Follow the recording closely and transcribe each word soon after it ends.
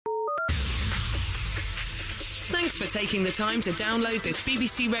Thanks for taking the time to download this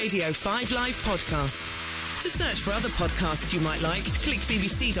BBC Radio 5 Live podcast. To search for other podcasts you might like, click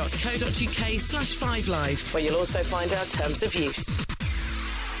bbc.co.uk/5live, where you'll also find our terms of use.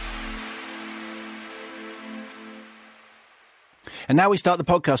 And now we start the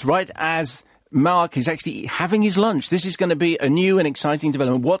podcast right as Mark is actually having his lunch. This is going to be a new and exciting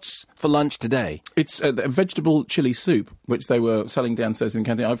development. What's for lunch today? It's a vegetable chili soup, which they were selling downstairs in the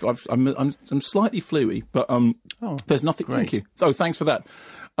canteen. I'm slightly fluey, but there's nothing. Great. Thank you. Oh, thanks for that.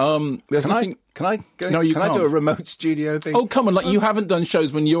 There's nothing. Can I go? No, you can can't. I do a remote studio thing? Oh, come on! Like you haven't done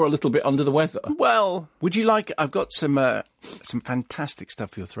shows when you're a little bit under the weather. Well, would you like? I've got some fantastic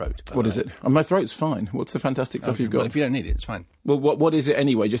stuff for your throat. What is it? Oh, my throat's fine. What's the fantastic stuff you've got? Well, if you don't need it, it's fine. Well, what is it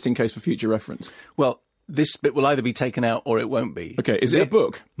anyway? Just in case for future reference. Well, this bit will either be taken out or it won't be. Okay, is it a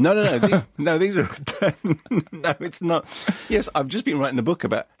book? No. These are... No, it's not. Yes, I've just been writing a book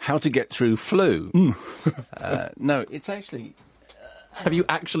about how to get through flu. No, it's actually... Have you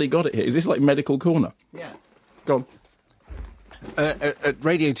actually got it here? Is this like Medical Corner? Yeah. Go on. At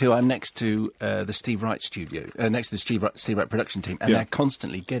Radio 2, I'm next to the Steve Wright studio, next to the Steve Wright production team, and they're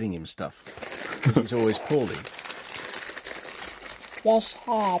constantly getting him stuff, because he's always poorly. Yes,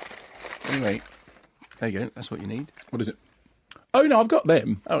 Hab. Anyway, there you go, that's what you need. What is it? Oh, no, I've got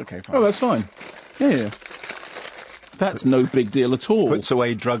them. Oh, okay, fine. Oh, that's fine. Yeah. That's no big deal at all. Puts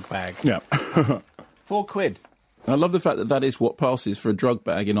away drug bag. Yeah. £4. I love the fact that that is what passes for a drug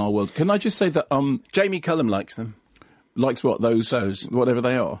bag in our world. Can I just say that... Jamie Cullum likes them. Likes what? Those, whatever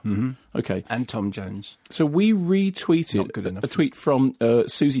they are? Mm-hmm. Okay. And Tom Jones. So we retweeted a tweet from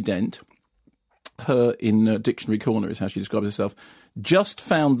Susie Dent. Her in Dictionary Corner is how she describes herself. Just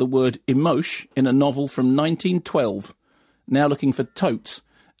found the word emotion in a novel from 1912. Now looking for totes.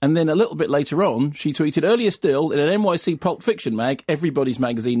 And then a little bit later on, she tweeted, earlier still, in an NYC Pulp Fiction mag, Everybody's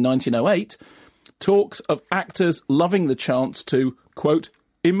Magazine 1908... talks of actors loving the chance to, quote,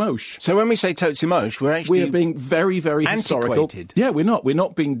 emotion. So when we say totes emotion, we're being very, very historical. Antiquated. Yeah, we're not. We're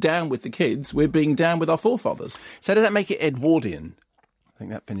not being down with the kids. We're being down with our forefathers. So does that make it Edwardian? I think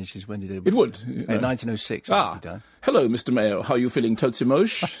that finishes, when did it would. 1906. Hello, Mr. Mayor. How are you feeling, totes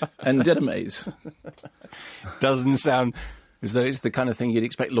emotion and dead amaze? Doesn't sound as though it's the kind of thing you'd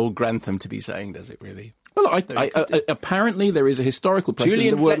expect Lord Grantham to be saying, does it really? Well, apparently there is a historical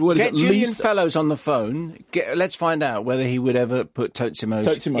precedent. Get Julian Fellows on the phone. Let's find out whether he would ever put Totes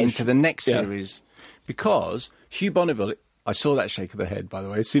Emotion into the next series. Because Hugh Bonneville, I saw that shake of the head, by the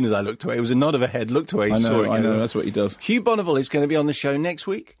way, as soon as I looked away. It was a nod of a head, looked away, saw it. I know, that's what he does. Hugh Bonneville is going to be on the show next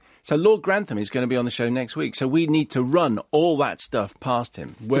week. So Lord Grantham is going to be on the show next week. So we need to run all that stuff past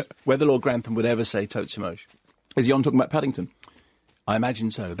him, whether Lord Grantham would ever say Totes Emotion. Is he on talking about Paddington? I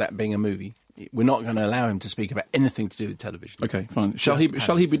imagine so, that being a movie. We're not going to allow him to speak about anything to do with television. Okay, fine. Shall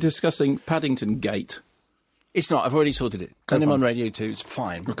he be discussing Paddington Gate? It's not. I've already sorted it. Turn him on Radio 2. It's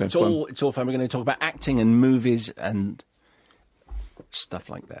fine. Okay, it's all fine. We're going to talk about acting and movies and stuff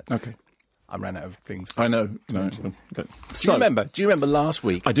like that. Okay. I ran out of things. I know. No. Okay. Do you remember last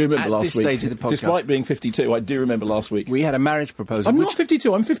week? I do remember last week. At this stage of the podcast. Despite being 52, I do remember last week. We had a marriage proposal. I'm not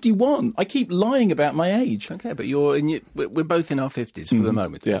 52, I'm 51. I keep lying about my age. Okay, but we're both in our 50s for the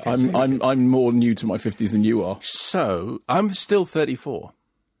moment. Yeah, okay, I'm more new to my 50s than you are. So, I'm still 34,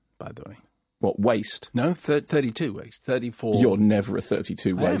 by the way. What, waist? No, 32 waist. 34. You're never a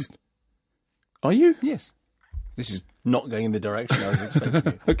 32 waist. Are you? Yes. This is not going in the direction I was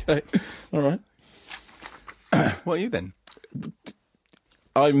expecting. Okay, all right. What are you then?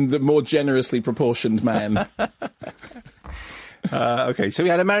 I'm the more generously proportioned man. Okay, so we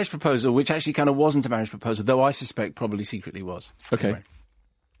had a marriage proposal, which actually kind of wasn't a marriage proposal, though I suspect probably secretly was. Okay. Anyway.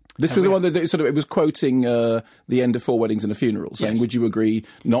 This was the one that it was quoting the end of Four Weddings and a Funeral, saying, would you agree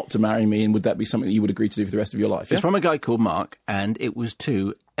not to marry me, and would that be something that you would agree to do for the rest of your life? It's from a guy called Mark, and it was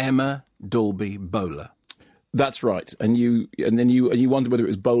to Emma Dalby Bowler. That's right, and you wonder whether it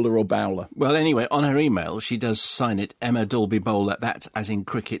was Bowler or Bowler. Well, anyway, on her email, she does sign it Emma Dalby Bowler. That's as in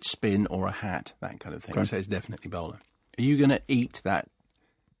cricket, spin, or a hat, that kind of thing. Okay. So it's definitely Bowler. Are you going to eat that?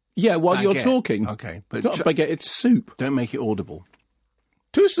 Yeah, while baguette? you're talking. Okay, but it's not a baguette; it's soup. Don't make it audible.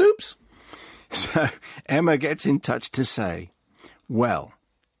 2 soups. So Emma gets in touch to say, "Well,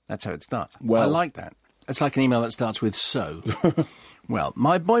 that's how it starts." Well, I like that. It's like an email that starts with "so." Well,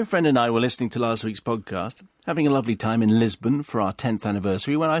 my boyfriend and I were listening to last week's podcast, having a lovely time in Lisbon for our 10th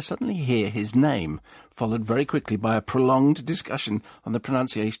anniversary, when I suddenly hear his name, followed very quickly by a prolonged discussion on the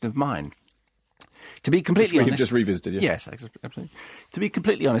pronunciation of mine. To be completely honest... Which we just revisited, yeah. Yes, absolutely. To be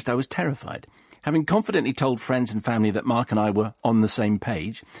completely honest, I was terrified. Having confidently told friends and family that Mark and I were on the same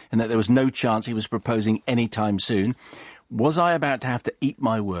page, and that there was no chance he was proposing any time soon, was I about to have to eat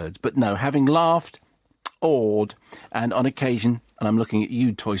my words? But no, having laughed... awed, and on occasion, and I'm looking at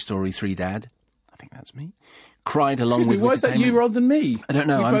you, Toy Story 3 Dad, I think that's me, cried along with why is that you rather than me? I don't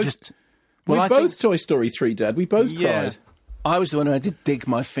know, We both Toy Story 3 Dad, we both cried. I was the one who had to dig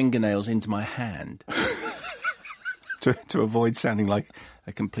my fingernails into my hand to avoid sounding like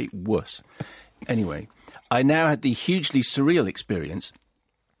a complete wuss. Anyway, I now had the hugely surreal experience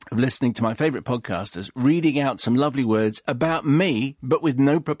of listening to my favourite podcasters reading out some lovely words about me, but with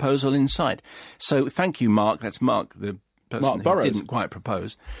no proposal in sight. So thank you, Mark. That's Mark, the person who didn't quite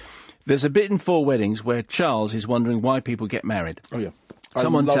propose. There's a bit in Four Weddings where Charles is wondering why people get married. Oh, yeah.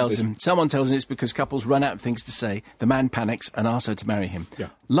 Someone tells him it's because couples run out of things to say. The man panics and asks her to marry him. Yeah.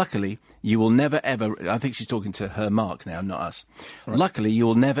 Luckily, you will never ever... I think she's talking to her Mark now, not us. Right. Luckily, you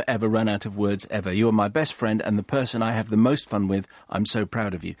will never ever run out of words ever. You are my best friend and the person I have the most fun with. I'm so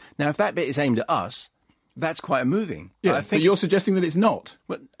proud of you. Now, if that bit is aimed at us, that's quite moving. Yeah, I think but you're suggesting that it's not.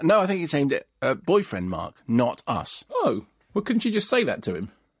 Well, no, I think it's aimed at boyfriend Mark, not us. Oh, well, couldn't you just say that to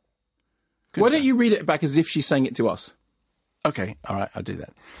him? Why don't you read it back as if she's saying it to us? OK, all right, I'll do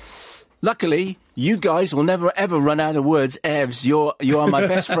that. Luckily, you guys will never, ever run out of words, Evs. You are my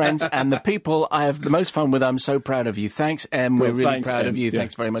best friends and the people I have the most fun with. I'm so proud of you. Thanks, Em. We're really proud of you. Yeah.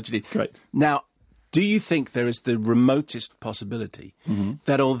 Thanks very much indeed. Great. Now, do you think there is the remotest possibility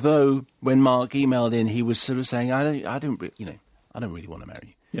that although when Mark emailed in, he was sort of saying, I don't really want to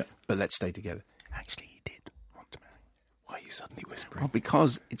marry you, but let's stay together. Actually, he did want to marry you. Why are you suddenly whispering? Well,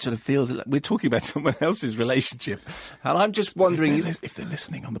 because it sort of feels like we're talking about someone else's relationship. And I'm just wondering... If they're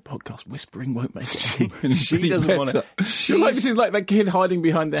listening on the podcast, whispering won't make it. She doesn't want to... This is like that kid hiding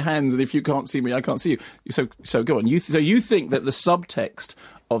behind their hands, and if you can't see me, I can't see you. So go on. So you think that the subtext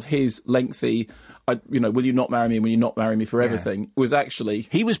of his lengthy... will you not marry me? Will you not marry me for everything? Was actually...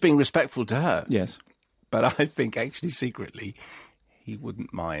 He was being respectful to her. Yes. But I think actually secretly he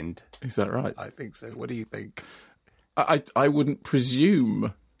wouldn't mind. Is that right? I think so. What do you think? I wouldn't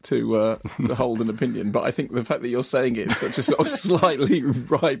presume to hold an opinion, but I think the fact that you're saying it in such a sort of slightly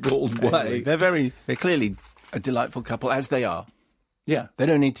ribald way... They're clearly a delightful couple, as they are. Yeah. They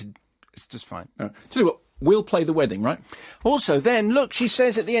don't need to... It's just fine. Tell you what, we'll play the wedding, right? Also, then, look, she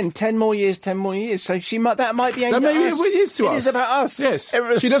says at the end, 10 more years, 10 more years. So that might be aimed at us. It is to us. It is about us. Yes.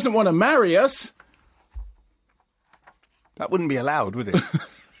 She doesn't want to marry us. That wouldn't be allowed, would it?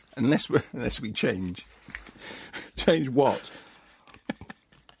 unless we change. Change what?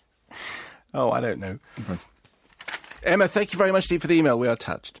 Oh, I don't know. Okay. Emma, thank you very much, Steve, for the email. We are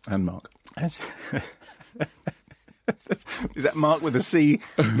touched. And Mark. Is that Mark with a C,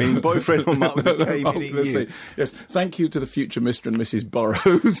 meaning boyfriend, or Mark with a K, meaning you? C. Yes. Thank you to the future Mr. and Mrs.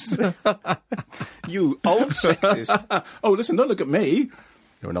 Burrows. You old sexist. Oh, listen, don't look at me.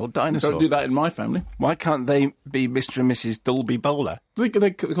 You're an old dinosaur. Don't do that in my family. Why can't they be Mr. and Mrs. Dolby Bowler? Of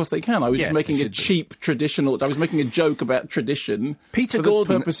course they can. I was just making a cheap, traditional... I was making a joke about tradition Peter for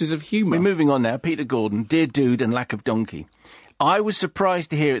Gordon, the purposes of humour. We're moving on now. Peter Gordon, dear dude and lack of donkey. I was surprised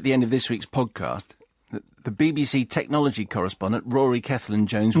to hear at the end of this week's podcast that the BBC technology correspondent, Rory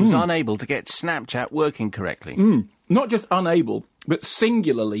Kethlen-Jones, was unable to get Snapchat working correctly. Not just unable, but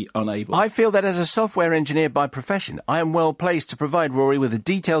singularly unable. I feel that as a software engineer by profession, I am well placed to provide Rory with a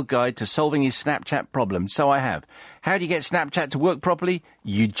detailed guide to solving his Snapchat problem. So I have. How do you get Snapchat to work properly?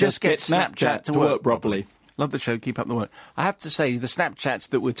 You just get Snapchat to work properly. Love the show. Keep up the work. I have to say, the Snapchats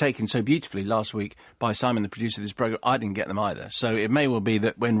that were taken so beautifully last week by Simon, the producer of this programme, I didn't get them either. So it may well be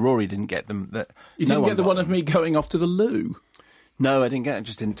that when Rory didn't get them... that you didn't get the one of me going off to the loo? No, I didn't get it.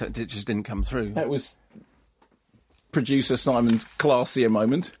 It just didn't come through. That was... producer Simon's classier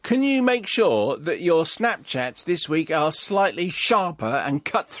moment. Can you make sure that your Snapchats this week are slightly sharper and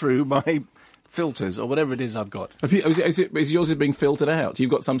cut through my filters or whatever it is I've got? Is yours being filtered out?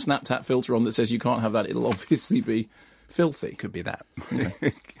 You've got some Snapchat filter on that says you can't have that. It'll obviously be filthy. Could be that.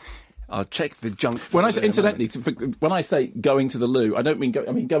 Okay. I'll check the junk. When I say, incidentally, when I say going to the loo, I don't mean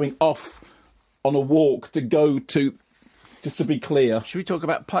going off on a walk to go to. Just to be clear. Should we talk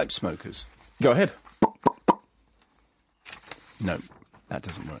about pipe smokers? Go ahead. No, that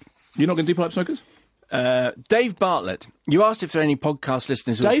doesn't work. You're not going to do pipe smokers? Dave Bartlett. You asked if there are any podcast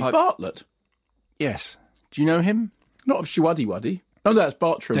listeners... Dave Bartlett? Yes. Do you know him? Not of Shawaddy Waddy. No, that's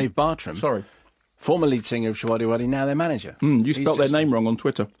Bartram. Dave Bartram. Sorry. Former lead singer of Shawaddy Waddy, now their manager. You spelt their name wrong on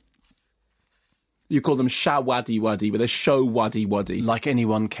Twitter. You call them Shawaddy Waddy, but they're Show Waddy Waddy. Like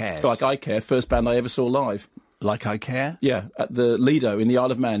anyone cares. Like I Care, first band I ever saw live. Like I Care? Yeah, at the Lido in the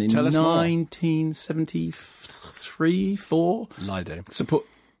Isle of Man in Tell us more. 1973-4. Lido.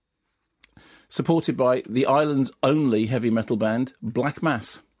 Supported by the island's only heavy metal band, Black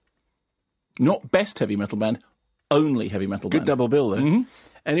Mass. Not best heavy metal band, only heavy metal Good band. double bill, though. Mm-hmm.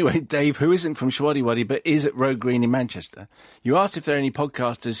 Anyway, Dave, who isn't from Schwaddy but is at Road Green in Manchester, you asked if there are any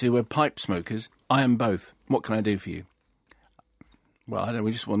podcasters who were pipe smokers. I am both. What can I do for you? Well, I don't know.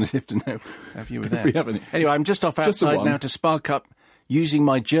 We just wanted to know if you were there. We haven't. Anyway, I'm just off outside now to spark up using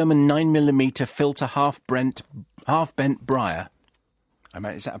my German 9mm filter half-bent briar.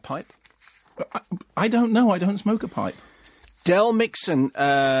 Is that a pipe? I don't know. I don't smoke a pipe. Del Mixon.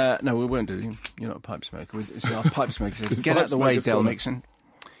 No, we won't do. You're not a pipe smoker. It's our pipe smoker. Get out of the way, Del Mixon.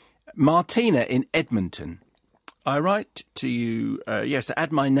 Martina in Edmonton. I write to you, to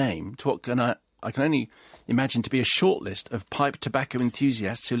add my name to what I can only imagine to be a short list of pipe tobacco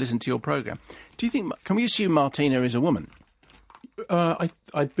enthusiasts who listen to your programme. Do you think, can we assume Martina is a woman? I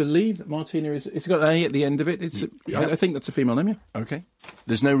believe that Martina is... It's got an A at the end of it. I think that's a female name, yeah. OK.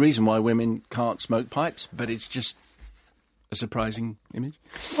 There's no reason why women can't smoke pipes, but it's just a surprising image.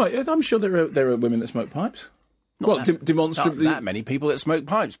 Right, I'm sure there are women that smoke pipes. Demonstrably... Not that many people that smoke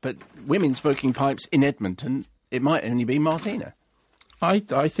pipes, but women smoking pipes in Edmonton, it might only be Martina. I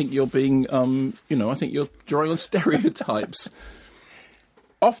think you're being, I think you're drawing on stereotypes.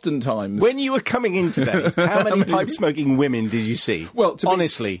 Oftentimes... When you were coming in today, how many pipe-smoking women did you see? Well,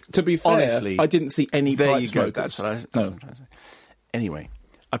 to be fair, I didn't see any pipe smokers. That's what I'm trying to say. Anyway,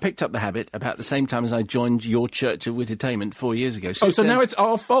 I picked up the habit about the same time as I joined your Church of Wittertainment 4 years ago. Now it's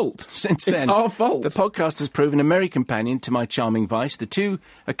our fault. Since then, it's our fault. The podcast has proven a merry companion to my charming vice, the two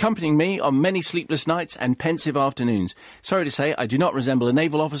accompanying me on many sleepless nights and pensive afternoons. Sorry to say, I do not resemble a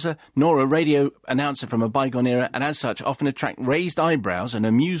naval officer, nor a radio announcer from a bygone era, and as such often attract raised eyebrows and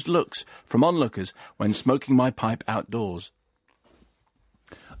amused looks from onlookers when smoking my pipe outdoors.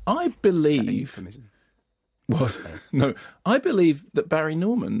 I believe... What? No, I believe that Barry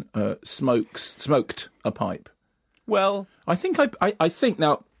Norman smoked a pipe. Well, I think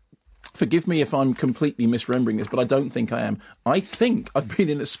now. Forgive me if I'm completely misremembering this, but I don't think I am. I think I've been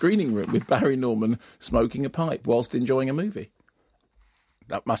in a screening room with Barry Norman smoking a pipe whilst enjoying a movie.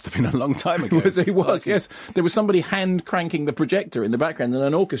 That must have been a long time ago. It was, yes. There was somebody hand cranking the projector in the background and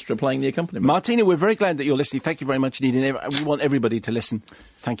an orchestra playing the accompaniment. Martina, we're very glad that you're listening. Thank you very much indeed. We want everybody to listen.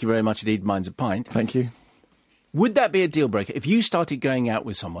 Thank you very much indeed. Mine's a pint. Thank you. Would that be a deal breaker? If you started going out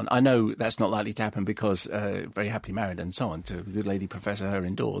with someone, I know that's not likely to happen because very happily married and so on, to a good lady professor her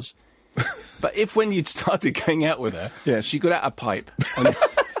indoors. But if when you'd started going out with her, yes, she got out a pipe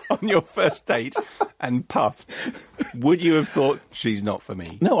on your first date and puffed, would you have thought, she's not for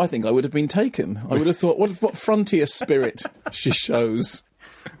me? No, I think I would have been taken. I would have thought, what frontier spirit she shows.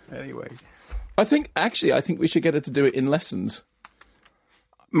 Anyway. I think we should get her to do it in lessons.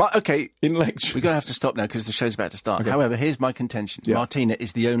 In lectures. We're going to have to stop now because the show's about to start. Okay. However, here's my contention. Yeah. Martina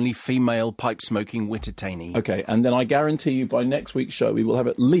is the only female pipe-smoking Wittertainee. OK, and then I guarantee you by next week's show we will have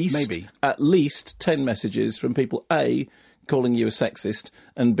at least 10 messages from people, A, calling you a sexist,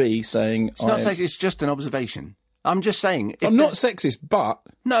 and B, saying... It's not sexist, it's just an observation. I'm just saying... I'm not sexist, but...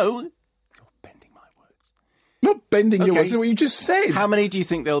 No... Not bending your words. That's what you just said. How many do you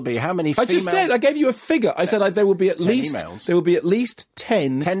think there'll be? How many female... I just said, I gave you a figure. I said there will be at least... emails. There will be at least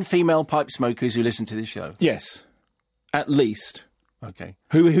 10... 10 female pipe smokers who listen to this show? Yes. At least. OK.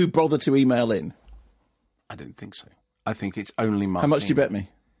 Who bother to email in? I don't think so. I think it's only Martina. How much do you bet me?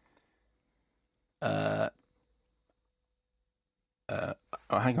 Hang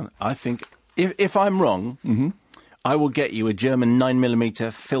on. I think... If I'm wrong, mm-hmm, I will get you a German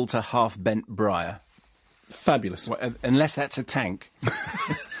 9mm filter half-bent briar. Fabulous. Well, unless that's a tank,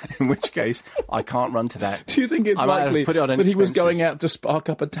 in which case I can't run to that. Do you think it's likely that he was going out to spark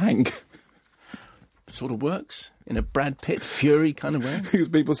up a tank? Sort of works in a Brad Pitt Fury kind of way. Because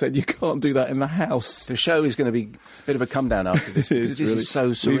people said you can't do that in the house. The show is going to be a bit of a come down after this. This is so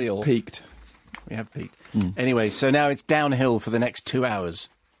surreal. We have peaked. Anyway, so now it's downhill for the next 2 hours.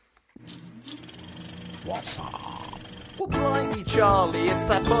 What's up? Well, blimey, Charlie, it's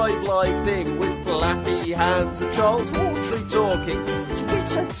that 5 Live thing with flappy hands and Charles Hawtrey talking. It's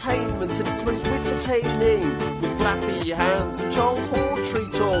wittertainment and it's most wittertaining with flappy hands and Charles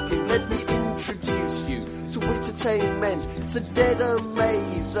Hawtrey talking. Let me introduce you to wittertainment. It's a dead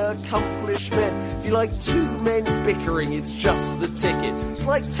amaze accomplishment. If you like two men bickering, it's just the ticket. It's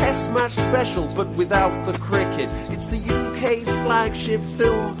like Test Match Special, but without the cricket. It's the UK's flagship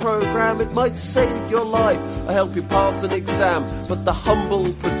film programme. It might save your life or help you pass an exam, but the humble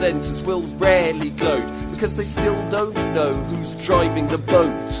presenters will rarely gloat because they still don't know who's driving the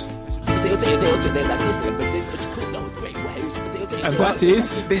boat. And that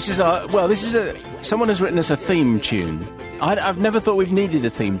is... Someone has written us a theme tune. I've never thought we've needed a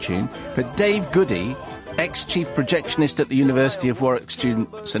theme tune, but Dave Goody, ex-chief projectionist at the University of Warwick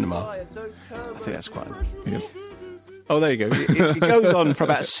Student Cinema, I think that's quite... Yeah. Oh, there you go. It goes on for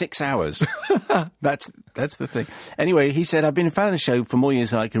about 6 hours. That's the thing. Anyway, he said, I've been a fan of the show for more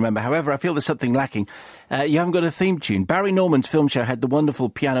years than I can remember. However, I feel there's something lacking. You haven't got a theme tune. Barry Norman's film show had the wonderful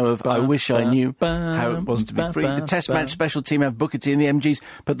piano of I Wish I Knew How It Was to Be Free. The Test Match special team have Booker T and the MGs,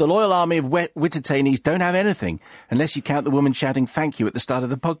 but the loyal army of Wittertainees don't have anything, unless you count the woman shouting thank you at the start of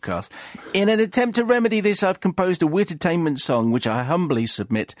the podcast. In an attempt to remedy this, I've composed a Wittertainment song, which I humbly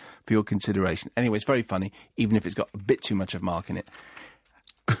submit for your consideration. Anyway, it's very funny, even if it's got a bit too much of Mark in it.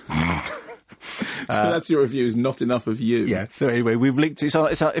 So that's your review, is not enough of you. Yeah, so anyway, we've linked... It's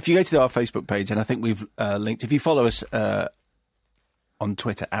on, if you go to our Facebook page, and I think we've linked... If you follow us on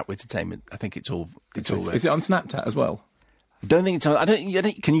Twitter, @Wittertainment, I think it's all there. Is it on Snapchat as well? I don't think it's on...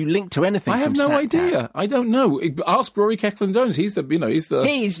 can you link to anything I have from no Snapchat? idea. I don't know. Ask Rory Keckland-Jones. He's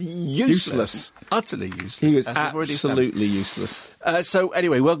useless. Utterly useless. He is absolutely useless. So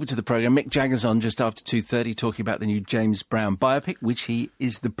anyway, welcome to the programme. Mick Jagger's on just after 2:30 talking about the new James Brown biopic, which he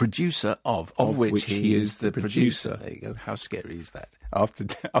is the producer of which he is the producer. There you go. How scary is that?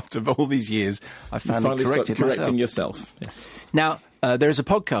 After all these years, I finally corrected correcting yourself. Yes. Now, there is a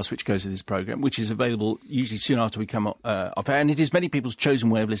podcast which goes with this programme, which is available usually soon after we come off air, and it is many people's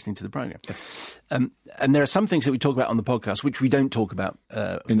chosen way of listening to the programme. Yes. And there are some things that we talk about on the podcast which we don't talk about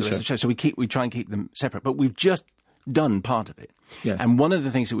in the rest of the show, so we try and keep them separate. But we've just done part of it. Yes. And one of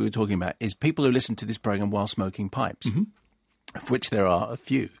the things that we were talking about is people who listen to this programme while smoking pipes. Mm-hmm. Of which there are a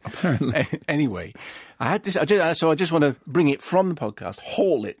few. Apparently. Anyway, I just want to bring it from the podcast,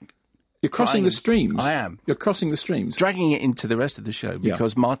 haul it. You're crossing the streams. I am. You're crossing the streams. Dragging it into the rest of the show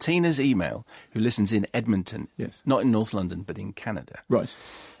because Martina's email, who listens in Edmonton, not in North London, but in Canada, right,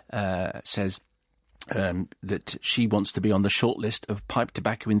 says that she wants to be on the short list of pipe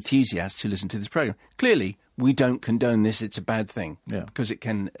tobacco enthusiasts who listen to this programme. Clearly, we don't condone this. It's a bad thing because it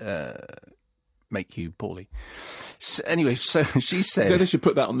can... make you poorly. So, anyway, so she said... So they should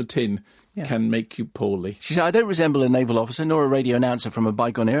put that on the tin. Yeah. Can make you poorly. She said, I don't resemble a naval officer nor a radio announcer from a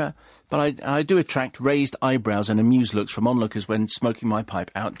bygone era, but I do attract raised eyebrows and amused looks from onlookers when smoking my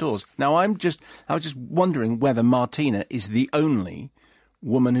pipe outdoors. Now, I was just wondering whether Martina is the only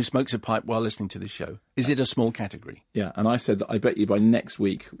woman who smokes a pipe while listening to this show. Is it a small category? Yeah, and I said that I bet you by next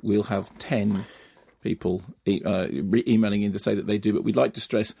week we'll have 10 people emailing in to say that they do, but we'd like to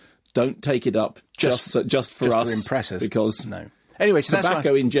stress... Don't take it up just for us. To impress us. Because anyway, so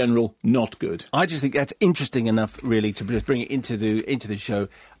tobacco in general, not good. I just think that's interesting enough, really, to bring it into the show.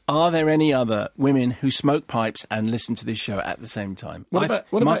 Are there any other women who smoke pipes and listen to this show at the same time?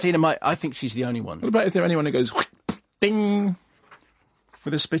 Martina, I think she's the only one. What about, is there anyone who goes, ding,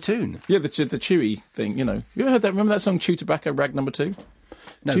 with a spittoon? Yeah, the chewy thing, you know. You ever heard that? Remember that song, Chew Tobacco, Rag Number 2?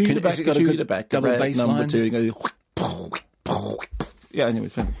 No, Chew Tobacco, Chew Tobacco, double bass line? Number 2, and you go, yeah, anyway,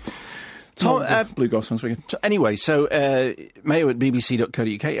 it's fine. Bluegrass songs. So anyway, mayo at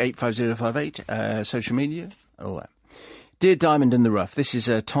bbc.co.uk, 85058, social media, all that. Dear Diamond in the Rough, this is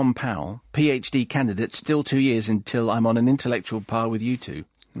Tom Powell, PhD candidate, still 2 years until I'm on an intellectual par with you two.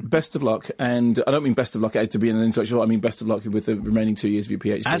 Best of luck, and I don't mean best of luck to be an intellectual, I mean best of luck with the remaining 2 years of your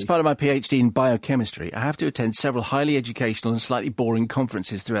PhD. As part of my PhD in biochemistry, I have to attend several highly educational and slightly boring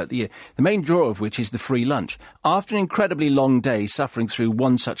conferences throughout the year, the main draw of which is the free lunch. After an incredibly long day suffering through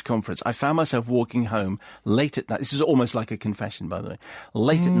one such conference, I found myself walking home late at night. This is almost like a confession, by the way.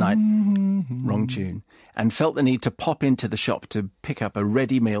 Late at night, wrong tune, and felt the need to pop into the shop to pick up a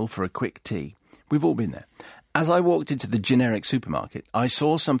ready meal for a quick tea. We've all been there. As I walked into the generic supermarket, I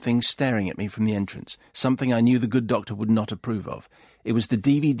saw something staring at me from the entrance, something I knew the good doctor would not approve of. It was the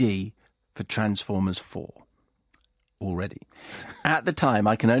DVD for Transformers 4. Already. At the time,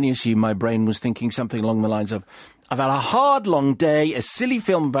 I can only assume my brain was thinking something along the lines of, I've had a hard, long day, a silly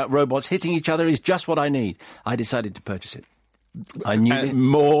film about robots hitting each other is just what I need. I decided to purchase it. I knew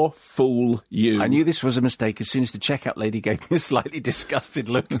more fool you. I knew this was a mistake as soon as the checkout lady gave me a slightly disgusted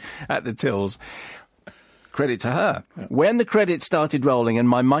look at the tills. Credit to her. Yeah. When the credits started rolling and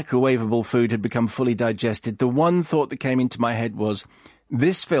my microwavable food had become fully digested, the one thought that came into my head was,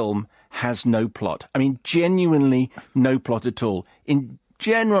 this film has no plot. I mean, genuinely no plot at all. In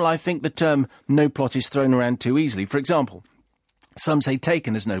general, I think the term no plot is thrown around too easily. For example, some say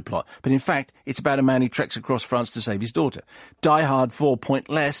Taken has no plot, but in fact, it's about a man who treks across France to save his daughter. Die Hard 4,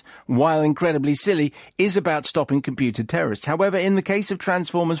 Pointless, while incredibly silly, is about stopping computer terrorists. However, in the case of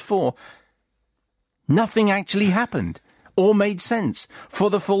Transformers 4... nothing actually happened or made sense for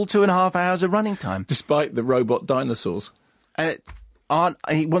the full 2.5 hours of running time. Despite the robot dinosaurs.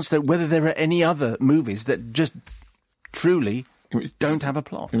 He wants to know whether there are any other movies that just truly don't have a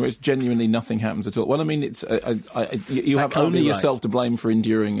plot. In which genuinely nothing happens at all. Well, I mean, it's you have only yourself to blame for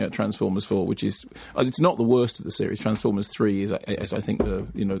enduring Transformers 4, which is it's not the worst of the series. Transformers 3 is I think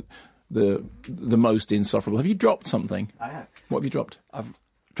the most insufferable. Have you dropped something? I have. What have you dropped? I've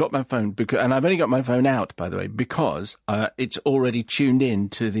dropped my phone and I've only got my phone out, by the way, because it's already tuned in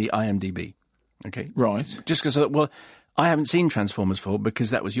to the IMDb. Okay, right. Just because, I haven't seen Transformers 4 because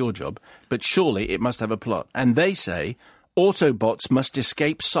that was your job, but surely it must have a plot. And they say Autobots must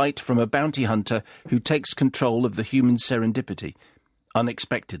escape sight from a bounty hunter who takes control of the human serendipity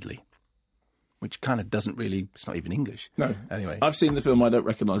unexpectedly. Which kind of doesn't really... It's not even English. No. Anyway. I've seen the film. I don't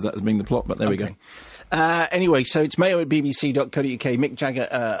recognise that as being the plot, but there we go. Anyway, so it's mayo@bbc.co.uk. Mick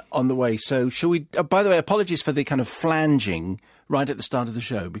Jagger on the way. So shall we... by the way, apologies for the kind of flanging right at the start of the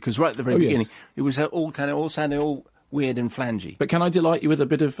show, because right at the very beginning, it was all sounding all weird and flangy. But can I delight you with a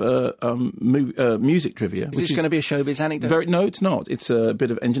bit of music trivia? Is this going to be a showbiz anecdote? No, it's not. It's a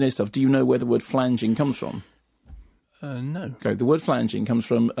bit of engineer stuff. Do you know where the word flanging comes from? No. Okay, the word flanging comes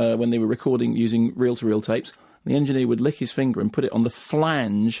from when they were recording using reel-to-reel tapes. The engineer would lick his finger and put it on the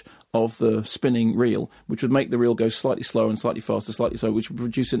flange of the spinning reel, which would make the reel go slightly slower and slightly faster, slightly slower, which would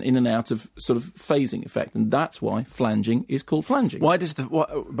produce an in and out of sort of phasing effect. And that's why flanging is called flanging.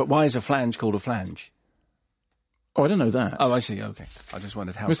 But why is a flange called a flange? Oh, I don't know that. Oh, I see. Okay. I just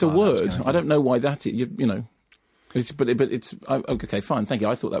wondered how. It's a word. I don't know why that is. You know. It's okay, fine, thank you.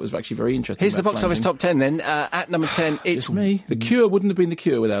 I thought that was actually very interesting. Here's the box office top 10 then. At number 10, it's me. The Cure wouldn't have been The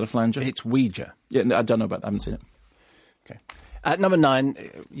Cure without a flanger. It's Ouija. Yeah, no, I don't know about that. I haven't seen it. Okay. At number 9,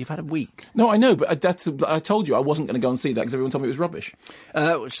 you've had a week. No, I know, but I told you I wasn't going to go and see that because everyone told me it was rubbish.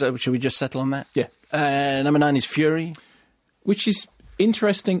 So should we just settle on that? Yeah. Number 9 is Fury, which is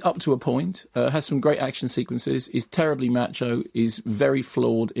interesting up to a point, has some great action sequences, is terribly macho, is very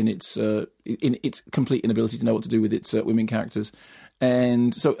flawed in its complete inability to know what to do with its women characters,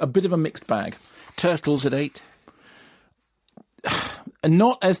 and so a bit of a mixed bag. Turtles at 8. And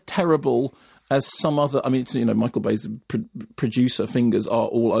not as terrible as some other... I mean, it's, Michael Bay's producer fingers are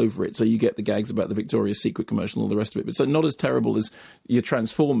all over it, so you get the gags about the Victoria's Secret commercial and all the rest of it. But so not as terrible as your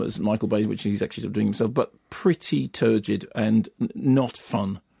Transformers, Michael Bay, which he's actually doing himself, but pretty turgid and not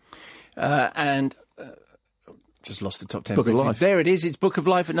fun. Just lost the top 10. Book of Life. There it is. It's Book of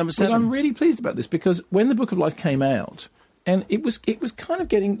Life at number 7. Well, I'm really pleased about this because when the Book of Life came out... And it was kind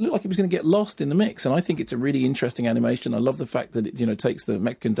of looked like it was going to get lost in the mix. And I think it's a really interesting animation. I love the fact that it, takes the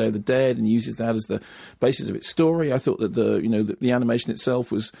Mexican Day of the Dead and uses that as the basis of its story. I thought that the animation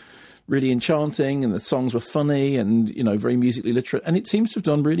itself was really enchanting and the songs were funny and, very musically literate. And it seems to have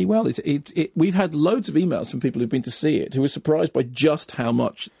done really well. We've had loads of emails from people who've been to see it who were surprised by just how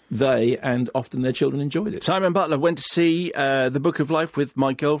much they and often their children enjoyed it. Simon Butler went to see The Book of Life with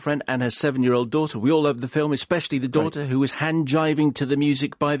my girlfriend and her 7-year-old daughter. We all loved the film, especially the daughter, who was hand-jiving to the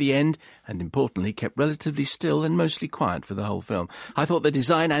music by the end and, importantly, kept relatively still and mostly quiet for the whole film. I thought the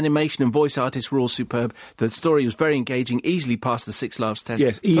design, animation and voice artists were all superb. The story was very engaging, easily passed the 6 laughs test.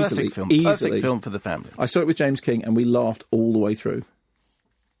 Yes, easily. Perfect film. Easily. Perfect film for the family. I saw it with James King and we laughed all the way through.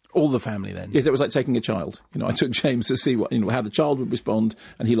 All the family, then? Yes, it was like taking a child. I took James to see how the child would respond,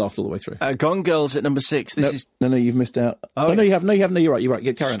 and he laughed all the way through. Gone Girls at number 6. No, you've missed out. Oh, no, you have. No, you have. No, you're right. You're right.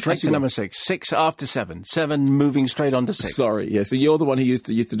 Carry on. Straight to number 6. 6 after 7. 7 moving straight on to 6. Sorry, yeah. So you're the one who used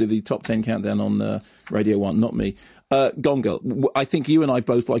to do the top 10 countdown on Radio 1, not me. Gone Girl. I think you and I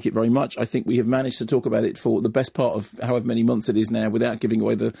both like it very much. I think we have managed to talk about it for the best part of however many months it is now without giving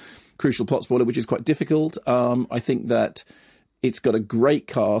away the crucial plot spoiler, which is quite difficult. I think that it's got a great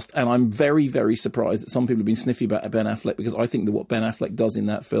cast, and I'm very, very surprised that some people have been sniffy about Ben Affleck because I think that what Ben Affleck does in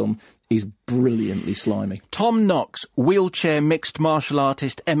that film is brilliantly slimy. Tom Knox, wheelchair mixed martial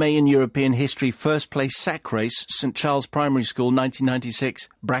artist, MA in European history, first place sack race, St Charles Primary School, 1996,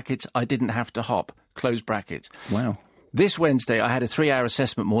 brackets, I didn't have to hop, close brackets. Wow. This Wednesday, I had a 3-hour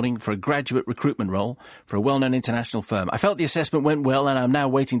assessment morning for a graduate recruitment role for a well-known international firm. I felt the assessment went well, and I'm now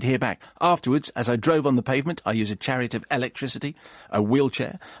waiting to hear back. Afterwards, as I drove on the pavement, I used a chariot of electricity, a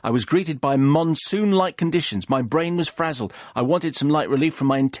wheelchair. I was greeted by monsoon-like conditions. My brain was frazzled. I wanted some light relief from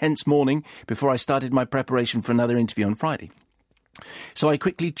my intense morning before I started my preparation for another interview on Friday. So I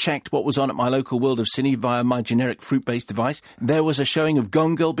quickly checked what was on at my local World of Cine via my generic fruit-based device. There was a showing of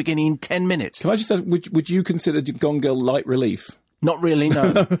Gone Girl beginning in 10 minutes. Can I just ask, would you consider Gone Girl light relief? Not really,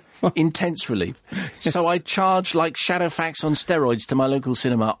 no. Intense relief. Yes. So I charged like Shadowfax on steroids to my local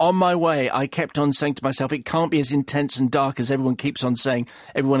cinema. On my way, I kept on saying to myself, it can't be as intense and dark as everyone keeps on saying,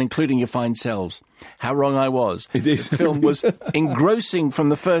 everyone including your fine selves. How wrong I was. It is. The film was engrossing from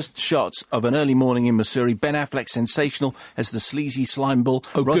the first shots of An Early Morning in Missouri. Ben Affleck sensational as the sleazy slime ball.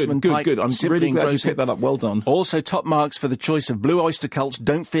 Oh, Rosamund Pike, good. I'm really glad you picked that up. Well done. Also top marks for the choice of Blue Oyster Cult's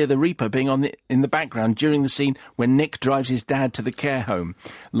Don't Fear the Reaper being in the background during the scene when Nick drives his dad to the care home.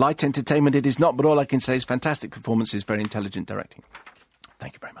 Light entertainment it is not, but all I can say is fantastic performances, very intelligent directing.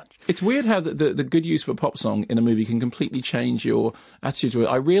 Thank you very much. It's weird how the good use of a pop song in a movie can completely change your attitude to it.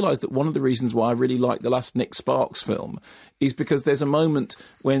 I realised that one of the reasons why I really like the last Nick Sparks film is because there's a moment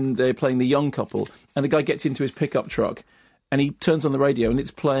when they're playing the young couple and the guy gets into his pickup truck and he turns on the radio and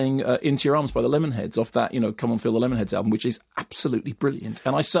it's playing Into Your Arms by the Lemonheads off that, Come On Feel the Lemonheads album, which is absolutely brilliant.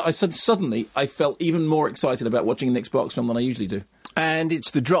 And I said suddenly I felt even more excited about watching a Nick Sparks film than I usually do. And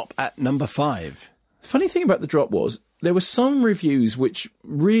it's The Drop at number 5. Funny thing about The Drop was there were some reviews which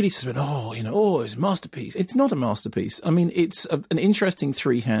really said, it's a masterpiece. It's not a masterpiece. I mean, it's an interesting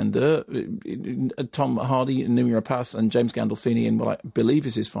three-hander. Tom Hardy, Noomi Rapace and James Gandolfini in what I believe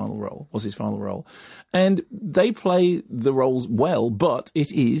is his final role. And they play the roles well, but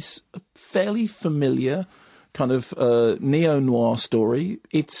it is a fairly familiar kind of neo-noir story.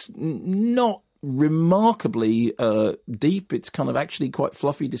 It's not remarkably deep. It's kind of actually quite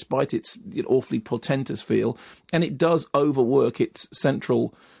fluffy despite its awfully portentous feel, and it does overwork its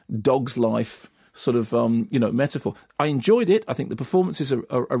central dog's life sort of metaphor. I enjoyed it. I think the performances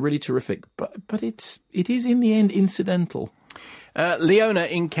are really terrific, but it is in the end incidental. Leona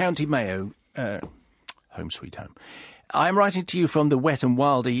in County Mayo, home sweet home. I'm writing to you from the wet and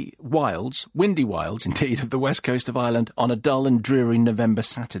windy wilds indeed, of the west coast of Ireland on a dull and dreary November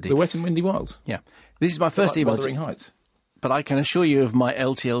Saturday. The wet and windy wilds? Yeah. This is my first email. Wuthering Heights. But I can assure you of my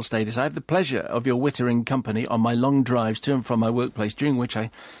LTL status. I have the pleasure of your wittering company on my long drives to and from my workplace, during which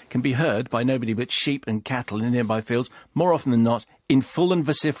I can be heard by nobody but sheep and cattle in nearby fields, more often than not, in full and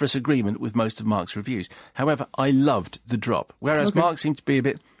vociferous agreement with most of Mark's reviews. However, I loved The Drop, whereas Mark seemed to be a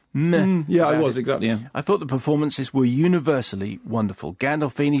bit yeah, I was, exactly, yeah. I thought the performances were universally wonderful.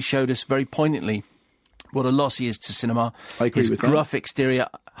 Gandolfini showed us very poignantly what a loss he is to cinema. I agree with his gruff exterior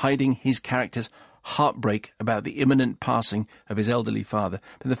hiding his character's heartbreak about the imminent passing of his elderly father.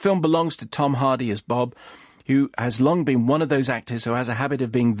 But the film belongs to Tom Hardy as Bob, who has long been one of those actors who has a habit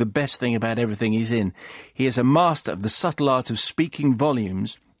of being the best thing about everything he's in. He is a master of the subtle art of speaking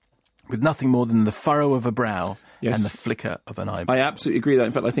volumes with nothing more than the furrow of a brow. Yes. And the flicker of an eyebrow. I absolutely agree with that.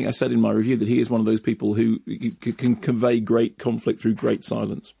 In fact, I think I said in my review that he is one of those people who can convey great conflict through great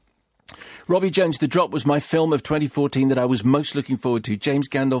silence. Robbie Jones, The Drop was my film of 2014 that I was most looking forward to. James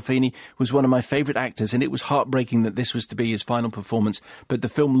Gandolfini was one of my favourite actors, and it was heartbreaking that this was to be his final performance, but the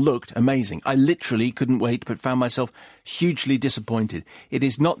film looked amazing. I literally couldn't wait, but found myself hugely disappointed. It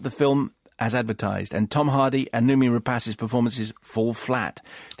is not the film as advertised, and Tom Hardy and Noomi Rapace's performances fall flat.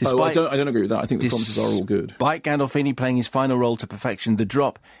 I don't agree with that. I think the performances are all good. Despite Gandolfini playing his final role to perfection, The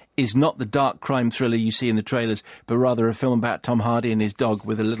Drop is not the dark crime thriller you see in the trailers, but rather a film about Tom Hardy and his dog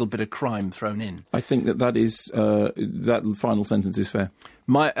with a little bit of crime thrown in. I think that is that final sentence is fair.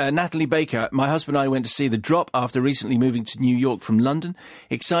 Natalie Baker, my husband and I went to see The Drop after recently moving to New York from London,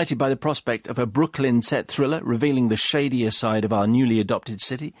 excited by the prospect of a Brooklyn-set thriller revealing the shadier side of our newly adopted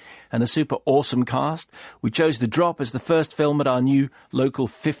city and a super awesome cast. We chose The Drop as the first film at our new local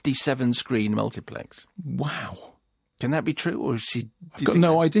 57-screen multiplex. Wow. Can that be true, or is she... I've got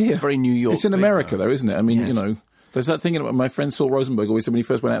no idea. It's very New York. It's in America, though, isn't it? I mean, yes. There's that thing about my friend Saul Rosenberg always said when he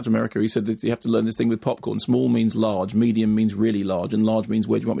first went out to America, he said that you have to learn this thing with popcorn. Small means large, medium means really large, and large means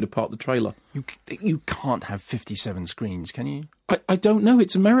where do you want me to park the trailer? You can't have 57 screens, can you? I don't know.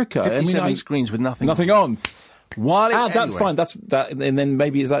 It's America. 57 screens with nothing on. Anyway. Fine. That's that. And then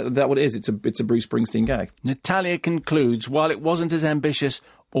maybe is that what it is? It's a Bruce Springsteen gag. Natalia concludes, while it wasn't as ambitious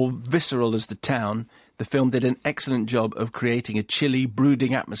or visceral as The Town, the film did an excellent job of creating a chilly,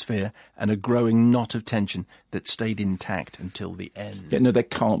 brooding atmosphere and a growing knot of tension that stayed intact until the end. Yeah, no, there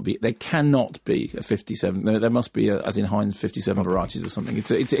cannot be a 57. There must be, as in Heinz, 57 varieties or something. It's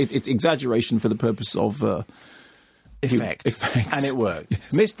exaggeration for the purpose of effect. And it worked.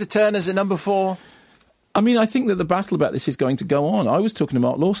 Yes. Mr. Turner's at number 4. I mean, I think that the battle about this is going to go on. I was talking to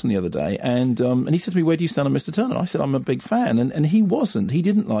Mark Lawson the other day, and he said to me, "Where do you stand on Mr. Turner?" I said, "I'm a big fan," and he wasn't. He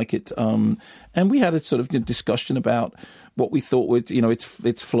didn't like it, and we had a sort of discussion about what we thought were,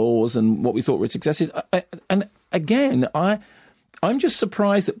 its flaws and what we thought were its successes. And again, I'm just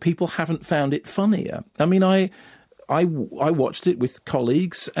surprised that people haven't found it funnier. I mean, I watched it with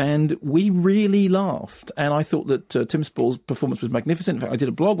colleagues and we really laughed. And I thought that Tim Spall's performance was magnificent. In fact, I did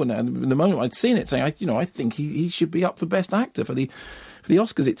a blog when in the moment I'd seen it saying, I think he should be up for Best Actor for the for the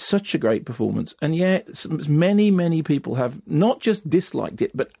Oscars, it's such a great performance, and yet many people have not just disliked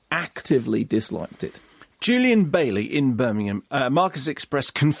it, but actively disliked it. Julian Bailey in Birmingham. Mark has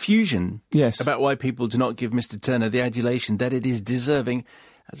expressed confusion about why people do not give Mr. Turner the adulation that it is deserving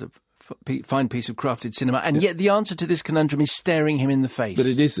as a fine piece of crafted cinema, and yet the answer to this conundrum is staring him in the face. But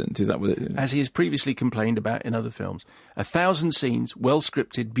it isn't, is that what it is? As he has previously complained about in other films. 1,000 scenes, well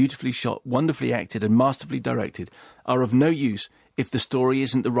scripted, beautifully shot, wonderfully acted and masterfully directed, are of no use if the story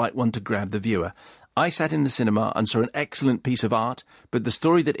isn't the right one to grab the viewer. I sat in the cinema and saw an excellent piece of art, but the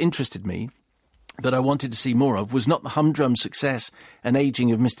story that interested me, that I wanted to see more of, was not the humdrum success and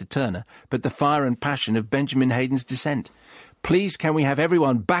ageing of Mr. Turner, but the fire and passion of Benjamin Hayden's descent. Please, can we have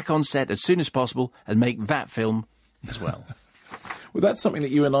everyone back on set as soon as possible and make that film as well? Well, that's something that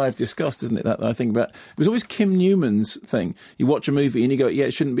you and I have discussed, isn't it? That I think about. It was always Kim Newman's thing. You watch a movie and you go, yeah,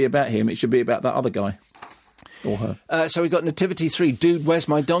 it shouldn't be about him. It should be about that other guy. Or her. So we got Nativity 3, Dude, Where's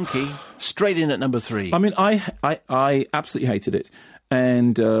My Donkey? Straight in at number 3. I mean, I absolutely hated it,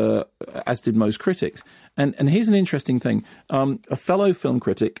 and as did most critics. And here's an interesting thing. A fellow film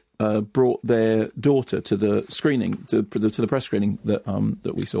critic brought their daughter to the screening, to the press screening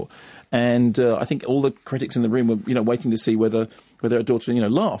that we saw. And I think all the critics in the room were, waiting to see whether her daughter,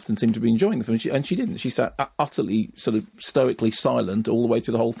 laughed and seemed to be enjoying the film. And she didn't. She sat utterly sort of stoically silent all the way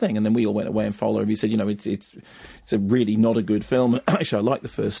through the whole thing. And then we all went away and followed her. He said, it's a really not a good film. Actually, I like the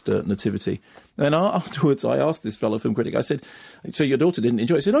first Nativity. And then afterwards, I asked this fellow film critic, I said, so your daughter didn't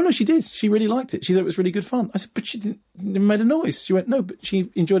enjoy it? He said, oh, no, she did. She really liked it. She thought it was really good fun. I said, but she didn't made a noise. She went, no, but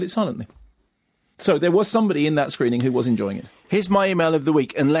she enjoyed it silently. So there was somebody in that screening who was enjoying it. Here's my email of the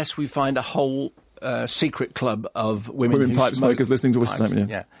week, unless we find a whole secret club of women pipe smokers listening to Whistle Time.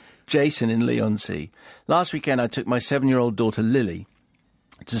 Yeah. Jason in Leigh-on-Sea. Last weekend I took my 7-year-old daughter Lily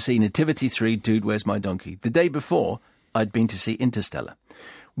to see Nativity 3, Dude, Where's My Donkey? The day before, I'd been to see Interstellar.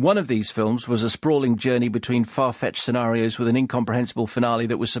 One of these films was a sprawling journey between far-fetched scenarios with an incomprehensible finale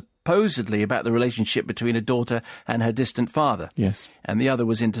that was supposedly about the relationship between a daughter and her distant father. Yes. And the other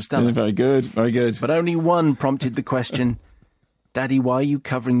was Interstellar. Yeah, very good, very good. But only one prompted the question, Daddy, why are you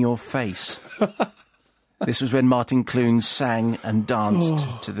covering your face? This was when Martin Clune sang and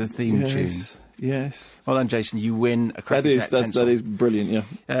danced to the theme tune. Yes. Well done, Jason. You win a Cracker Jack pencil. That is brilliant,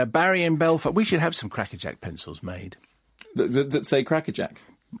 yeah. Barry in Belfast. We should have some Cracker Jack pencils made. That say Cracker Jack?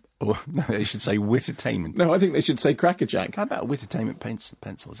 Or no, they should say Wittertainment. No, I think they should say Cracker Jack. How about a Wittertainment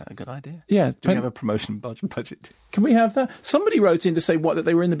pencil? Is that a good idea? Yeah. Do we have a promotion budget? Can we have that? Somebody wrote in to say that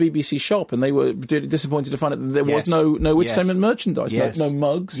they were in the BBC shop and they were disappointed to find out that there was no Wittertainment merchandise. Yes. No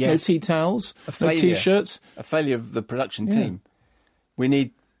mugs, no tea towels, no T-shirts. A failure of the production team. We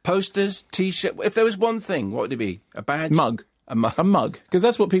need posters, T-shirts. If there was one thing, what would it be? A badge? Mug. A mug. Because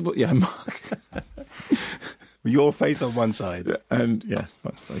that's what people... Yeah, a mug. Your face on one side. And, yes,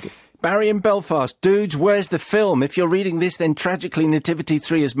 very good. Barry in Belfast. Dudes, where's the film? If you're reading this, then tragically Nativity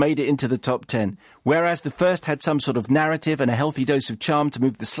 3 has made it into the top 10. Whereas the first had some sort of narrative and a healthy dose of charm to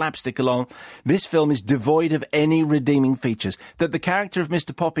move the slapstick along, this film is devoid of any redeeming features. That the character of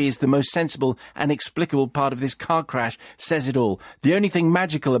Mr. Poppy is the most sensible and explicable part of this car crash says it all. The only thing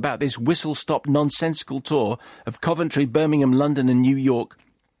magical about this whistle-stop nonsensical tour of Coventry, Birmingham, London and New York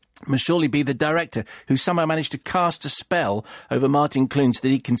must surely be the director, who somehow managed to cast a spell over Martin Clune so that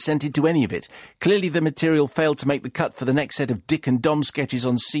he consented to any of it. Clearly the material failed to make the cut for the next set of Dick and Dom sketches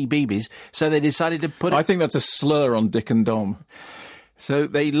on CBeebies, so they decided to put it... I think that's a slur on Dick and Dom. So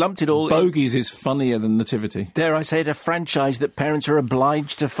they lumped it all Bogies is funnier than Nativity. Dare I say it, a franchise that parents are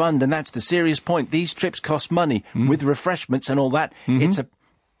obliged to fund, and that's the serious point. These trips cost money, with refreshments and all that.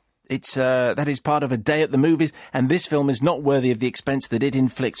 That is part of a day at the movies, and this film is not worthy of the expense that it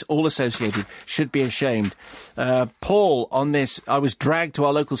inflicts. All associated should be ashamed. Paul, on this, I was dragged to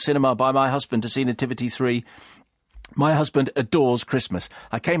our local cinema by my husband to see Nativity 3. My husband adores Christmas.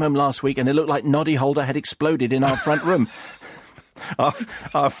 I came home last week and it looked like Noddy Holder had exploded in our front room. Our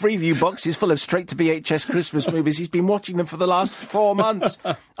Freeview box is full of straight-to-VHS Christmas movies. He's been watching them for the last 4 months.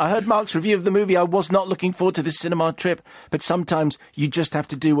 I heard Mark's review of the movie. I was not looking forward to this cinema trip, but sometimes you just have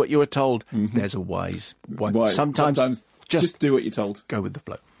to do what you were told. There's a wise one. Sometimes just do what you're told. Go with the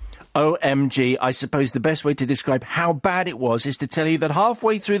flow. OMG, I suppose the best way to describe how bad it was is to tell you that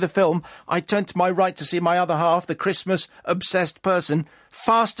halfway through the film, I turned to my right to see my other half, the Christmas-obsessed person,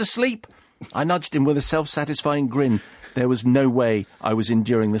 fast asleep. I nudged him with a self-satisfying grin. There was no way I was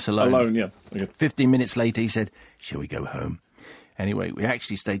enduring this alone. Alone, yeah. Okay. 15 minutes later, he said, "Shall we go home?" Anyway, we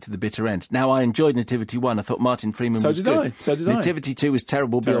actually stayed to the bitter end. Now, I enjoyed Nativity 1. I thought Martin Freeman was good. So did I. Nativity 2 was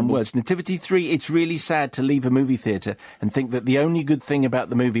terrible beyond words. Nativity 3, it's really sad to leave a movie theatre and think that the only good thing about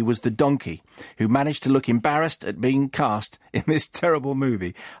the movie was the donkey, who managed to look embarrassed at being cast in this terrible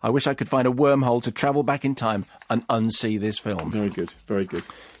movie. I wish I could find a wormhole to travel back in time and unsee this film. Very good, very good.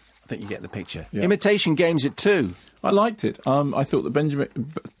 I think you get the picture. Yeah. Imitation Games at 2. I liked it. I thought that Benjamin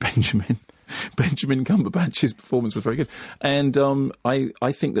Cumberbatch's performance was very good, and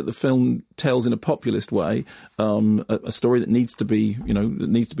I think that the film tells in a populist way a story that needs to be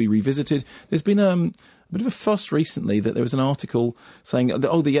revisited. There's been a bit of a fuss recently that there was an article saying that,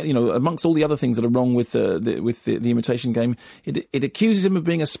 amongst all the other things that are wrong with the Imitation Game, it accuses him of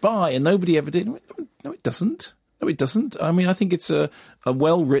being a spy, and nobody ever did. No, it doesn't. No, it doesn't. I mean, I think it's a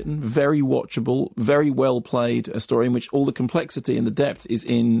well-written, very watchable, very well-played story in which all the complexity and the depth is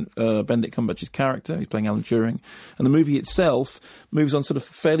in Benedict Cumberbatch's character. He's playing Alan Turing. And the movie itself moves on sort of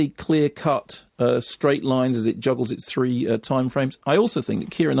fairly clear-cut, straight lines as it juggles its three time frames. I also think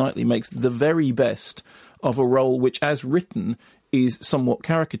that Keira Knightley makes the very best of a role which, as written, is somewhat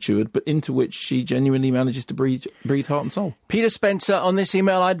caricatured, but into which she genuinely manages to breathe heart and soul. Peter Spencer, on this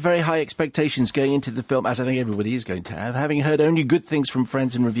email, I had very high expectations going into the film, as I think everybody is going to have. Having heard only good things from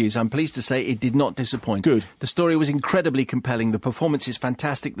friends and reviews, I'm pleased to say it did not disappoint. Good. The story was incredibly compelling, the performance is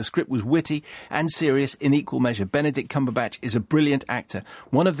fantastic, the script was witty and serious in equal measure. Benedict Cumberbatch is a brilliant actor,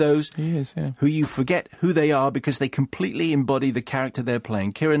 one of those who you forget who they are because they completely embody the character they're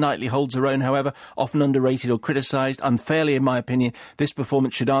playing. Keira Knightley holds her own, however, often underrated or criticised, unfairly in my opinion. This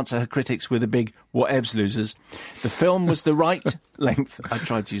performance should answer her critics with a big whatevs, losers. The film was the right length. I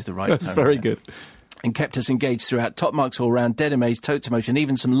tried to use the right tone. That's very good. And kept us engaged throughout. Top marks all round, dead amazed, totes emotion,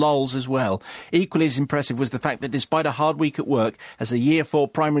 even some lols as well. Equally as impressive was the fact that despite a hard week at work as a Year 4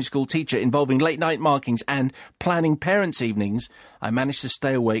 primary school teacher involving late-night markings and planning parents' evenings, I managed to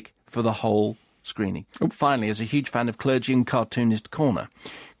stay awake for the whole screening. Finally, as a huge fan of Clergy and Cartoonist Corner,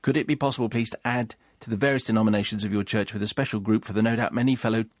 could it be possible, please, to add to the various denominations of your church with a special group for the no doubt many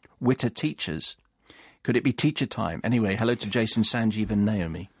fellow Witter teachers? Could it be teacher time? Anyway, hello to Jason, Sanjeev and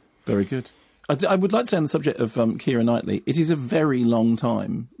Naomi. Very good. I would like to say on the subject of Keira Knightley, it is a very long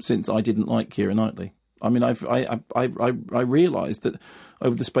time since I didn't like Keira Knightley. I mean, I realised that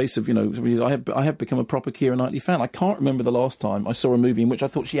over the space of, I have become a proper Keira Knightley fan. I can't remember the last time I saw a movie in which I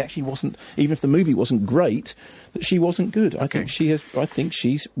thought she actually wasn't, even if the movie wasn't great, that she wasn't good. I think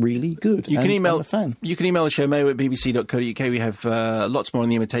she's really good. I'm a fan. You can email the show, mail at bbc.co.uk. We have lots more on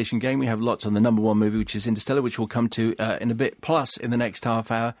The Imitation Game. We have lots on the number one movie, which is Interstellar, which we'll come to in a bit. Plus, in the next half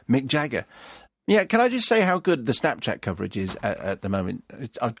hour, Mick Jagger. Yeah, can I just say how good the Snapchat coverage is at the moment?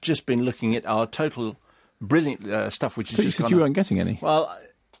 I've just been looking at our total brilliant stuff, which is just you said you weren't getting any. Well,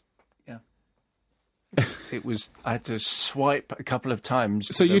 yeah. It was. I had to swipe a couple of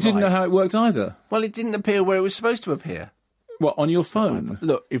times. So you didn't know how it worked either? Well, it didn't appear where it was supposed to appear. What, on your phone?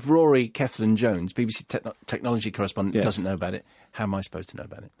 Look, if Rory Kethlen-Jones, BBC technology correspondent, doesn't know about it, how am I supposed to know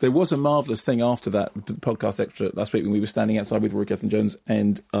about it? There was a marvellous thing after that podcast extra last week when we were standing outside with Rory Kethlen-Jones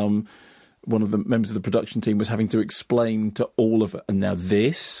and one of the members of the production team was having to explain to all of it. And now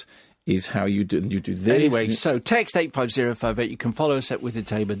this is how you do this. Anyway, so text 85058. You can follow us at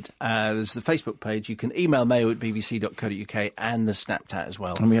Wittertainment. There's the Facebook page. You can email mail at bbc.co.uk and the Snapchat as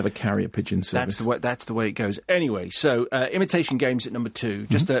well. And we have a carrier pigeon service. That's the way it goes. Anyway, so Imitation Games at number 2.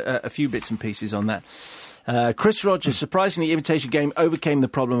 Just a few bits and pieces on that. Chris Rogers, surprisingly, Imitation Game overcame the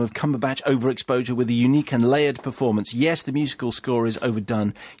problem of Cumberbatch overexposure with a unique and layered performance. Yes, the musical score is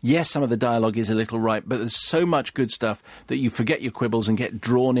overdone. Yes, some of the dialogue is a little right, but there's so much good stuff that you forget your quibbles and get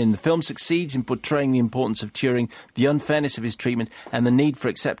drawn in. The film succeeds in portraying the importance of Turing, the unfairness of his treatment, and the need for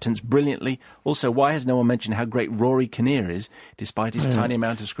acceptance brilliantly. Also, why has no one mentioned how great Rory Kinnear is, despite his tiny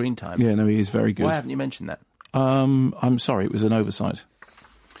amount of screen time? Yeah, no, he is very good. Why haven't you mentioned that? I'm sorry, it was an oversight.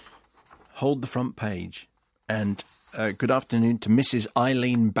 Hold the front page. And good afternoon to Mrs.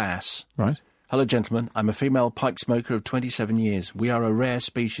 Eileen Bass. Right. Hello, gentlemen. I'm a female pipe smoker of 27 years. We are a rare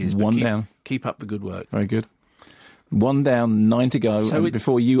species. One down. Keep up the good work. Very good. 1 down, 9 to go. So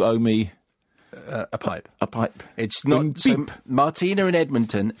before you owe me a pipe. A pipe. It's not so Martina in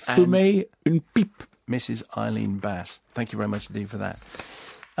Edmonton. Fumé une pipe. Mrs. Eileen Bass. Thank you very much indeed for that.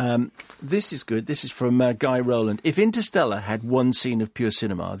 This is good. This is from Guy Rowland. If Interstellar had one scene of pure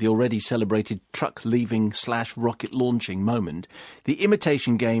cinema, the already celebrated truck leaving / rocket launching moment, The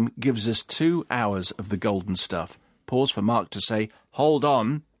Imitation Game gives us 2 hours of the golden stuff. Pause for Mark to say, hold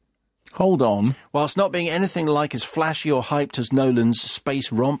on. Hold on. Whilst not being anything like as flashy or hyped as Nolan's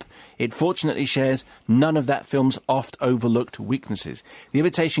space romp, it fortunately shares none of that film's oft-overlooked weaknesses. The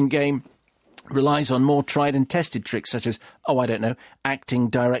Imitation Game relies on more tried and tested tricks such as I don't know, acting,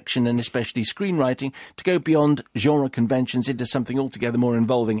 direction and especially screenwriting to go beyond genre conventions into something altogether more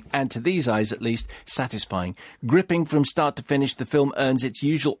involving and, to these eyes at least, satisfying. Gripping from start to finish, the film earns its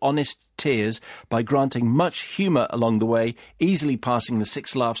usual honest tears by granting much humour along the way, easily passing the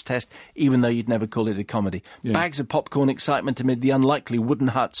 6 laughs test, even though you'd never call it a comedy. Yeah. Bags of popcorn excitement amid the unlikely wooden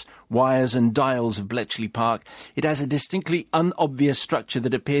huts, wires and dials of Bletchley Park. It has a distinctly unobvious structure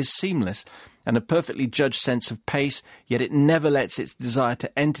that appears seamless and a perfectly judged sense of pace, yet it never lets its desire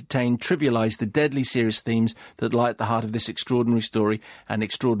to entertain trivialise the deadly serious themes that lie at the heart of this extraordinary story and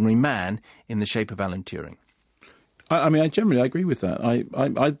extraordinary man in the shape of Alan Turing. I mean, I generally agree with that.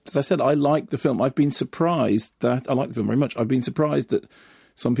 As I said, I like the film. I've been surprised that... I like the film very much. I've been surprised that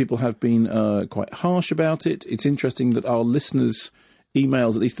some people have been quite harsh about it. It's interesting that our listeners'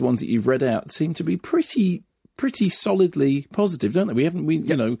 emails, at least the ones that you've read out, seem to be pretty solidly positive, don't they?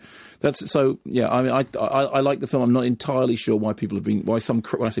 You know, that's so. Yeah, I mean, I like the film. I'm not entirely sure why some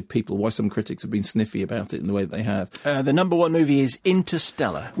critics have been sniffy about it in the way that they have. The number one movie is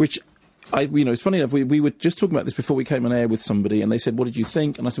Interstellar, which. It's funny enough. We were just talking about this before we came on air with somebody, and they said, "What did you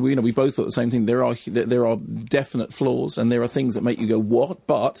think?" And I said, "Well, we both thought the same thing. There are definite flaws, and there are things that make you go, what?"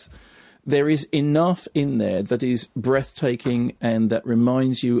 But there is enough in there that is breathtaking and that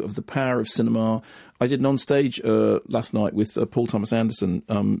reminds you of the power of cinema. I did an on-stage last night with Paul Thomas Anderson,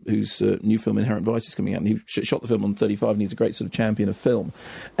 whose new film Inherent Vice is coming out, and he shot the film on 35, and he's a great sort of champion of film.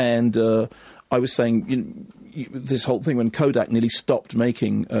 And I was saying, this whole thing when Kodak nearly stopped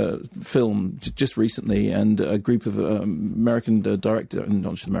making film just recently, and a group of American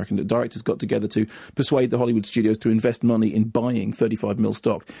directors got together to persuade the Hollywood studios to invest money in buying 35mm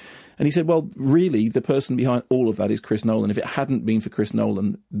stock. And he said, well, really, the person behind all of that is Chris Nolan. If it hadn't been for Chris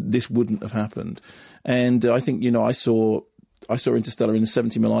Nolan, this wouldn't have happened. And I think, I saw Interstellar in a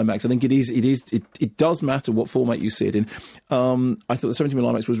 70mm IMAX. I think it does matter what format you see it in. I thought the 70mm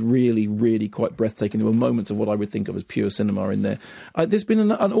IMAX was really, really quite breathtaking. There were moments of what I would think of as pure cinema in there. There's been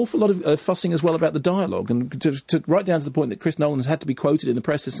an awful lot of fussing as well about the dialogue, and to right down to the point that Chris Nolan has had to be quoted in the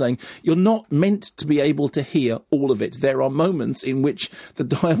press as saying, you're not meant to be able to hear all of it. There are moments in which the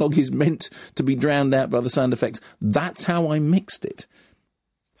dialogue is meant to be drowned out by the sound effects. That's how I mixed it.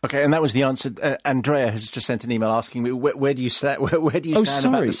 Okay, and that was the answer. Andrea has just sent an email asking me where do you stand about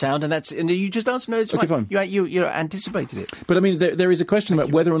the sound, and you just answered no. It's fine. You anticipated it. But I mean, there is a question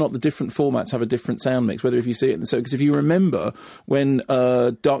about whether or not the different formats have a different sound mix. Whether if you see it, because if you remember when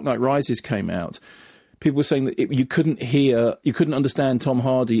Dark Knight Rises came out, people were saying that you couldn't understand Tom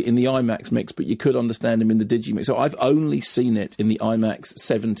Hardy in the IMAX mix, but you could understand him in the Digi mix. So I've only seen it in the IMAX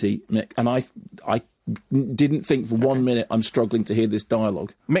 70 mix, and I didn't think for 1 minute I'm struggling to hear this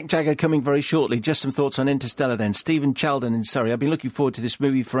dialogue. Mick Jagger coming very shortly. Just some thoughts on Interstellar then. Stephen Chaldon in Surrey. I've been looking forward to this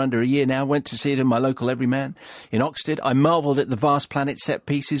movie for under a year now. Went to see it in my local Everyman in Oxted. I marvelled at the vast planet set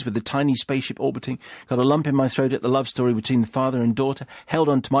pieces with the tiny spaceship orbiting. Got a lump in my throat at the love story between the father and daughter. Held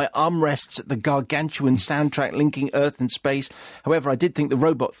on to my armrests at the gargantuan soundtrack linking Earth and space. However, I did think the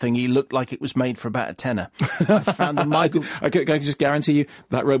robot thingy looked like it was made for about a tenner. I found the Michael... I can just guarantee you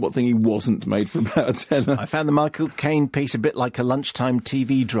that robot thingy wasn't made for about a tenner. I found the Michael Caine piece a bit like a lunchtime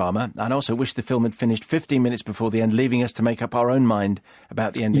TV drama, and also wish the film had finished 15 minutes before the end, leaving us to make up our own mind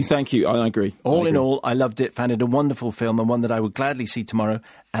about the ending. Thank you, I agree. In all, I loved it, found it a wonderful film, and one that I would gladly see tomorrow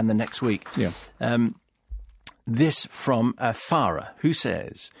and the next week. Yeah. This from Farah, who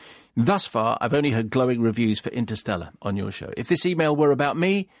says, thus far, I've only heard glowing reviews for Interstellar on your show. If this email were about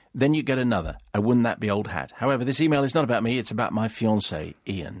me, then you'd get another. Wouldn't that be old hat? However, this email is not about me, it's about my fiancé,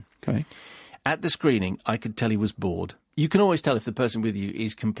 Ian. Okay. At the screening, I could tell he was bored. You can always tell if the person with you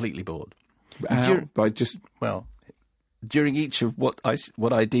is completely bored. During each of what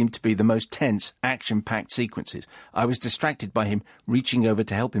I deemed to be the most tense, action-packed sequences, I was distracted by him reaching over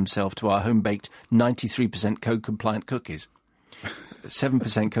to help himself to our home-baked 93% code-compliant cookies.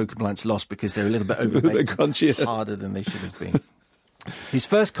 7% code-compliance lost because they're a little bit overbaked, harder than they should have been. His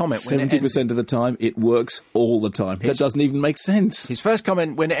first comment... 70% of the time, it works all the time. That doesn't even make sense. His first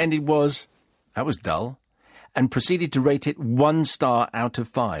comment when it ended was, that was dull, and proceeded to rate it 1 star out of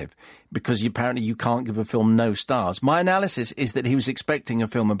 5, because apparently you can't give a film no stars. My analysis is that he was expecting a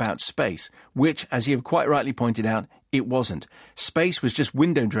film about space, which, as you have quite rightly pointed out, it wasn't. Space was just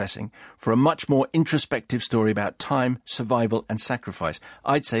window dressing for a much more introspective story about time, survival and sacrifice.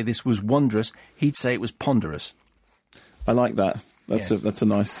 I'd say this was wondrous. He'd say it was ponderous. I like that. That's a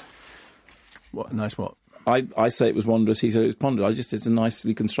nice... What? Nice what? I say it was wondrous, he said it was ponderous. It's a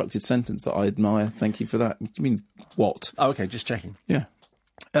nicely constructed sentence that I admire. Thank you for that. What do you mean, what? Oh, OK, just checking. Yeah.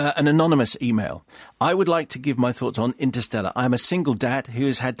 An anonymous email. I would like to give my thoughts on Interstellar. I'm a single dad who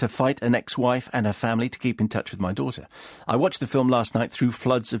has had to fight an ex-wife and her family to keep in touch with my daughter. I watched the film last night through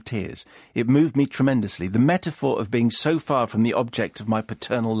floods of tears. It moved me tremendously. The metaphor of being so far from the object of my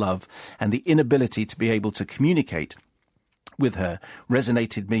paternal love and the inability to be able to communicate with her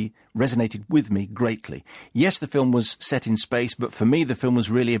resonated with me greatly. Yes, the film was set in space, but for me the film was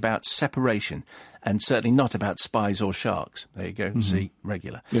really about separation and certainly not about spies or sharks. There you go, see,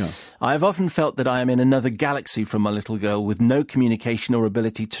 regular. Yeah. I have often felt that I am in another galaxy from my little girl with no communication or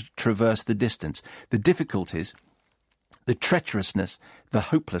ability to traverse the distance. The difficulties, the treacherousness, the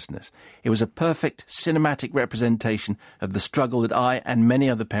hopelessness. It was a perfect cinematic representation of the struggle that I and many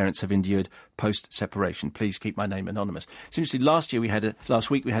other parents have endured post-separation. Please keep my name anonymous. Seriously, last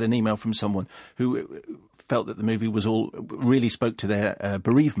week we had an email from someone who felt that the movie was all really spoke to their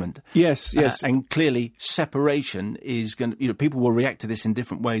bereavement. Yes. And clearly separation is going to, people will react to this in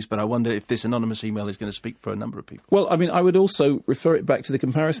different ways, but I wonder if this anonymous email is going to speak for a number of people. Well, I mean, I would also refer it back to the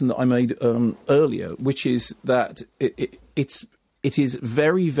comparison that I made earlier, which is that it is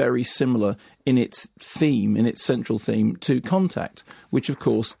very, very similar in its theme, in its central theme, to Contact, which, of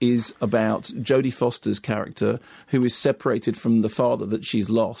course, is about Jodie Foster's character, who is separated from the father that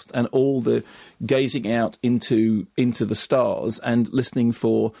she's lost, and all the gazing out into the stars and listening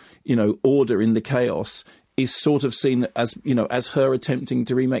for, order in the chaos is sort of seen as, as her attempting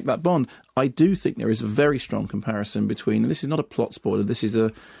to remake that Bond. I do think there is a very strong comparison between, and this is not a plot spoiler, this is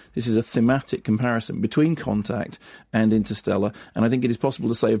a thematic comparison between Contact and Interstellar, and I think it is possible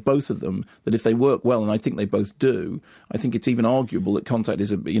to say of both of them that if they work well, and I think they both do, I think it's even arguable that Contact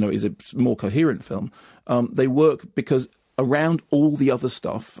is a more coherent film. They work because around all the other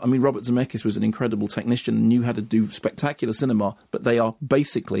stuff, I mean, Robert Zemeckis was an incredible technician and knew how to do spectacular cinema, but they are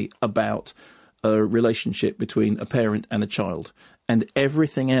basically about a relationship between a parent and a child, and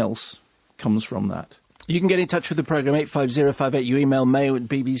everything else comes from that. You can get in touch with the programme, 85058. You email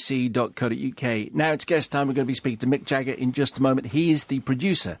mail@bbc.co.uk. Now it's guest time. We're going to be speaking to Mick Jagger in just a moment. He is the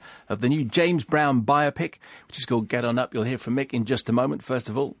producer of the new James Brown biopic, which is called Get On Up. You'll hear from Mick in just a moment. First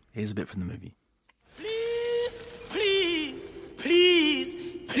of all, here's a bit from the movie. Please, please, please,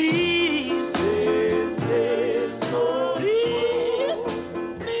 please,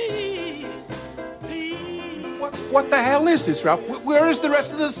 What the hell is this, Ralph? Where is the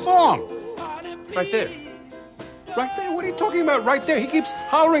rest of the song? Right there. Right there? What are you talking about? Right there. He keeps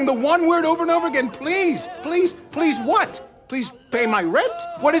hollering the one word over and over again. Please, please, please what? Please pay my rent?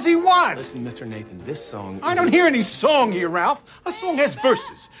 What does he want? Listen, Mr. Nathan, this song... I don't hear any song here, Ralph. A song has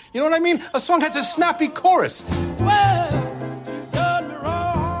verses. You know what I mean? A song has a snappy chorus. Well, you've done me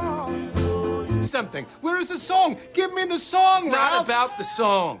wrong. Something. Where is the song? Give me the song, It's Ralph. not about the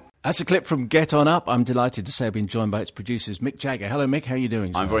song. That's a clip from Get On Up. I'm delighted to say I've been joined by its producers, Mick Jagger. Hello, Mick. How are you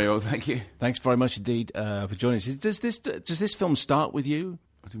doing? I'm very well, thank you. Thanks very much indeed for joining us. Does this film start with you?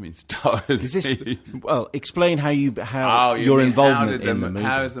 What do you mean start with Is this, me? well, explain how your mean, involvement in the movie.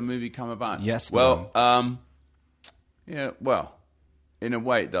 How has the movie come about? Yes. Well, in a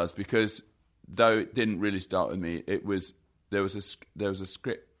way it does, because though it didn't really start with me, there was a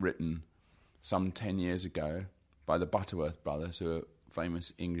script written some 10 years ago by the Butterworth brothers, who are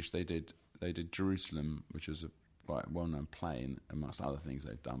famous English. They did Jerusalem, which was a quite well-known play, amongst other things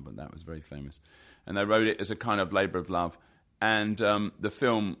they've done, but that was very famous. And they wrote it as a kind of labour of love. And the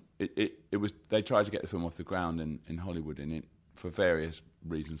film, it was, they tried to get the film off the ground in Hollywood, and it, for various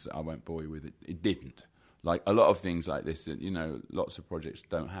reasons that I won't bore you with, it didn't. Like a lot of things like this, lots of projects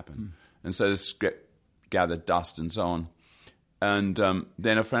don't happen. And so the script gathered dust and so on. And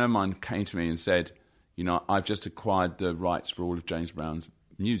then a friend of mine came to me and said, I've just acquired the rights for all of James Brown's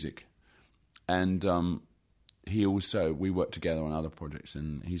music. And we worked together on other projects,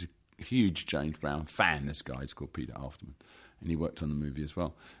 and he's a huge James Brown fan, this guy. He's called Peter Afterman, and he worked on the movie as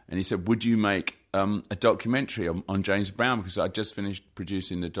well. And he said, would you make a documentary on James Brown? Because I just finished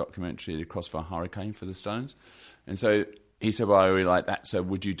producing the documentary, The Crossfire Hurricane, for the Stones. And so he said, well, I really like that, so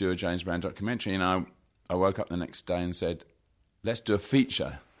would you do a James Brown documentary? And I woke up the next day and said, let's do a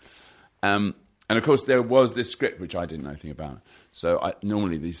feature. And of course, there was this script which I didn't know anything about. So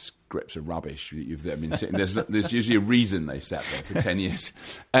normally these scripts are rubbish. You've been sitting. There's usually a reason they sat there for 10 years.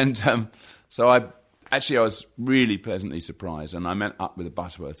 And so I was really pleasantly surprised. And I met up with the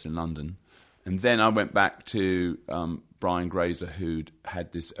Butterworths in London. And then I went back to Brian Grazer, who'd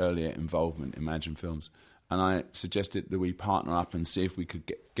had this earlier involvement in Imagine Films. And I suggested that we partner up and see if we could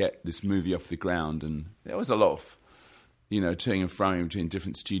get this movie off the ground. And there was a lot of toing and froing between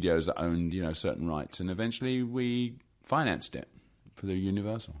different studios that owned, certain rights. And eventually we financed it for the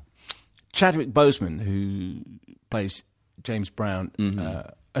Universal. Chadwick Boseman, who plays James Brown,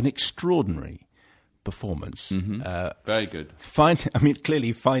 an extraordinary performance. Very good.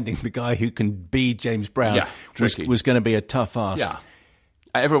 Clearly finding the guy who can be James Brown was going to be a tough ask. Yeah.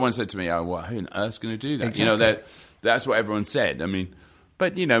 Everyone said to me, "Oh, well, who on earth's going to do that?" Exactly. That's what everyone said. I mean,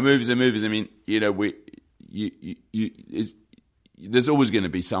 but movies are movies. I mean, there's always going to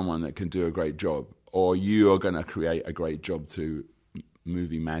be someone that can do a great job, or you are going to create a great job through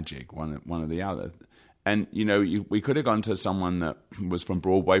movie magic, one or the other. And we could have gone to someone that was from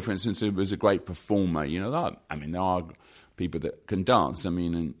Broadway, for instance, who was a great performer. There are people that can dance. I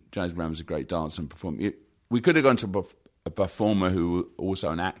mean, and James Brown was a great dancer and performer. We could have gone to a performer who was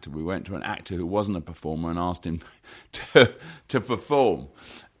also an actor. We went to an actor who wasn't a performer and asked him to perform.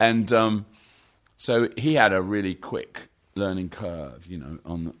 And so he had a really quick learning curve,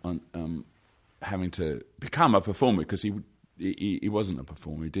 on having to become a performer, because he wasn't a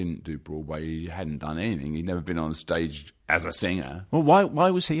performer. He didn't do Broadway. He hadn't done anything. He'd never been on stage as a singer. Well,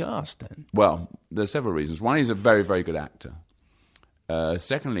 why was he asked then? Well, there's several reasons. One, he's a very, very good actor.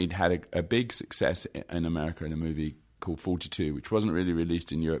 Secondly, he'd had a big success in America in a movie called 42, which wasn't really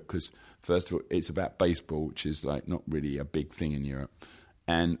released in Europe because, first of all, it's about baseball, which is like not really a big thing in Europe.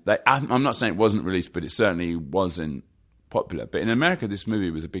 And I'm not saying it wasn't released, but it certainly wasn't popular. But in America, this movie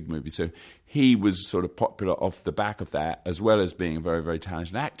was a big movie, so he was sort of popular off the back of that, as well as being a very, very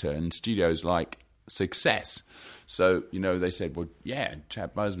talented actor. And studios like success. So, they said, well, yeah,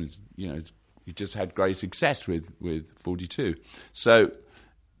 Chad Boseman's, he just had great success with 42. So,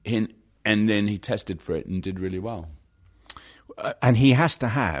 and then he tested for it and did really well. And he has to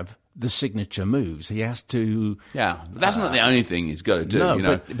have the signature moves. He has to... Yeah, that's not the only thing he's got to do.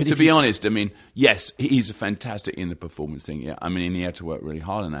 No, but to be honest, I mean, yes, he's fantastic in the performance thing. Yeah, I mean, he had to work really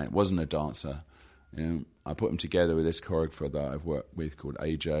hard on that. It wasn't a dancer. I put him together with this choreographer that I've worked with called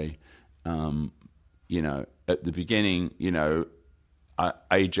AJ. At the beginning, AJ,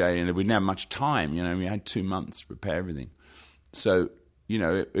 and we didn't have much time. We had 2 months to prepare everything. So,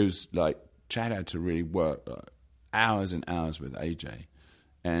 it was like Chad had to really work hours and hours with AJ.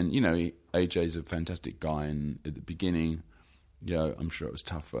 And, AJ's a fantastic guy. And at the beginning, I'm sure it was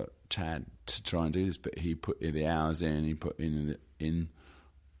tough for Chad to try and do this, but he put the hours in. He put in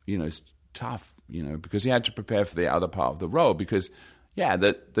it's tough, because he had to prepare for the other part of the role. Because,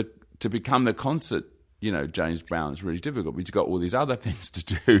 to become the concert, James Brown is really difficult. He's got all these other things to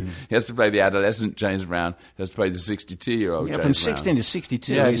do. He has to play the adolescent James Brown. He has to play the 62-year-old James Brown. From 16 to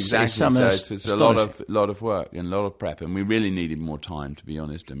 62. Yeah, exactly. So it's a lot of work and a lot of prep. And we really needed more time, to be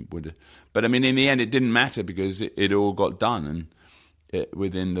honest. But, I mean, in the end, it didn't matter because it all got done and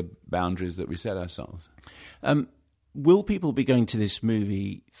within the boundaries that we set ourselves. Will people be going to this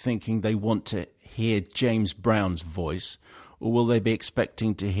movie thinking they want to hear James Brown's voice, or will they be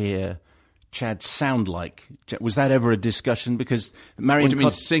expecting to hear Chad sound like? Was that ever a discussion? Because Marion... What do you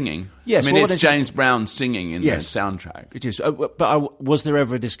mean, singing? Yes. I mean, it's James Brown singing in the soundtrack. It is. But was there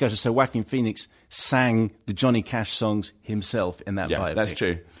ever a discussion? So Joaquin Phoenix sang the Johnny Cash songs himself in that biopic. Yeah, that's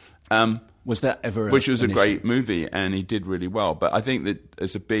true. Was that ever Which was a great movie, and he did really well. But I think that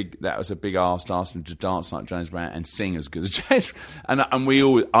that was a big ask to ask him to dance like James Brown and sing as good as James. And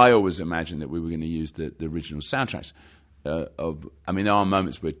I always imagined that we were going to use the original soundtracks. There are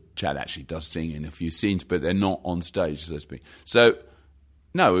moments where Chad actually does sing in a few scenes, but they're not on stage, so to speak. So,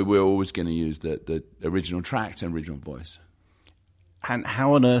 no, we're always going to use the original tracks and original voice. And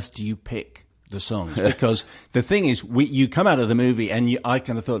how on earth do you pick the songs? Because the thing is, you come out of the movie and I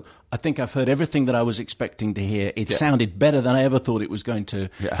kind of thought, I think I've heard everything that I was expecting to hear. It sounded better than I ever thought it was going to.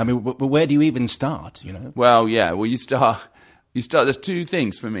 Yeah. I mean, but where do you even start, Well, yeah. Well, you start. There's two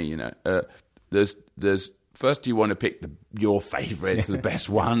things for me, There's first, you want to pick your favourites, the best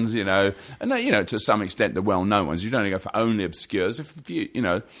ones, and to some extent the well-known ones. You don't go for only obscures,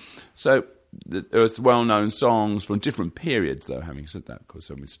 So there's well-known songs from different periods, though. Having said that, of course,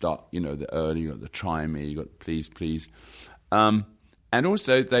 so we start, the early, you got the Try Me, you got the Please, Please, and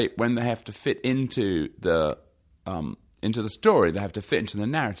also when they have to fit into the story, they have to fit into the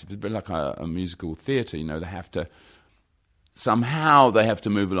narrative. It's a bit like a musical theatre, they have to somehow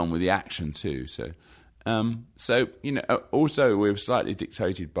move along with the action too. So. Also we're slightly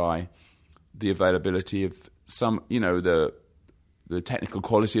dictated by the availability of some, the technical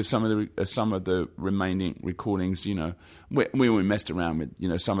quality of some of the remaining recordings. We messed around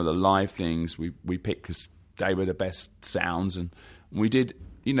with, some of the live things we picked because they were the best sounds, and we did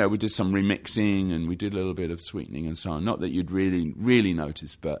some remixing and we did a little bit of sweetening and so on. Not that you'd really, really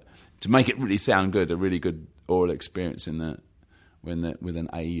notice, but to make it really sound good, a really good oral experience with an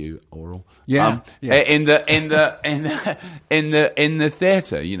AU oral, in the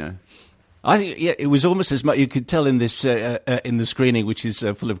theatre, I think, yeah, it was almost as much. You could tell in this in the screening, which is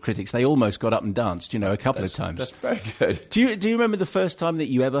full of critics, they almost got up and danced, a couple of times. That's very good. Do you remember the first time that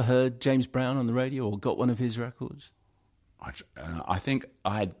you ever heard James Brown on the radio or got one of his records? I think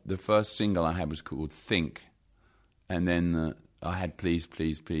the first single I had was called Think, and then I had Please,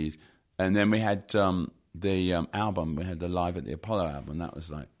 Please, Please, and then we had the album. We had the Live at the Apollo album. That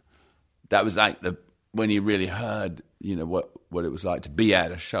was like when you really heard, what it was like to be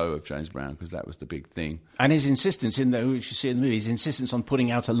at a show of James Brown, because that was the big thing. And his insistence which you see in the movie, his insistence on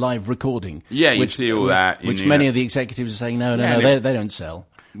putting out a live recording. Yeah, you see all that. Which many of the executives are saying, no, they don't sell.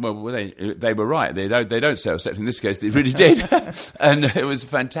 Well, they were right. They don't sell, except in this case they really did. And it was a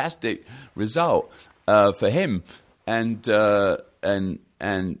fantastic result for him. And that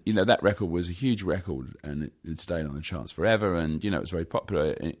record was a huge record, and it stayed on the charts forever. And it was very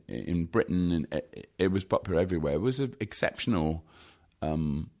popular in Britain, and it was popular everywhere. It was an exceptional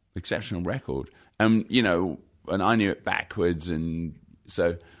record, and and I knew it backwards. And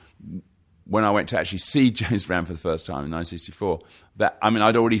so when I went to actually see James Brown for the first time in 1964,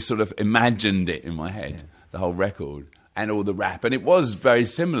 I'd already sort of imagined it in my head, the whole record. And all the rap, and it was very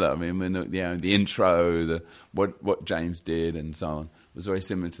similar. When the intro, what James did, and so on, was very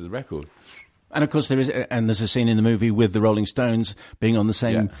similar to the record. And of course, there's a scene in the movie with the Rolling Stones being on the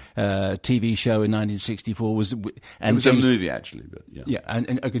same TV show in 1964. It was a movie, actually, but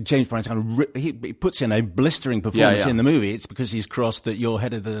and James Brown's he puts in a blistering performance in the movie. It's because he's crossed that you're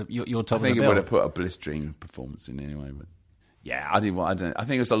head of you're top of the bill. I think he would have put a blistering performance in anyway, but. Yeah, I think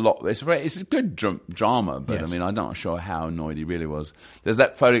it's a lot. It's a good drama, but yes. I'm not sure how annoyed he really was. There's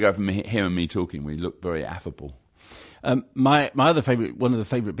that photograph of him and me talking. We look very affable. My other favorite, one of the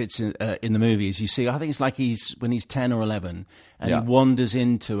favorite bits in the movie is you see. I think it's like when he's 10 or 11, and he wanders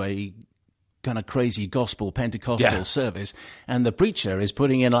into a kind of crazy gospel Pentecostal service, and the preacher is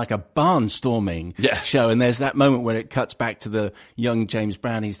putting in like a barnstorming show, and there's that moment where it cuts back to the young James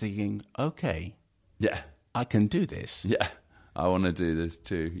Brown. He's thinking, okay, I can do this. Yeah. I want to do this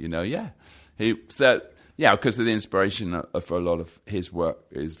too, because the inspiration for a lot of his work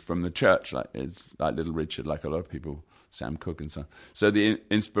is from the church, like Little Richard, like a lot of people, Sam Cooke and so on. So the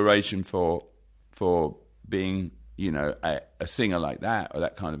inspiration for being, a singer like that, or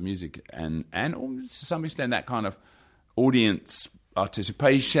that kind of music, and to some extent that kind of audience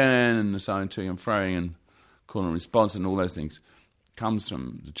participation and the sign to and throwing and call and response and all those things comes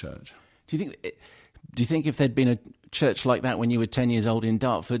from the church. Do you think if there'd been a church like that when you were 10 years old in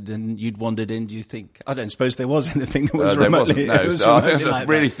Dartford and you'd wandered in, do you think... I don't suppose there was anything that was remotely... There wasn't, no. So I think that's a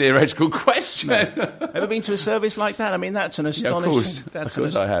really theoretical question. No. Ever been to a service like that? That's an astonishing... Of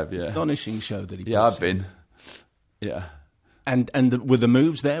course I have, astonishing show that he puts. Yeah, I've been. Yeah. And were the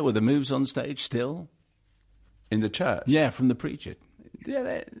moves there? Were the moves on stage still? In the church? Yeah, from the preacher.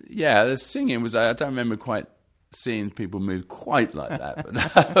 Yeah, the singing was... I don't remember quite seeing people move quite like that,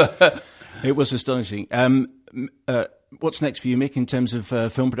 but... It was astonishing. What's next for you, Mick, in terms of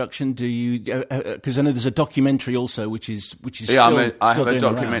film production? Do you? Because I know there's a documentary also, which is still I have a doing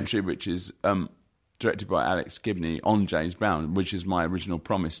documentary around. Which is directed by Alex Gibney on James Brown, which is my original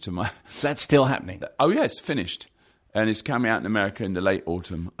promise to my. So that's still happening. Oh yeah, it's finished, and it's coming out in America in the late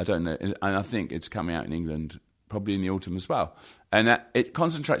autumn. I don't know, and I think it's coming out in England probably in the autumn as well. And it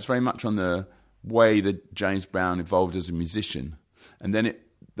concentrates very much on the way that James Brown evolved as a musician, and then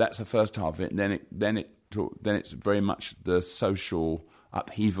that's the first half of it. And then it's very much the social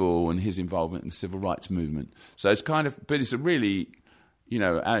upheaval and his involvement in the civil rights movement. So it's but it's a really,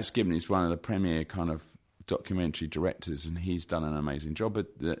 Alex Gibney is one of the premier kind of documentary directors, and he's done an amazing job.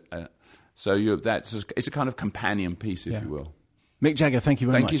 It's a kind of companion piece, if you will. Mick Jagger, thank you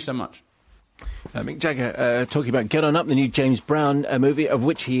very much. Thank you so much. Mick Jagger talking about Get On Up, the new James Brown movie, of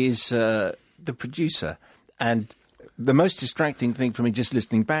which he is the producer. And the most distracting thing for me, just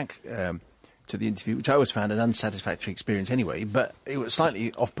listening back to the interview, which I always found an unsatisfactory experience anyway, but it was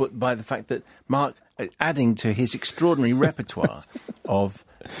slightly off-put by the fact that Mark, adding to his extraordinary repertoire of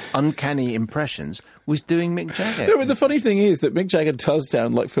uncanny impressions, was doing Mick Jagger. No, but the funny thing is that Mick Jagger does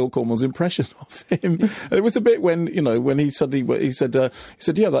sound like Phil Cornwell's impression of him. And it was the bit when he suddenly said,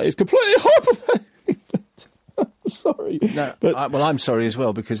 yeah, that is completely hypothetical. Sorry. No, I'm sorry as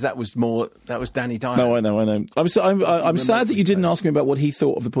well, because that was Danny Dyer. No, I know. I'm sad that you didn't ask me about what he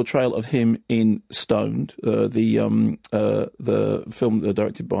thought of the portrayal of him in Stoned, the film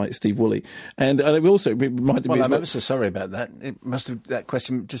directed by Steve Woolley, and it also reminded me. I'm ever so sorry about that. It must have that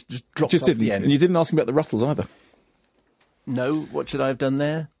question just dropped off the end. And you didn't ask me about the Ruttles either. No, what should I have done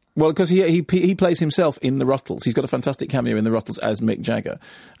there? Well, because he plays himself in the Ruttles. He's got a fantastic cameo in the Ruttles as Mick Jagger,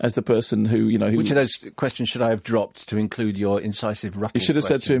 as the person who. Which of those questions should I have dropped to include your incisive Ruttles? You should have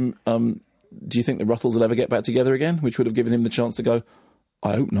said to him, do you think the Ruttles will ever get back together again? Which would have given him the chance to go,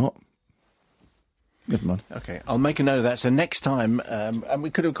 I hope not. Never mind. Okay, I'll make a note of that. So next time, and we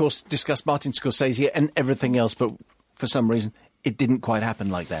could, of course, discuss Martin Scorsese and everything else, but for some reason, it didn't quite happen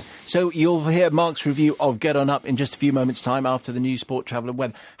like that. So you'll hear Mark's review of Get On Up in just a few moments' time after the news, sport, travel and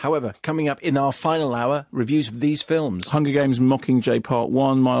weather. However, coming up in our final hour, reviews of these films. Hunger Games, Mockingjay Part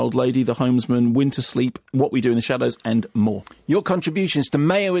 1, My Old Lady, The Homesman, Winter Sleep, What We Do in the Shadows, and more. Your contributions to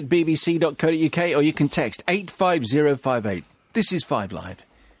mayo@bbc.co.uk, or you can text 85058. This is 5 Live.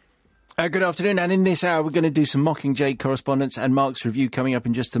 Good afternoon, and in this hour we're going to do some Mockingjay correspondence and Mark's review coming up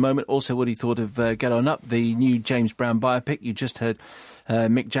in just a moment. Also what he thought of Get On Up, the new James Brown biopic. You just heard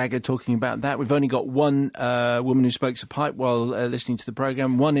Mick Jagger talking about that. We've only got one woman who smokes a pipe while listening to the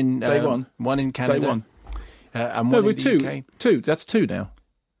programme. One in one in Canada. Day one. And one in the UK. Two. That's two now.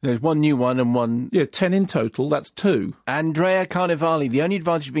 There's one new one and one... Yeah, 10 in total. That's 2. Andrea Carnevali. The only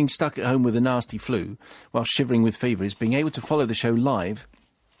advantage of being stuck at home with a nasty flu while shivering with fever is being able to follow the show live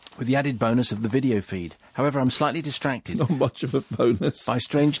with the added bonus of the video feed. However, I'm slightly distracted. Not much of a bonus. By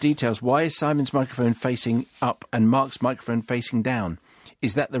strange details. Why is Simon's microphone facing up and Mark's microphone facing down?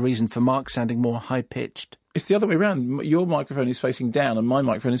 Is that the reason for Mark sounding more high-pitched? It's the other way around. Your microphone is facing down and my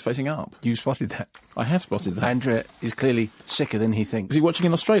microphone is facing up. You spotted that? I have spotted that. Andrea is clearly sicker than he thinks. Is he watching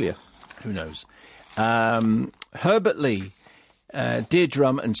in Australia? Who knows? Herbert Lee, Dear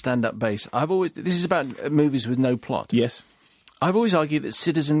Drum and Stand-Up Bass. This is about movies with no plot. Yes. I've always argued that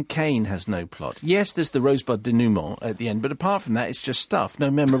Citizen Kane has no plot. Yes, there's the Rosebud denouement at the end, but apart from that, it's just stuff.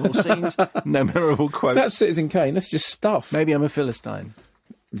 No memorable scenes, no memorable quotes. That's Citizen Kane. That's just stuff. Maybe I'm a Philistine.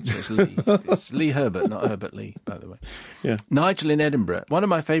 It's Lee. It's Lee Herbert, not Herbert Lee, by the way. Yeah. Nigel in Edinburgh. One of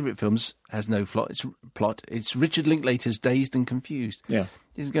my favourite films has no plot. It's Richard Linklater's Dazed and Confused. Yeah.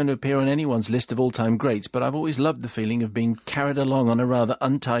 This is going to appear on anyone's list of all-time greats, but I've always loved the feeling of being carried along on a rather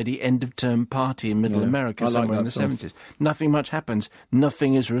untidy end-of-term party in Middle America somewhere in the 70s. Nothing much happens,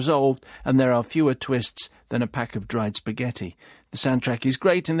 nothing is resolved, and there are fewer twists than a pack of dried spaghetti. The soundtrack is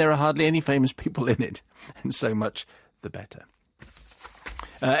great, and there are hardly any famous people in it, and so much the better.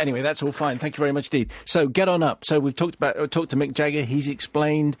 Anyway, that's all fine. Thank you very much indeed. So, Get On Up. So, we've talked to Mick Jagger. He's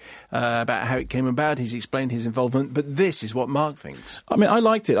explained about how it came about. He's explained his involvement. But this is what Mark thinks. I mean, I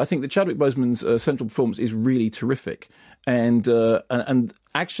liked it. I think that Chadwick Boseman's central performance is really terrific. And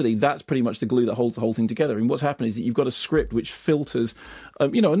actually, that's pretty much the glue that holds the whole thing together. And what's happened is that you've got a script which filters, a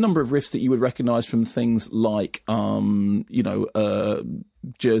number of riffs that you would recognise from things like,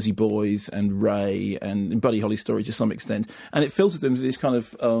 Jersey Boys and Ray and Buddy Holly's story to some extent, and it filters them to this kind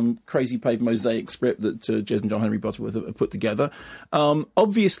of crazy paved mosaic script that Jez and John Henry Butterworth have put together.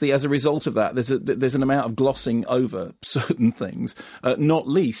 Obviously, as a result of that, there's an amount of glossing over certain things, not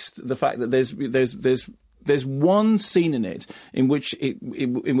least the fact that there's one scene in it in which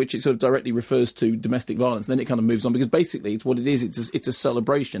it sort of directly refers to domestic violence, and then it kind of moves on, because basically it's what it is. It's a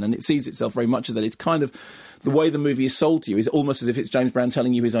celebration, and it sees itself very much as that. It's kind of the way the movie is sold to you is almost as if it's James Brown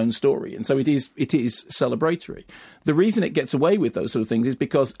telling you his own story, and so it is celebratory. The reason it gets away with those sort of things is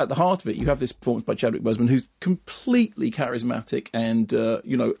because at the heart of it you have this performance by Chadwick Boseman, who's completely charismatic and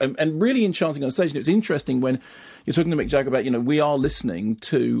and really enchanting on stage. And it's interesting when you're talking to Mick Jagger about we are listening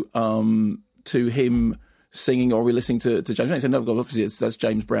to him singing, or we're listening to James Brown. He said, no, obviously that's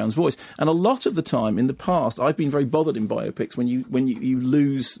James Brown's voice. And a lot of the time in the past, I've been very bothered in biopics when you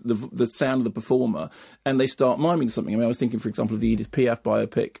lose the sound of the performer and they start miming something. I mean, I was thinking, for example, of the Edith Piaf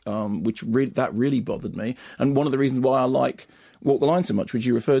biopic, which really bothered me. And one of the reasons why I like Walk the Line so much, which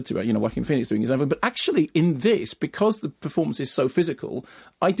you referred to, Joaquin Phoenix doing his own. But actually, in this, because the performance is so physical,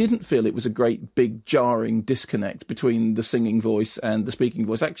 I didn't feel it was a great, big, jarring disconnect between the singing voice and the speaking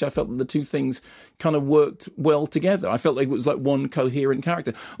voice. Actually, I felt that the two things kind of worked well together. I felt like it was like one coherent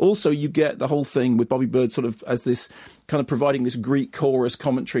character. Also, you get the whole thing with Bobby Bird sort of as this kind of providing this Greek chorus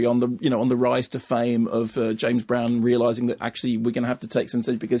commentary on the rise to fame of James Brown, realising that actually we're going to have to take some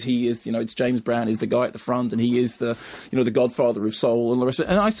sense because he is, it's James Brown is the guy at the front and he is the godfather of soul and the rest of it.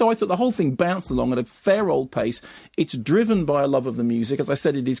 And I thought the whole thing bounced along at a fair old pace. It's driven by a love of the music. As I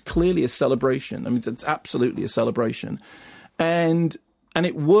said, it is clearly a celebration. I mean, it's absolutely a celebration. And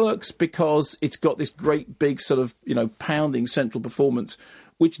it works because it's got this great big sort of, pounding central performance,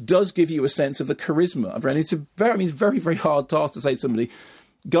 which does give you a sense of the charisma of Brown. It's a very, very hard task to say to somebody,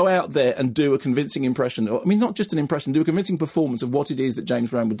 go out there and do a convincing impression. I mean, not just an impression, do a convincing performance of what it is that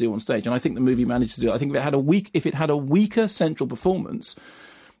James Brown would do on stage. And I think the movie managed to do it. I think if it had a weaker central performance,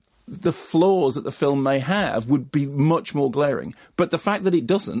 the flaws that the film may have would be much more glaring. But the fact that it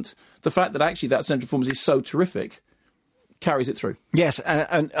doesn't, the fact that actually that central performance is so terrific, carries it through. Yes,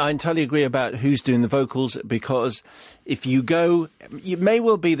 and I entirely agree about who's doing the vocals, because if you go... It may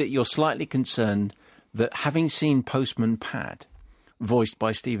well be that you're slightly concerned that having seen Postman Pat, voiced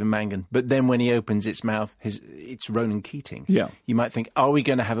by Stephen Mangan, but then when he opens its mouth, it's Ronan Keating. Yeah. You might think, are we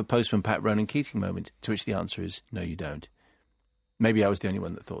going to have a Postman Pat Ronan Keating moment? To which the answer is, no, you don't. Maybe I was the only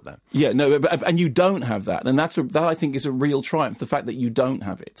one that thought that. Yeah, no, and you don't have that, and that I think is a real triumph. The fact that you don't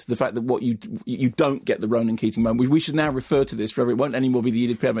have it, the fact that you don't get the Ronan Keating moment. We should now refer to this forever. It won't anymore be the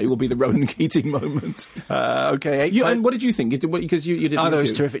Edith Piaf moment. It will be the Ronan Keating moment. Okay, and what did you think? Because you did. I thought it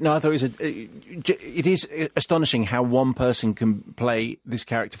was terrific. No, I thought it is astonishing how one person can play this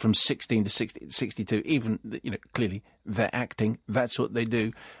character from 16 to 62. Even clearly they're acting. That's what they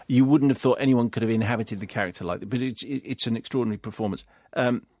do. You wouldn't have thought anyone could have inhabited the character like that, but it's an extraordinary performance.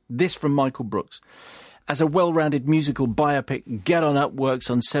 This from Michael Brooks. As a well-rounded musical biopic, Get On Up works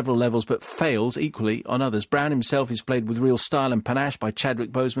on several levels but fails equally on others. Brown himself is played with real style and panache by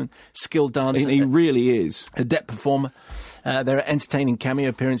Chadwick Boseman, skilled dancer. He really is. Adept performer. There are entertaining cameo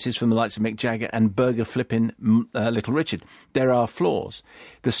appearances from the likes of Mick Jagger and burger-flipping Little Richard. There are flaws.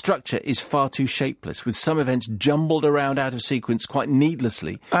 The structure is far too shapeless, with some events jumbled around out of sequence quite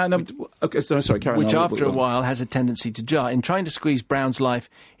needlessly. Sorry, Karen. Which after a while has a tendency to jar. In trying to squeeze Brown's life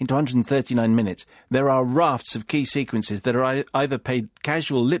into 139 minutes, there are rafts of key sequences that are either paid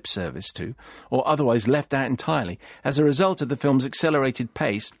casual lip service to or otherwise left out entirely. As a result of the film's accelerated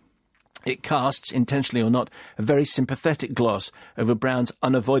pace, it casts, intentionally or not, a very sympathetic gloss over Brown's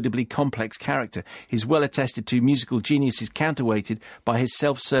unavoidably complex character. His well-attested to musical genius is counterweighted by his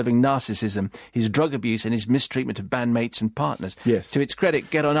self-serving narcissism, his drug abuse and his mistreatment of bandmates and partners. Yes. To its credit,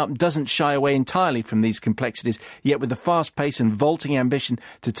 Get On Up doesn't shy away entirely from these complexities, yet with the fast pace and vaulting ambition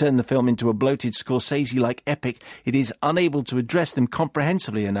to turn the film into a bloated Scorsese-like epic, it is unable to address them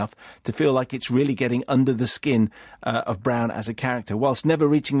comprehensively enough to feel like it's really getting under the skin of Brown as a character, whilst never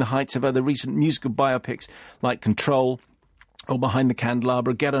reaching the heights of other recent musical biopics like Control or Behind the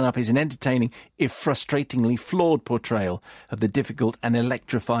Candelabra. Get On Up is an entertaining, if frustratingly flawed portrayal of the difficult and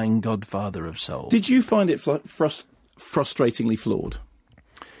electrifying godfather of soul. Did you find it frustratingly flawed?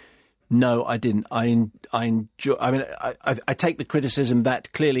 No, I didn't. I enjoy. I mean, I take the criticism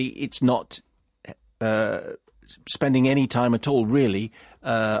that clearly it's not spending any time at all, really,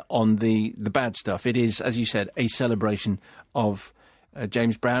 on the bad stuff. It is, as you said, a celebration of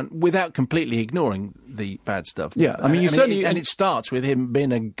James Brown without completely ignoring the bad stuff. Yeah, I mean, it starts with him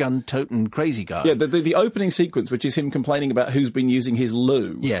being a gun-toting crazy guy. Yeah, the opening sequence, which is him complaining about who's been using his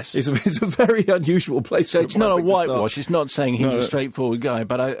loo, yes, is a very unusual place. So it's not a whitewash. It's not saying he's a straightforward guy,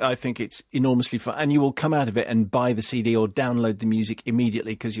 but I think it's enormously fun. And you will come out of it and buy the CD or download the music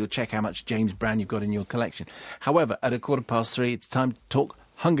immediately because you'll check how much James Brown you've got in your collection. However, at 3:15, it's time to talk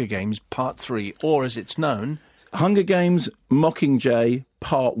Hunger Games Part 3, or as it's known, Hunger Games Mockingjay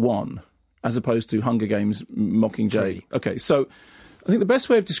Part 1, as opposed to Hunger Games Mockingjay. 3. Okay, so I think the best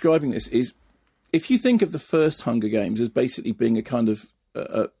way of describing this is, if you think of the first Hunger Games as basically being a kind of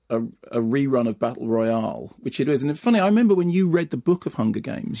a rerun of Battle Royale, which it is. And it's funny, I remember when you read the book of Hunger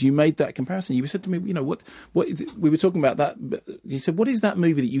Games, you made that comparison. You said to me, what we were talking about that. You said, what is that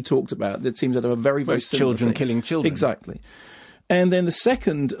movie that you talked about that seems to have a very, very similar children thing? Killing children. Exactly. And then the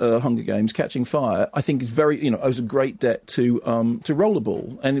second Hunger Games, Catching Fire, I think is very, owes a great debt to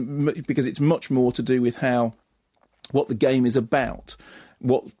Rollerball, and because it's much more to do with what the game is about,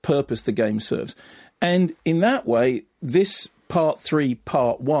 what purpose the game serves. And in that way, this Part 3,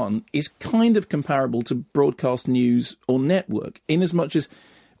 Part 1 is kind of comparable to broadcast news or network, in as much as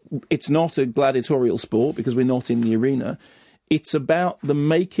it's not a gladiatorial sport because we're not in the arena. It's about the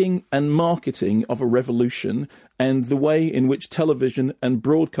making and marketing of a revolution and the way in which television and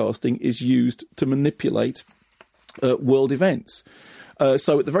broadcasting is used to manipulate world events.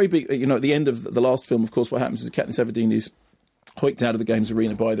 So at the very big, at the end of the last film, of course, what happens is Katniss Everdeen is hoiked out of the games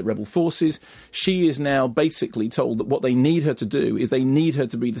arena by the rebel forces. She is now basically told that what they need her to do is they need her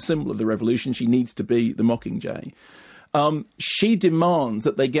to be the symbol of the revolution. She needs to be the Mockingjay. She demands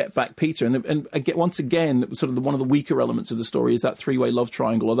that they get back Peter, and once again, sort of one of the weaker elements of the story is that three-way love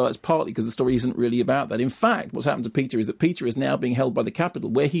triangle, although that's partly because the story isn't really about that. In fact, what's happened to Peter is that Peter is now being held by the Capitol,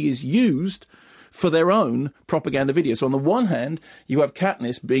 where he is used for their own propaganda video. So on the one hand, you have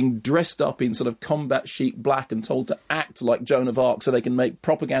Katniss being dressed up in sort of combat chic black and told to act like Joan of Arc so they can make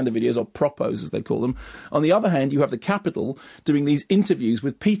propaganda videos, or propos as they call them. On the other hand, you have the Capitol doing these interviews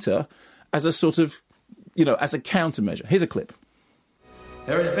with Peter as a sort of, as a countermeasure. Here's a clip.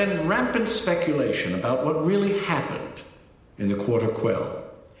 There has been rampant speculation about what really happened in the Quarter Quell.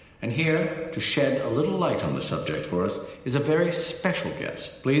 And here, to shed a little light on the subject for us, is a very special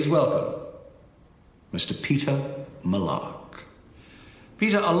guest. Please welcome Mr. Peter Millar.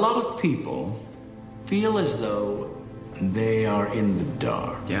 Peter, a lot of people feel as though they are in the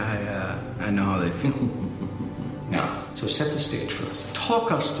dark. Yeah, I know how they feel. Now, so set the stage for us.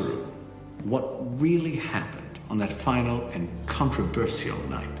 Talk us through what really happened on that final and controversial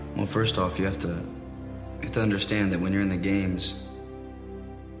night. Well, first off, you have to understand that when you're in the games,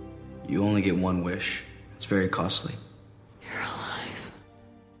 you only get one wish. It's very costly. You're alive.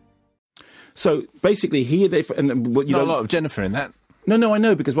 So basically, here they and what you Not don't, a lot of Jennifer in that. No, I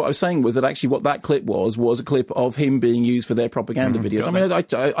know, because what I was saying was that actually what that clip was a clip of him being used for their propaganda videos. I mean,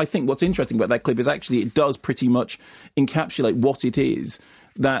 I think what's interesting about that clip is actually it does pretty much encapsulate what it is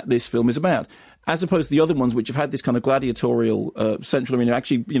that this film is about. As opposed to the other ones, which have had this kind of gladiatorial central arena.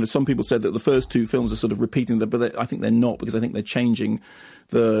 Actually, some people said that the first two films are sort of repeating that, but I think they're not, because I think they're changing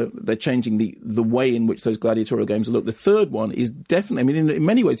the way in which those gladiatorial games look. The third one is definitely, I mean, in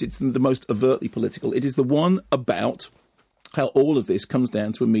many ways, it's the most overtly political. It is the one about how all of this comes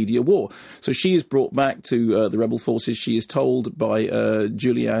down to a media war. So she is brought back to the rebel forces. She is told by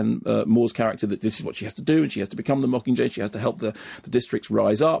Julianne Moore's character that this is what she has to do, and she has to become the Mockingjay. She has to help the districts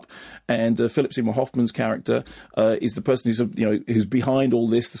rise up. And Philip Seymour Hoffman's character is the person who's behind all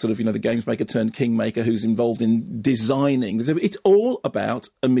this, the sort of the games maker turned kingmaker who's involved in designing. It's all about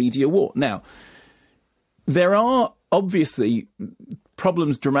a media war. Now, there are obviously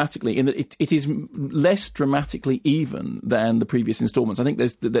problems dramatically in that it is less dramatically even than the previous instalments. I think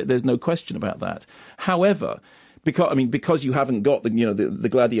there's no question about that. However, because you haven't got the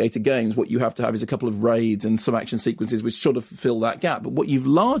gladiator games, what you have to have is a couple of raids and some action sequences which sort of fill that gap. But what you've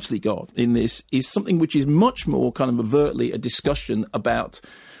largely got in this is something which is much more kind of overtly a discussion about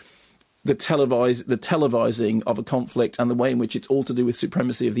the televising of a conflict and the way in which it's all to do with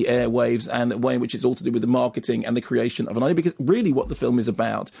supremacy of the airwaves and the way in which it's all to do with the marketing and the creation of an idea. Because really what the film is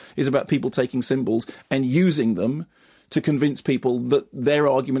about people taking symbols and using them to convince people that their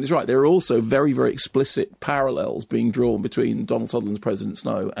argument is right. There are also very, very explicit parallels being drawn between Donald Sutherland's President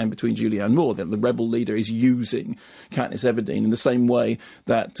Snow and between Julianne Moore. The rebel leader is using Katniss Everdeen in the same way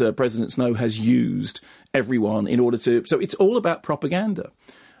that President Snow has used everyone in order to... So it's all about propaganda.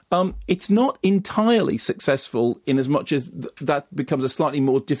 It's not entirely successful in as much as that becomes a slightly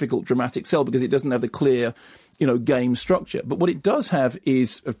more difficult dramatic sell because it doesn't have the clear, game structure. But what it does have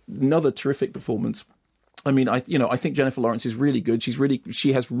is another terrific performance. I mean, I think Jennifer Lawrence is really good.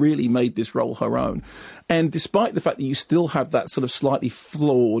 She has really made this role her own. And despite the fact that you still have that sort of slightly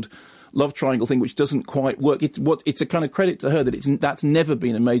flawed love triangle thing, which doesn't quite work. It's a kind of credit to her that that's never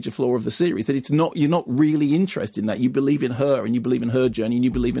been a major flaw of the series. That you're not really interested in that. You believe in her and you believe in her journey and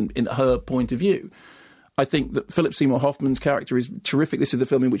you believe in her point of view. I think that Philip Seymour Hoffman's character is terrific. This is the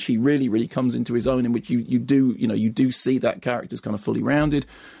film in which he really, really comes into his own, in which you do see that character as kind of fully rounded.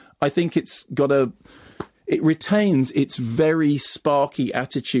 I think it retains its very sparky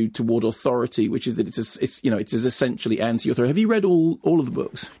attitude toward authority, which is that it is essentially anti-authority. Have you read all of the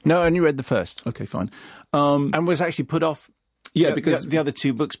books? No, I only read the first. Okay, fine. And was actually put off. Yeah, because the other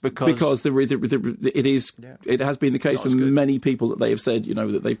two books because it has been the case for many people that they have said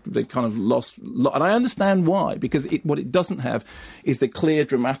that they've kind of lost, and I understand why, because what it doesn't have is the clear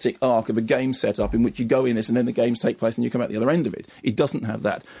dramatic arc of a game setup in which you go in this and then the games take place and you come out the other end of it. It doesn't have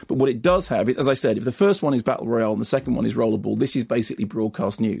that. But what it does have is, as I said, if the first one is Battle Royale and the second one is Rollerball, this is basically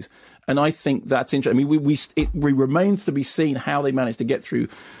broadcast news, and I think that's interesting. I mean, it remains to be seen how they manage to get through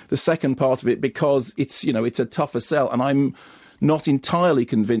the second part of it, because it's a tougher sell, and I'm not entirely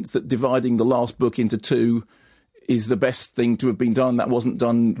convinced that dividing the last book into two is the best thing to have been done. That wasn't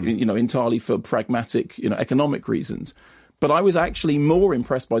done, entirely for pragmatic, economic reasons. But I was actually more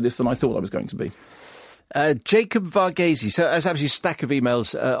impressed by this than I thought I was going to be. Jacob Varghese. So there's actually a stack of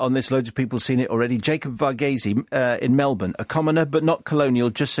emails on this. Loads of people have seen it already. Jacob Varghese in Melbourne. A commoner, but not colonial.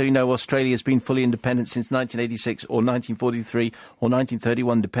 Just so you know, Australia has been fully independent since 1986 or 1943 or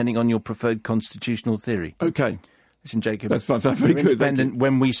 1931, depending on your preferred constitutional theory. Okay. Listen, Jacob. That's fine. Very good. Independent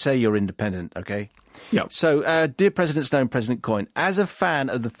when we say you're independent, okay? Yeah. So, dear President Snow and President Coyne, as a fan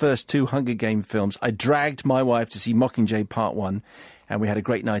of the first two Hunger Game films, I dragged my wife to see Mockingjay Part 1, and we had a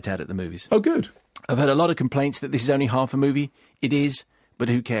great night out at the movies. Oh, good. I've heard a lot of complaints that this is only half a movie. It is. But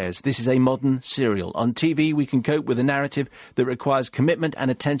who cares? This is a modern serial. On TV, we can cope with a narrative that requires commitment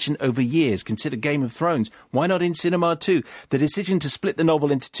and attention over years. Consider Game of Thrones. Why not in cinema too? The decision to split the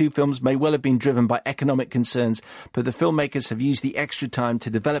novel into two films may well have been driven by economic concerns, but the filmmakers have used the extra time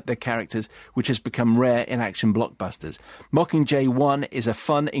to develop their characters, which has become rare in action blockbusters. Mockingjay 1 is a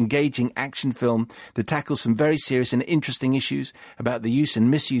fun, engaging action film that tackles some very serious and interesting issues about the use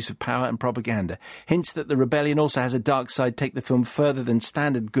and misuse of power and propaganda. Hints that the rebellion also has a dark side take the film further than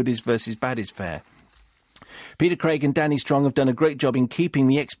standard goodies versus baddies fare. Peter Craig and Danny Strong have done a great job in keeping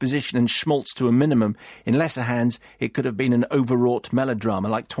the exposition and schmaltz to a minimum. In lesser hands, it could have been an overwrought melodrama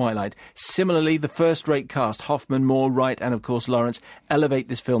like Twilight. Similarly, the first-rate cast, Hoffman, Moore, Wright and, of course, Lawrence, elevate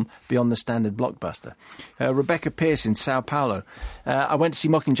this film beyond the standard blockbuster. Rebecca Pearce in Sao Paulo. I went to see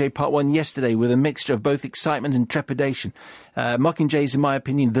Mockingjay Part 1 yesterday with a mixture of both excitement and trepidation. Mockingjay is, in my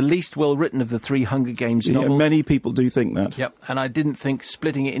opinion, the least well-written of the three Hunger Games novels. Many people do think that. Yep, and I didn't think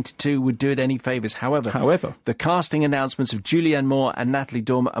splitting it into two would do it any favours. However, the casting announcements of Julianne Moore and Natalie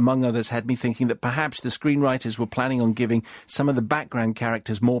Dormer, among others, had me thinking that perhaps the screenwriters were planning on giving some of the background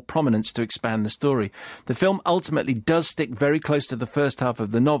characters more prominence to expand the story. The film ultimately does stick very close to the first half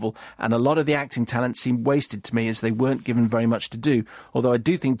of the novel, and a lot of the acting talent seemed wasted to me as they weren't given very much to do, although I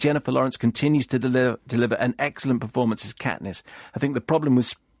do think Jennifer Lawrence continues to deliver an excellent performance as Katniss. I think the problem with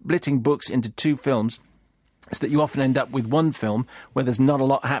splitting books into two films is that you often end up with one film where there's not a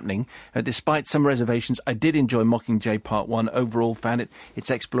lot happening. Despite some reservations, I did enjoy Mockingjay Part 1. Overall, found its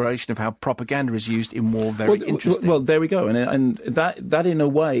exploration of how propaganda is used in war very interesting. Well, there we go. And that in a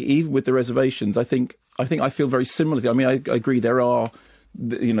way, even with the reservations, I think I feel very similarly. I mean, I agree there are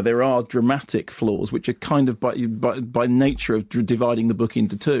dramatic flaws which are kind of by nature of dividing the book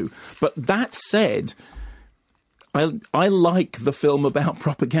into two. But that said, I like the film about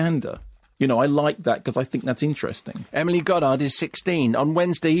propaganda. I like that because I think that's interesting. Emily Goddard is 16. On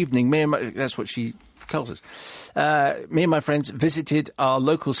Wednesday evening, that's what she tells us. Me and my friends visited our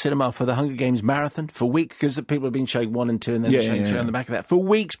local cinema for the Hunger Games marathon for weeks, because people have been showing 1 and 2 and then showing 3 on the back of that. For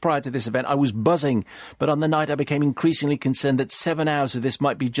weeks prior to this event, I was buzzing. But on the night, I became increasingly concerned that 7 hours of this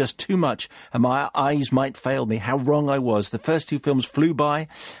might be just too much and my eyes might fail me. How wrong I was. The first 2 films flew by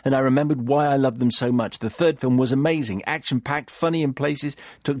and I remembered why I loved them so much. The third film was amazing, action-packed, funny in places,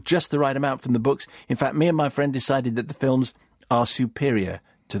 took just the right amount from the books. In fact, me and my friend decided that the films are superior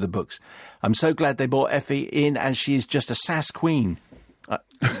to the books. I'm so glad they brought Effie in, as she is just a sass queen.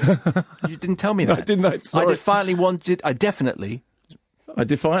 You didn't tell me that. I didn't. Sorry. Well, actually,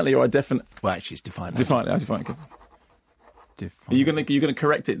 it's defiantly. Are you going to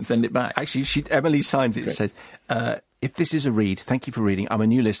correct it and send it back? Actually, Emily signs it. It says, if this is a read, thank you for reading. I'm a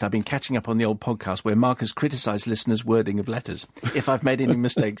new listener. I've been catching up on the old podcast where Mark has criticised listeners' wording of letters. If I've made any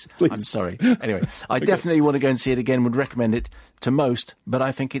mistakes, I'm sorry. Anyway, I definitely want to go and see it again, would recommend it to most, but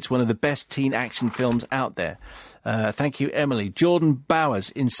I think it's one of the best teen action films out there. Thank you, Emily. Jordan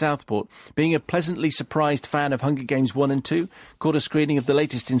Bowers in Southport. Being a pleasantly surprised fan of Hunger Games 1 and 2, caught a screening of the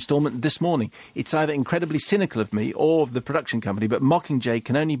latest instalment this morning. It's either incredibly cynical of me or of the production company, but Mockingjay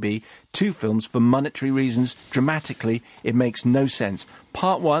can only be 2 films for monetary reasons. Dramatically, it makes no sense.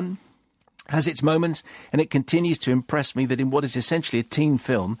 Part 1 has its moments, and it continues to impress me that in what is essentially a teen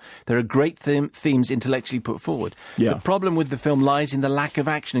film, there are great themes intellectually put forward. Yeah. The problem with the film lies in the lack of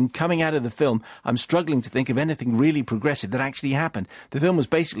action, and coming out of the film, I'm struggling to think of anything really progressive that actually happened. The film was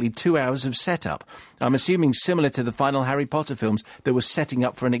basically 2 hours of setup. I'm assuming similar to the final Harry Potter films, that was setting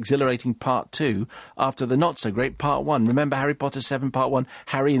up for an exhilarating Part 2 after the not-so-great Part 1. Remember Harry Potter 7 Part 1,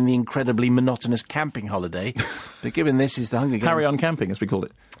 Harry and the incredibly monotonous camping holiday? But given this is the Hunger Games... Harry on camping, as we called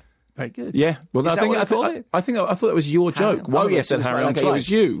it. Very good. Yeah. Well, I thought it was your joke. Yes, said Harry on camping. It was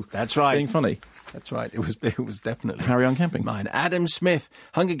you. That's right. Being funny. That's right. It was definitely Harry on camping. Mine. Adam Smith,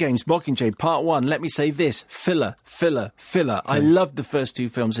 Hunger Games, Mockingjay, Part 1. Let me say this: filler. I loved the first 2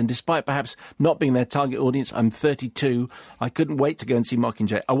 films, and despite perhaps not being their target audience, I'm 32. I couldn't wait to go and see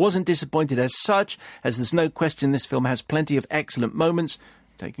Mockingjay. I wasn't disappointed as such, as there's no question this film has plenty of excellent moments.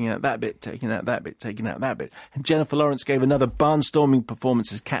 Taking out that bit, taking out that bit, taking out that bit. And Jennifer Lawrence gave another barnstorming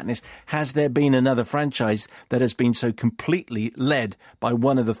performance as Katniss. Has there been another franchise that has been so completely led by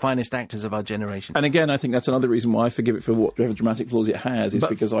one of the finest actors of our generation? And again, I think that's another reason why I forgive it for whatever dramatic flaws it has,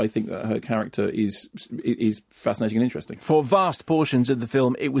 because I think that her character is fascinating and interesting. For vast portions of the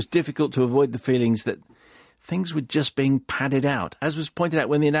film, it was difficult to avoid the feelings that things were just being padded out. As was pointed out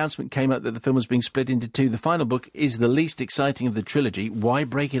when the announcement came out that the film was being split into 2, the final book is the least exciting of the trilogy. Why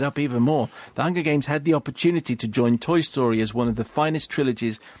break it up even more? The Hunger Games had the opportunity to join Toy Story as one of the finest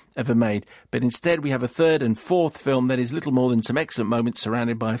trilogies ever made, but instead we have a 3rd and 4th film that is little more than some excellent moments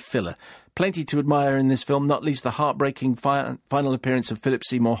surrounded by a filler. Plenty to admire in this film, not least the heartbreaking final appearance of Philip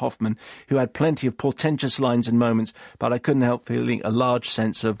Seymour Hoffman, who had plenty of portentous lines and moments, but I couldn't help feeling a large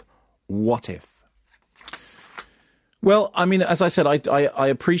sense of what if. Well, I mean, as I said, I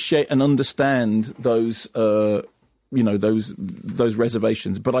appreciate and understand those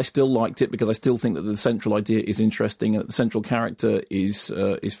reservations, but I still liked it because I still think that the central idea is interesting and that the central character is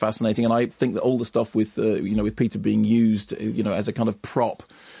fascinating, and I think that all the stuff with with Peter being used as a kind of prop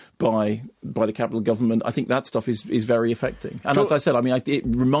by the capital government. I think that stuff is very affecting. And as I said, I mean, it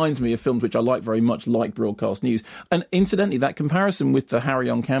reminds me of films which I like very much, like Broadcast News. And incidentally, that comparison with the Harry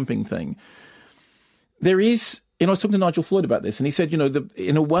on Camping thing, there is... I was talking to Nigel Floyd about this, and he said,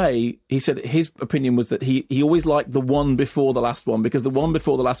 in a way, he said his opinion was that he always liked the one before the last one, because the one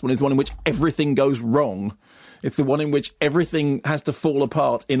before the last one is the one in which everything goes wrong. It's the one in which everything has to fall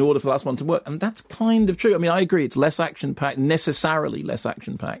apart in order for the last one to work. And that's kind of true. I mean, I agree, it's less action-packed, necessarily less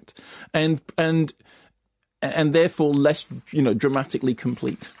action-packed, and therefore less, dramatically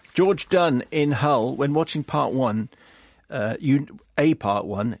complete. George Dunn in Hull, when watching part one, part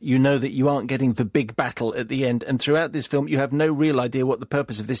one, you know that you aren't getting the big battle at the end, and throughout this film you have no real idea what the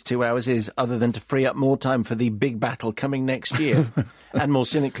purpose of this 2 hours is, other than to free up more time for the big battle coming next year, and more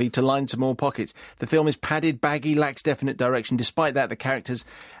cynically, to line some more pockets. The film is padded, baggy, lacks definite direction. Despite that, the characters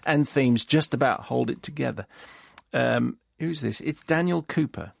and themes just about hold it together. Who's this? It's Daniel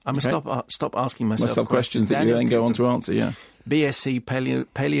Cooper. I must stop asking myself questions that you then go on to answer, yeah. BSc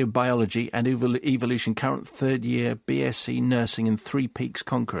Paleobiology and Evolution, current third year, BSc Nursing and Three Peaks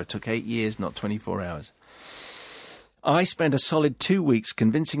Conqueror. Took 8 years, not 24 hours. I spent a solid 2 weeks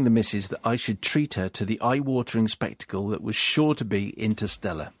convincing the missus that I should treat her to the eye-watering spectacle that was sure to be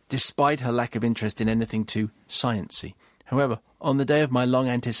Interstellar, despite her lack of interest in anything too sciencey. However, on the day of my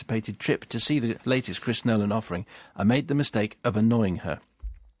long-anticipated trip to see the latest Chris Nolan offering, I made the mistake of annoying her.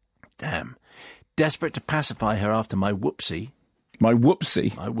 Damn. Desperate to pacify her after my whoopsie. My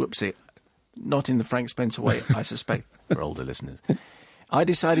whoopsie? My whoopsie. Not in the Frank Spencer way, I suspect, for older listeners. I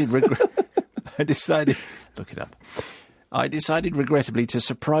decided regrettably to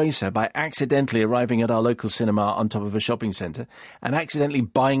surprise her by accidentally arriving at our local cinema on top of a shopping centre and accidentally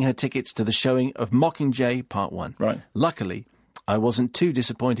buying her tickets to the showing of Mockingjay Part 1. Right. Luckily, I wasn't too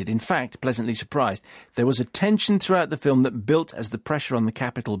disappointed. In fact, pleasantly surprised. There was a tension throughout the film that built as the pressure on the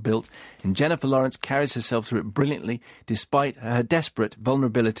Capitol built, and Jennifer Lawrence carries herself through it brilliantly, despite her desperate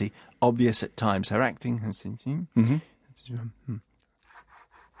vulnerability, obvious at times. Her acting has...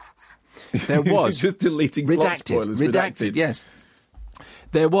 There was... Just deleting plot spoilers. Redacted, yes.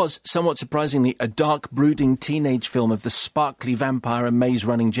 There was, somewhat surprisingly, a dark, brooding teenage film of the sparkly vampire and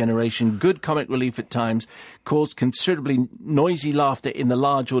maze-running generation, good comic relief at times, caused considerably noisy laughter in the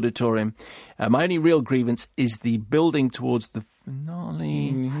large auditorium. My only real grievance is the building towards the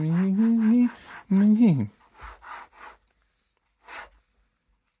finale.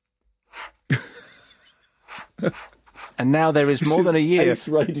 And now there is more than a year. Ace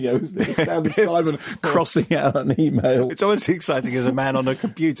Radio, isn't it? Stand Simon crossing out an email. It's always exciting as a man on a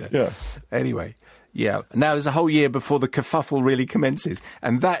computer. Yeah. Anyway, yeah. Now there's a whole year before the kerfuffle really commences,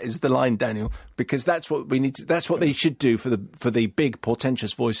 and that is the line, Daniel, because that's what we need. That's what they should do for the big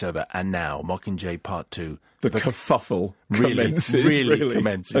portentous voiceover. And now Mockingjay Part 2. The kerfuffle commences. Really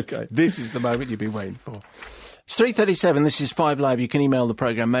commences. Okay. This is the moment you've been waiting for. It's 3:37. This is 5 Live. You can email the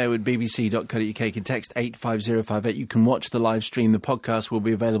programme, mayo@bbc.co.uk. You can text 85058. You can watch the live stream. The podcast will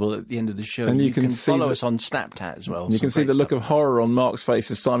be available at the end of the show. And you can follow us on Snapchat as well. You can see the look of horror on Mark's face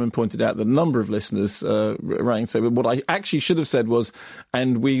as Simon pointed out. The number of listeners rang. So what I actually should have said was,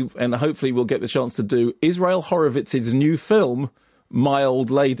 and hopefully we'll get the chance to do, Israel Horovitz's new film, My Old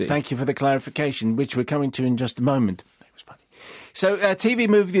Lady. Thank you for the clarification, which we're coming to in just a moment. So, TV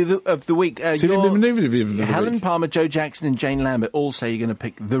movie of the week. Helen Palmer, Joe Jackson and Jane Lambert all say you're going to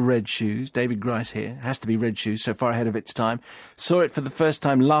pick The Red Shoes. David Grice here. Has to be Red Shoes, so far ahead of its time. Saw it for the first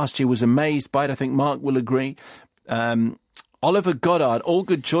time last year, was amazed by it. I think Mark will agree. Oliver Goddard, all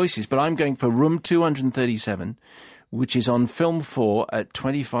good choices, but I'm going for Room 237, which is on Film 4 at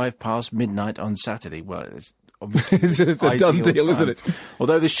 25 past midnight on Saturday. Well, it's obviously it's a done deal, isn't it?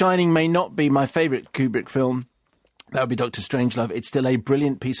 Although The Shining may not be my favourite Kubrick film, that would be Dr. Strangelove. It's still a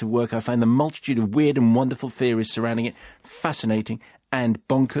brilliant piece of work. I find the multitude of weird and wonderful theories surrounding it fascinating and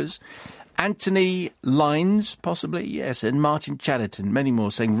bonkers. Anthony Lines, possibly, yes, and Martin Chatterton, many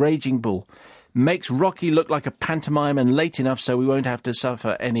more, saying Raging Bull. Makes Rocky look like a pantomime and late enough so we won't have to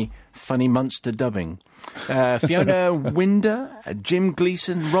suffer any funny monster dubbing. Fiona Winder, Jim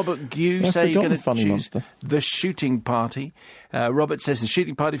Gleason, Robert Gue say you're going to choose monster. The Shooting Party. Robert says The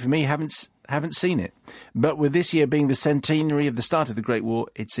Shooting Party for me, haven't seen it. But with this year being the centenary of the start of the Great War,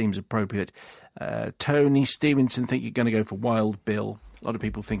 it seems appropriate. Tony Stevenson think you're going to go for Wild Bill. A lot of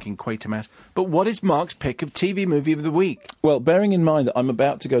people thinking Quatermass. But what is Mark's pick of TV movie of the week? Well, bearing in mind that I'm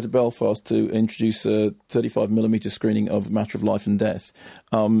about to go to Belfast to introduce a 35mm screening of Matter of Life and Death,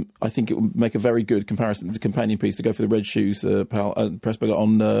 I think it would make a very good comparison to the companion piece to go for The Red Shoes, Pressburger,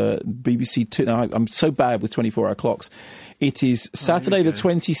 on BBC Two. Now, I'm so bad with 24-hour clocks. It is Saturday the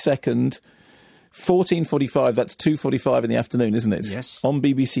 22nd, 14:45, that's 2:45 in the afternoon, isn't it? Yes. On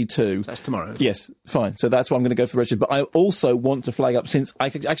BBC Two. That's tomorrow. Yes, fine. So that's why I'm going to go for Richard. But I also want to flag up, since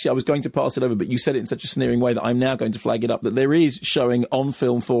I was going to pass it over, but you said it in such a sneering way that I'm now going to flag it up, that there is showing on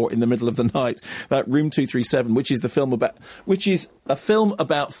Film 4 in the middle of the night, that Room 237, which is a film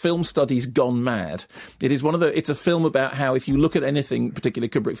about film studies gone mad. It's a film about how if you look at anything, particularly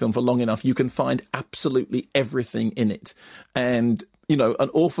Kubrick film, for long enough, you can find absolutely everything in it. And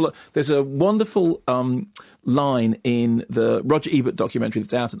there's a wonderful line in the Roger Ebert documentary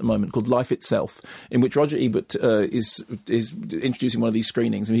that's out at the moment called Life Itself, in which Roger Ebert is introducing one of these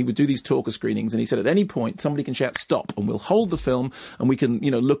screenings, and he would do these talker screenings, and he said at any point somebody can shout stop, and we'll hold the film, and we can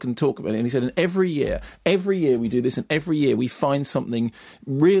look and talk about it. And he said, and every year we do this, and every year we find something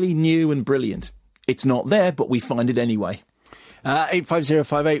really new and brilliant. It's not there, but we find it anyway.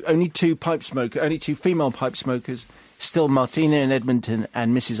 85058, only two female pipe smokers. Still Martina in Edmonton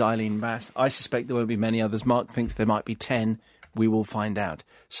and Mrs. Eileen Bass. I suspect there won't be many others. Mark thinks there might be 10. We will find out.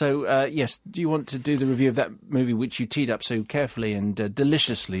 So, yes, do you want to do the review of that movie which you teed up so carefully and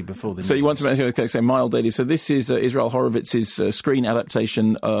deliciously before the news? So you want to mention, Mild Lady. So this is Israel Horowitz's screen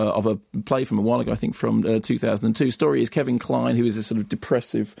adaptation of a play from a while ago, I think from 2002. Story is Kevin Kline, who is a sort of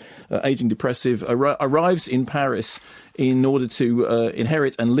aging depressive, arrives in Paris in order to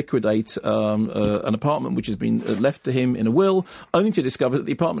inherit and liquidate an apartment which has been left to him in a will, only to discover that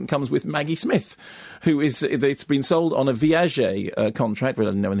the apartment comes with Maggie Smith, it's been sold on a Viager contract. We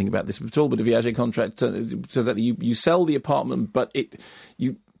don't know anything about this at all, but a Viager contract says that you sell the apartment, but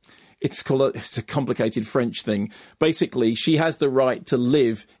it's a complicated French thing. Basically, she has the right to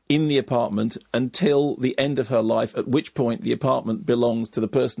live in the apartment until the end of her life, at which point the apartment belongs to the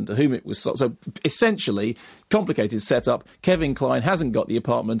person to whom it was sold. So essentially, complicated setup. Kevin Kline hasn't got the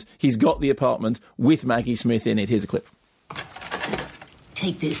apartment. He's got the apartment with Maggie Smith in it. Here's a clip.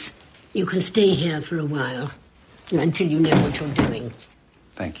 Take this. You can stay here for a while, until you know what you're doing.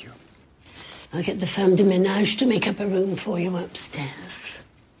 Thank you. I'll get the femme de ménage to make up a room for you upstairs.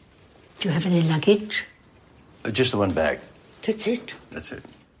 Do you have any luggage? Just the one bag. That's it? That's it.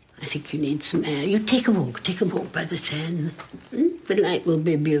 I think you need some air. You take a walk by the Seine. The night will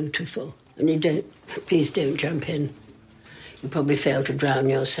be beautiful. Only please don't jump in. You'll probably fail to drown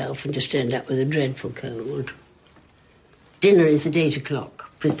yourself and just end up with a dreadful cold. Dinner is at 8 o'clock,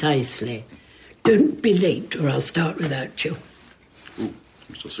 precisely. Don't be late or I'll start without you. Ooh,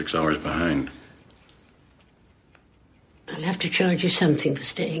 I'm still 6 hours behind. I'll have to charge you something for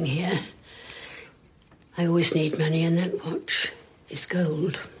staying here. I always need money, and that watch is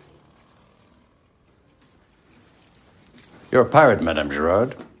gold. You're a pirate, Madame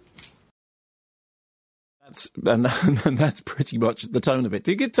Gerard. That's pretty much the tone of it.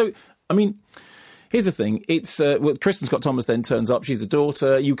 Do you get so? I mean, here's the thing. It's Kristen Scott Thomas then turns up. She's the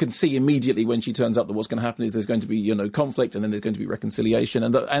daughter. You can see immediately when she turns up that what's going to happen is there's going to be conflict, and then there's going to be reconciliation,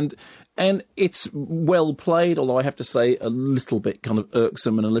 and it's well played. Although I have to say a little bit kind of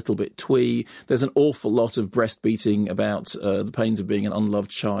irksome and a little bit twee. There's an awful lot of breast beating about the pains of being an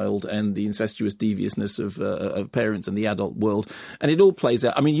unloved child and the incestuous deviousness of parents and the adult world, and it all plays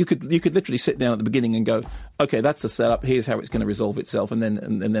out. I mean, you could literally sit down at the beginning and go, okay, that's the setup. Here's how it's going to resolve itself, and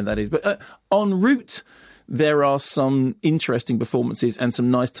then that is. But en route, there are some interesting performances and some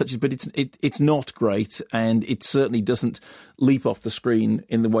nice touches, but it's not great, and it certainly doesn't leap off the screen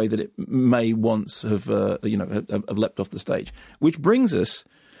in the way that it may once have leapt off the stage. Which brings us,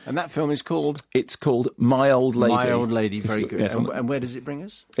 and that film is called? It's called My Old Lady. My Old Lady, very good. Yes, and where does it bring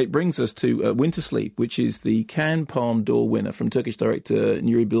us? It brings us to Winter Sleep, which is the Cannes Palme d'Or winner from Turkish director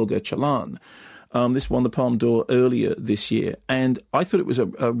Nuri Bilge Ceylan. This won the Palme d'Or earlier this year, and I thought it was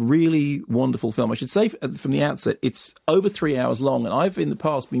a really wonderful film. I should say from the outset, it's over 3 hours long, and I've in the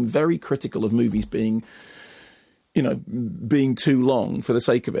past been very critical of movies being too long for the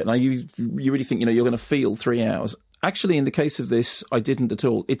sake of it. And you really think, you're going to feel 3 hours. Actually, in the case of this, I didn't at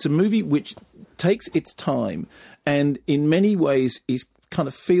all. It's a movie which takes its time and in many ways is kind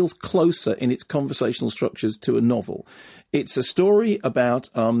of feels closer in its conversational structures to a novel. It's a story about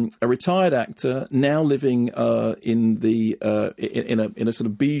a retired actor now living in a sort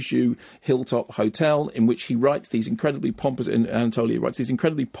of bijou hilltop hotel in which he writes these incredibly pompous, in Anatolia, writes these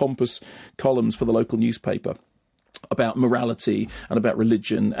incredibly pompous columns for the local newspaper about morality and about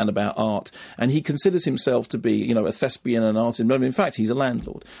religion and about art. And he considers himself to be, a thespian and an artist. But in fact, he's a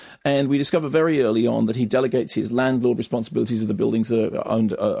landlord. And we discover very early on that he delegates his landlord responsibilities of the buildings that are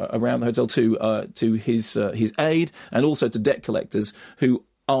owned around the hotel to his aide and also to debt collectors who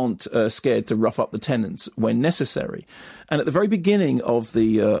aren't scared to rough up the tenants when necessary. And at the very beginning of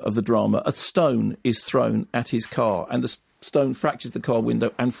the drama, a stone is thrown at his car, and stone fractures the car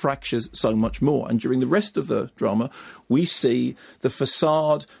window and fractures so much more. And during the rest of the drama, we see the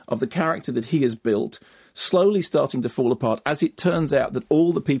facade of the character that he has built slowly starting to fall apart, as it turns out that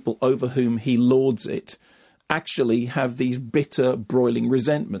all the people over whom he lords it actually have these bitter, broiling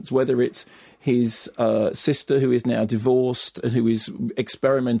resentments, whether it's his sister, who is now divorced and who is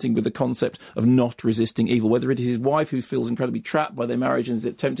experimenting with the concept of not resisting evil, whether it is his wife, who feels incredibly trapped by their marriage and is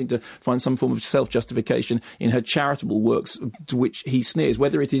attempting to find some form of self-justification in her charitable works to which he sneers,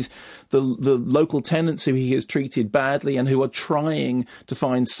 whether it is the local tenants who he has treated badly and who are trying to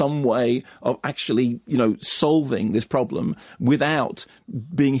find some way of actually, solving this problem without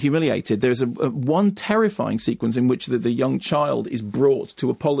being humiliated. There's one terrifying sequence in which the young child is brought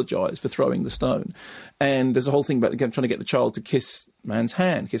to apologise for throwing the stone, and there's a whole thing about trying to get the child to kiss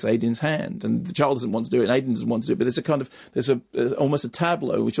Aiden's hand, and the child doesn't want to do it, and Aiden doesn't want to do it. But there's almost a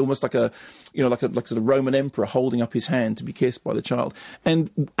tableau, which almost like a sort of Roman emperor holding up his hand to be kissed by the child.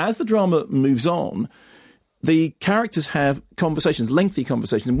 And as the drama moves on, the characters have conversations, lengthy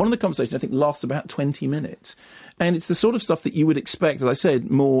conversations, and one of the conversations I think lasts about 20 minutes. And it's the sort of stuff that you would expect, as I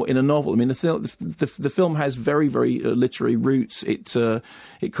said, more in a novel. I mean, the film has very, very literary roots. It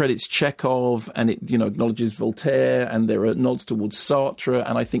credits Chekhov, and it acknowledges Voltaire, and there are nods towards Sartre.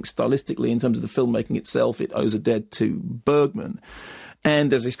 And I think stylistically, in terms of the filmmaking itself, it owes a debt to Bergman.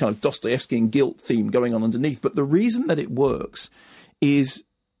 And there's this kind of Dostoevskian guilt theme going on underneath. But the reason that it works is,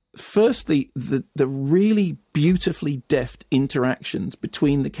 firstly, the really beautifully deft interactions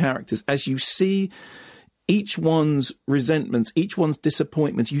between the characters, as you see each one's resentments, each one's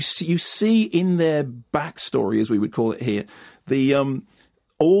disappointments. You see in their backstory, as we would call it here,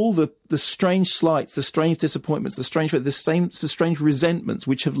 all the strange slights, the strange disappointments, the strange resentments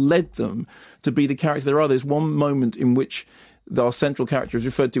which have led them to be the character they are. There's one moment in which our central character is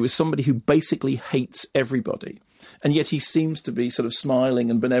referred to as somebody who basically hates everybody. And yet he seems to be sort of smiling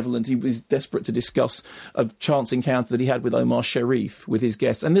and benevolent. He was desperate to discuss a chance encounter that he had with Omar Sharif, with his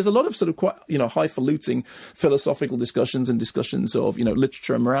guests. And there's a lot of sort of quite, highfalutin philosophical discussions of,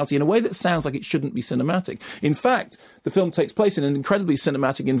 literature and morality in a way that sounds like it shouldn't be cinematic. In fact, the film takes place in an incredibly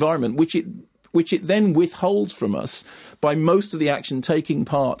cinematic environment, which it then withholds from us by most of the action taking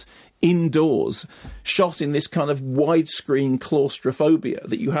part indoors, shot in this kind of widescreen claustrophobia,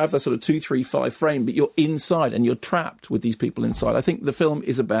 that you have that sort of 2-3-5 frame, but you're inside and you're trapped with these people inside. I think the film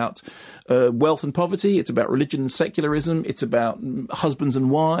is about wealth and poverty. It's about religion and secularism. It's about husbands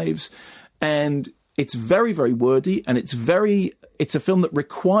and wives. And it's very, very wordy, and it's a film that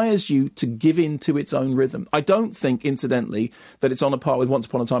requires you to give in to its own rhythm. I don't think, incidentally, that it's on a par with Once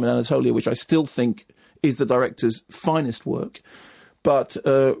Upon a Time in Anatolia, which I still think is the director's finest work. But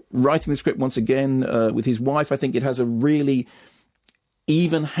writing the script once again with his wife, I think it has a really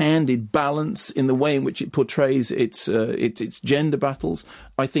even-handed balance in the way in which it portrays its gender battles.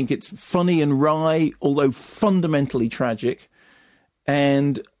 I think it's funny and wry, although fundamentally tragic,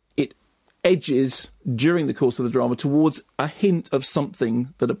 and it edges during the course of the drama towards a hint of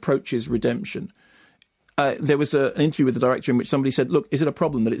something that approaches redemption. There was an interview with the director in which somebody said, look, is it a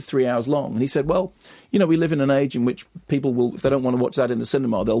problem that it's 3 hours long? And he said, well, we live in an age in which people will, if they don't want to watch that in the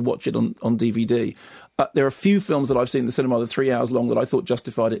cinema, they'll watch it on DVD. There are a few films that I've seen in the cinema that are 3 hours long that I thought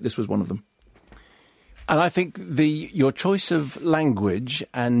justified it. This was one of them. And I think your choice of language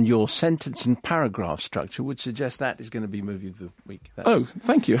and your sentence and paragraph structure would suggest that is going to be movie of the week.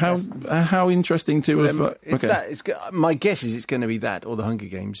 Thank you. How interesting to have... my guess is it's going to be that or the Hunger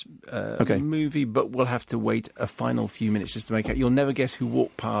Games movie, but we'll have to wait a final few minutes just to make out. You'll never guess who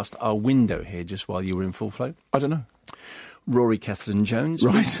walked past our window here just while you were in full flow. I don't know. Rory Catherine-Jones,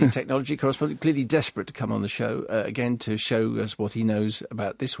 right. Technology correspondent, clearly desperate to come on the show again to show us what he knows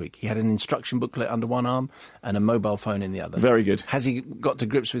about this week. He had an instruction booklet under one arm and a mobile phone in the other. Very good. Has he got to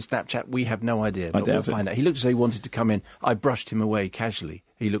grips with Snapchat? We have no idea, but we'll find out. He looked as though he wanted to come in. I brushed him away casually.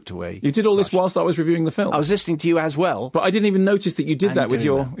 He looked away. You did all this whilst I was reviewing the film? I was listening to you as well. But I didn't even notice that you did that with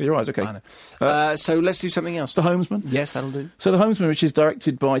your eyes. Okay. So let's do something else. The Homesman? Yes, that'll do. So The Homesman, which is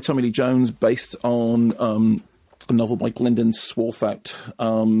directed by Tommy Lee Jones, based on... a novel by Glendon Swarthout,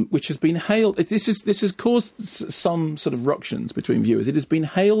 which has been hailed. This has caused some sort of ructions between viewers. It has been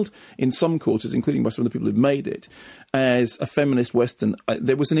hailed in some quarters, including by some of the people who've made it, as a feminist Western.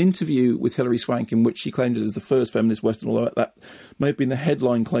 There was an interview with Hilary Swank in which she claimed it as the first feminist Western, although that may have been the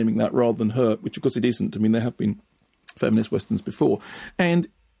headline claiming that rather than her, which of course it isn't. I mean, there have been feminist Westerns before. And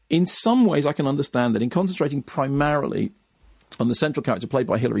in some ways I can understand that in concentrating primarily on the central character played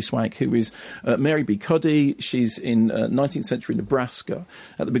by Hilary Swank, who is Mary B. Cuddy. She's in 19th century Nebraska.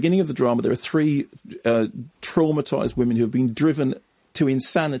 At the beginning of the drama, there are three traumatised women who have been driven to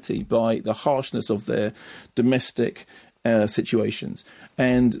insanity by the harshness of their domestic situations,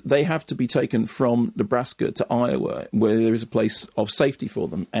 and they have to be taken from Nebraska to Iowa, where there is a place of safety for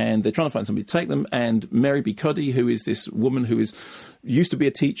them, and they're trying to find somebody to take them. And Mary B. Cuddy, who is this woman who used to be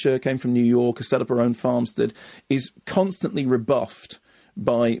a teacher, came from New York, has set up her own farmstead, is constantly rebuffed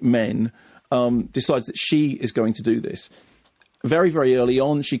by men, decides that she is going to do this. Very, very early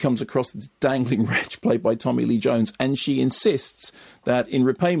on, she comes across this dangling wretch played by Tommy Lee Jones, and she insists that in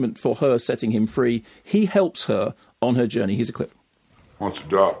repayment for her setting him free, he helps her on her journey. Here's a clip. What's your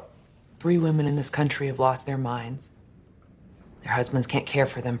job? 3 women in this country have lost their minds. Their husbands can't care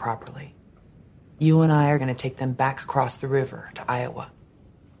for them properly. You and I are going to take them back across the river to Iowa.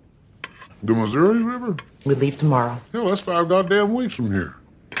 The Missouri River? We leave tomorrow. Hell, that's 5 goddamn weeks from here.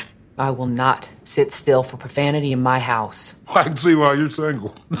 I will not sit still for profanity in my house. I can see why you're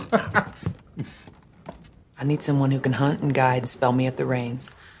single. I need someone who can hunt and guide and spell me at the reins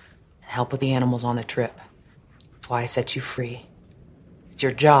and help with the animals on the trip. That's why I set you free. It's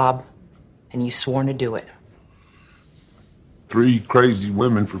your job, and you've sworn to do it. 3 crazy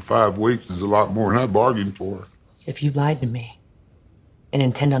women for 5 weeks is a lot more than I bargained for. If you lied to me and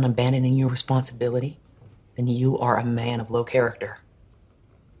intend on abandoning your responsibility, then you are a man of low character.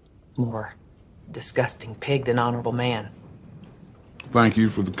 More disgusting pig than honorable man. Thank you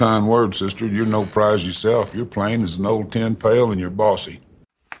for the kind words, sister. You're no prize yourself. You're plain as an old tin pail and you're bossy.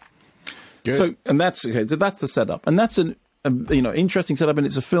 Good. So that's the setup, and that's an interesting setup, and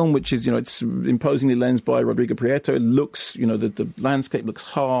it's a film which is it's imposingly lensed by Rodrigo Prieto. It looks the landscape looks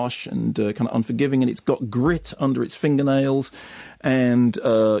harsh and kind of unforgiving, and it's got grit under its fingernails. And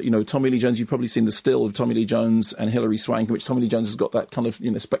Tommy Lee Jones, you've probably seen the still of Tommy Lee Jones and Hilary Swank, in which Tommy Lee Jones has got that kind of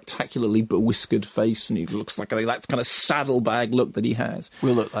spectacularly bewhiskered face, and he looks like that kind of saddlebag look that he has.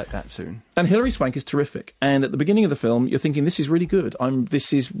 We'll look like that soon. And Hilary Swank is terrific. And at the beginning of the film, you're thinking, this is really good.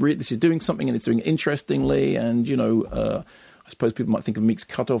 This is doing something, and it's doing it interestingly. And I suppose people might think of Meek's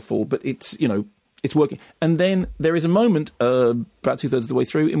Cutoff, but it's it's working. And then there is a moment about 2/3 of the way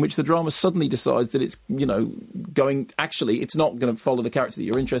through in which the drama suddenly decides that it's, it's not going to follow the character that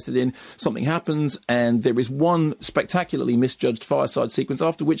you're interested in. Something happens, and there is one spectacularly misjudged fireside sequence,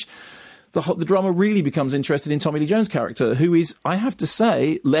 after which the drama really becomes interested in Tommy Lee Jones' character, who is, I have to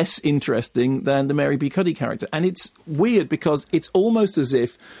say, less interesting than the Mary B. Cuddy character. And it's weird because it's almost as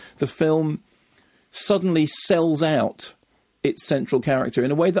if the film suddenly sells out its central character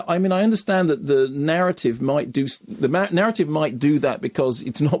in a way that, I understand that the narrative might do that because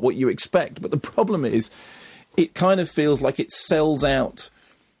it's not what you expect, but the problem is it kind of feels like it sells out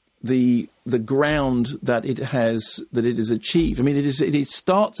the ground that it has achieved. It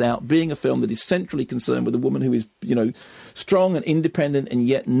starts out being a film that is centrally concerned with a woman who is strong and independent, and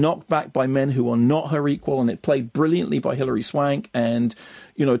yet knocked back by men who are not her equal, and it played brilliantly by Hilary Swank, and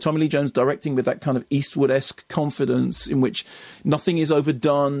Tommy Lee Jones directing with that kind of Eastwood-esque confidence in which nothing is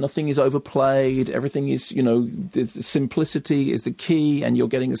overdone, nothing is overplayed, everything is simplicity is the key, and you're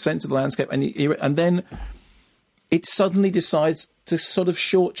getting a sense of the landscape, and then it suddenly decides to sort of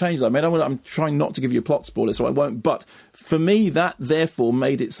shortchange that. I'm trying not to give you a plot spoiler, so I won't. But for me, that therefore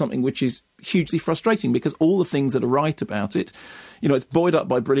made it something which is hugely frustrating, because all the things that are right about it, it's buoyed up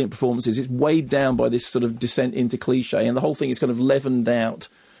by brilliant performances, it's weighed down by this sort of descent into cliche, and the whole thing is kind of leavened out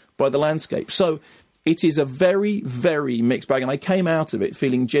by the landscape. So it is a very, very mixed bag, and I came out of it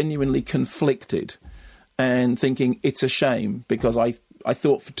feeling genuinely conflicted and thinking it's a shame, because I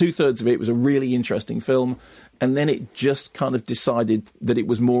thought for 2/3 of it was a really interesting film, and then it just kind of decided that it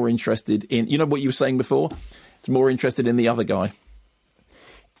was more interested in, what you were saying before? It's more interested in the other guy.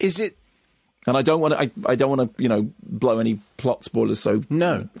 Is it? And I don't want to, blow any plot spoilers, so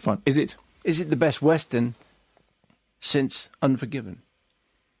no, fine. Is it? Is it the best Western since Unforgiven?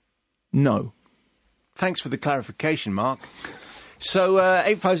 No. Thanks for the clarification, Mark. So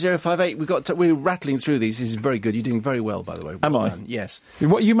 85058, we're rattling through these. This is very good. You're doing very well, by the way. Am I? Yes.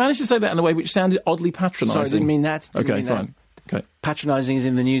 You managed to say that in a way which sounded oddly patronising. Sorry, I didn't mean that. Fine. Okay. Patronising is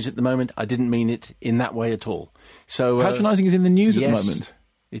in the news at the moment. I didn't mean it in that way at all. So patronising is in the news at the moment.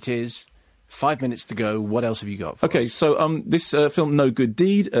 Yes, it is. 5 minutes to go. What else have you got for us? So this film, No Good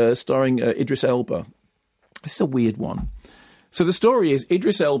Deed, starring Idris Elba. This is a weird one. So the story is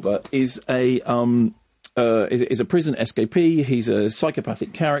Idris Elba is a prison escapee. He's a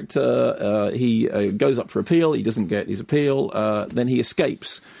psychopathic character. He goes up for appeal. He doesn't get his appeal. Then he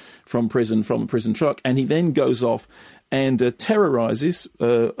escapes from prison, from a prison truck, and he then goes off and terrorises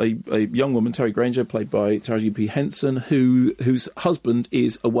a young woman, Terry Granger, played by Taraji P. Henson, whose husband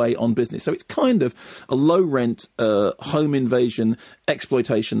is away on business. So it's kind of a low-rent home invasion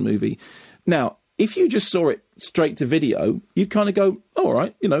exploitation movie. Now, if you just saw it straight to video, you'd kind of go, all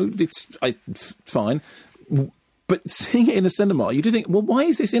right, it's fine. But seeing it in a cinema, you do think, well, why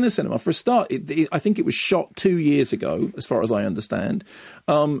is this in a cinema? For a start, I think it was shot 2 years ago, as far as I understand.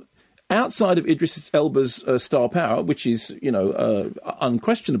 Outside of Idris Elba's star power, which is,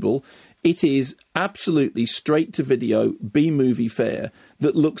 unquestionable, it is absolutely straight-to-video B-movie fare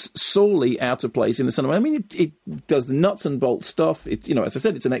that looks sorely out of place in the cinema. I mean, it does the nuts and bolts stuff. As I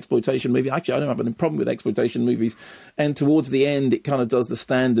said, it's an exploitation movie. Actually, I don't have any problem with exploitation movies. And towards the end, it kind of does the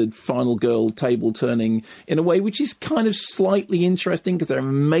standard final girl table-turning in a way which is kind of slightly interesting because there are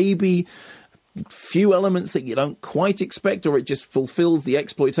maybe few elements that you don't quite expect, or it just fulfills the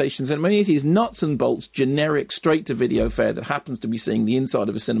exploitations. And I mean, it is nuts and bolts, generic, straight-to-video fare that happens to be seeing the inside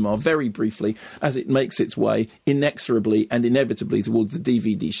of a cinema very briefly as it makes its way inexorably and inevitably towards the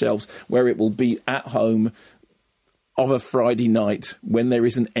DVD shelves, where it will be at home of a Friday night when there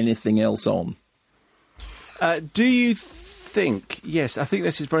isn't anything else on. Do you think... Yes, I think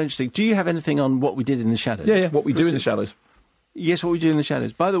this is very interesting. Do you have anything on What We Did in the Shadows? Yeah, What We Do in the Shadows. Yes, What We Do in the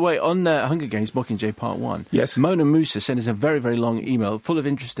Shadows. By the way, on Hunger Games Mockingjay Part 1, yes, Mona Musa sent us a very, very long email full of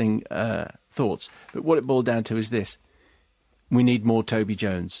interesting thoughts. But what it boiled down to is this. We need more Toby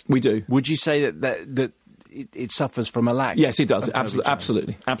Jones. We do. Would you say that it suffers from a lack? Yes, it does.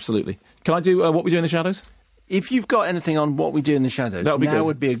 Absolutely. Can I do What We Do in the Shadows? If you've got anything on What We Do in the Shadows, now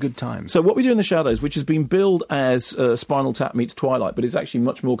would be a good time. So What We Do in the Shadows, which has been billed as Spinal Tap meets Twilight, but it's actually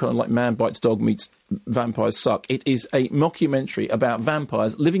much more kind of like Man Bites Dog meets Vampires Suck. It is a mockumentary about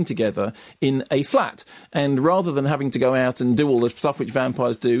vampires living together in a flat. And rather than having to go out and do all the stuff which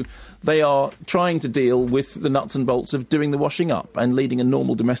vampires do, they are trying to deal with the nuts and bolts of doing the washing up and leading a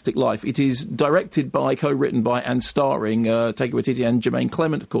normal domestic life. It is directed by, co-written by, and starring Taika Waititi and Jermaine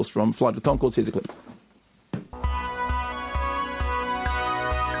Clement, of course, from Flight of the Conchords. Here's a clip.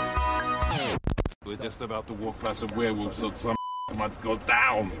 We're just about to walk past a werewolf, so some might go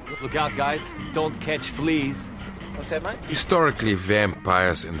down. Look out, guys. Don't catch fleas. What's that, mate? Historically,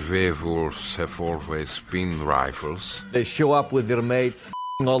 vampires and werewolves have always been rivals. They show up with their mates,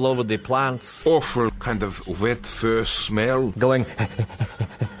 all over the plants. Awful kind of wet fur smell. Going...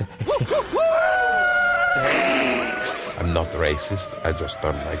 I'm not racist, I just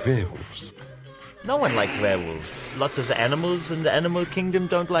don't like werewolves. No one likes werewolves. Lots of animals in the animal kingdom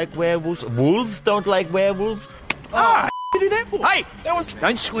don't like werewolves. Wolves don't like werewolves. You do that for? Hey, that was...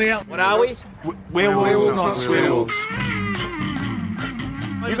 Don't swear. What are we? Werewolves, not swearwolves.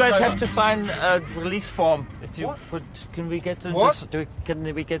 You guys have to sign a release form. If you can we get them? Can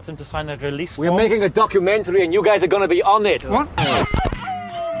we get them to sign a release form? We're making a documentary, and you guys are going to be on it. What?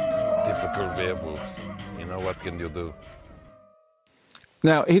 Typical werewolves. You know, what can you do?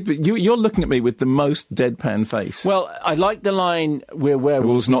 Now, you're looking at me with the most deadpan face. Well, I like the line, we're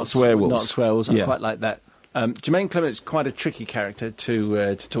werewolves, not swearwolves. Not swearwolves. Yeah. I quite like that. Jermaine Clement's quite a tricky character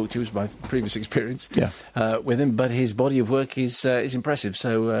to talk to, was my previous experience with him, but his body of work is impressive.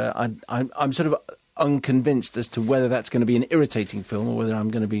 So I'm sort of unconvinced as to whether that's going to be an irritating film or whether I'm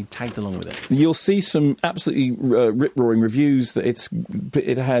going to be tagged along with it. You'll see some absolutely rip-roaring reviews. That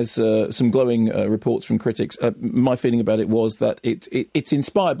it has some glowing reports from critics. My feeling about it was that it's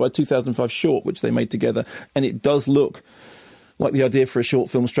inspired by a 2005 short which they made together, and it does look like the idea for a short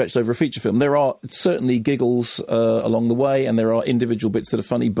film stretched over a feature film. There are certainly giggles along the way, and there are individual bits that are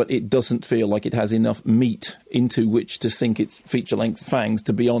funny, but it doesn't feel like it has enough meat into which to sink its feature-length fangs,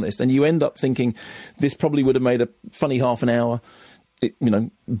 to be honest. And you end up thinking this probably would have made a funny half an hour,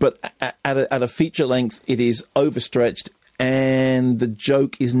 but at a feature length, it is overstretched, and the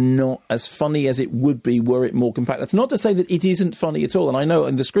joke is not as funny as it would be were it more compact. That's not to say that it isn't funny at all. And I know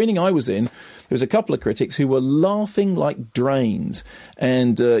in the screening I was in, there was a couple of critics who were laughing like drains,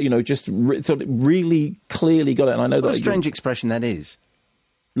 and just thought it really clearly got it. And I know what a strange expression that is.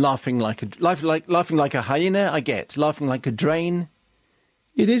 Laughing like a hyena. I get laughing like a drain.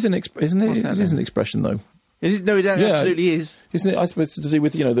 It is isn't it? It is an expression though. It is. No, it absolutely is. Isn't it? I suppose it's to do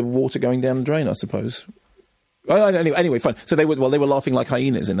with the water going down the drain. I suppose. Anyway, fine. So they were laughing like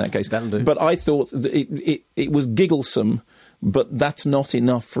hyenas in that case. That'll do. But I thought that it was gigglesome, but that's not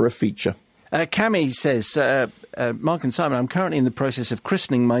enough for a feature. Cami says, Mark and Simon, I'm currently in the process of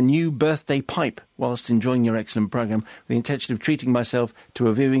christening my new birthday pipe whilst enjoying your excellent programme with the intention of treating myself to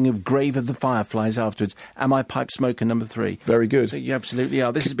a viewing of Grave of the Fireflies afterwards. Am I pipe smoker number 3? Very good. So you absolutely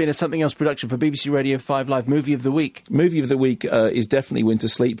are. This has been a Something Else production for BBC Radio 5 Live Movie of the Week. Movie of the Week is definitely Winter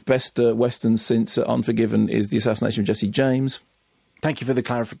Sleep. Best Western since Unforgiven is The Assassination of Jesse James. Thank you for the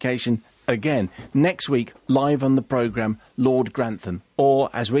clarification. Again, next week, live on the programme, Lord Grantham, or,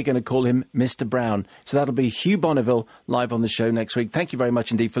 as we're going to call him, Mr. Brown. So that'll be Hugh Bonneville live on the show next week. Thank you very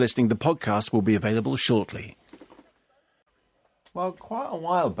much indeed for listening. The podcast will be available shortly. Well, quite a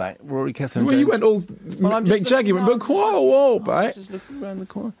while back, Rory Catherine Well, Jones. you went all Mick Jagger, but quite a while back. Just looking around the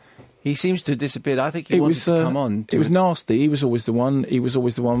corner. He seems to have disappeared. I think he wanted to come on. It was nasty. He was always the one. He was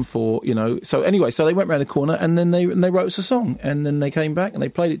always the one for, So anyway, so they went round the corner and then they wrote us a song. And then they came back and they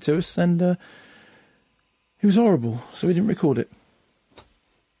played it to us and it was horrible. So we didn't record it.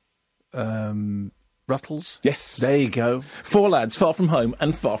 Ruttles? Yes. There you go. Four lads, far from home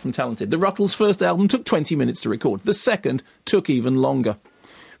and far from talented. The Ruttles' first album took 20 minutes to record. The second took even longer.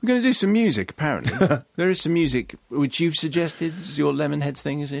 We're going to do some music, apparently. There is some music, which you've suggested. This is your Lemonheads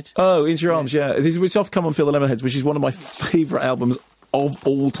thing, is it? Oh, Into Your Arms, yeah. Which I've come on Feel the Lemonheads, which is one of my favourite albums of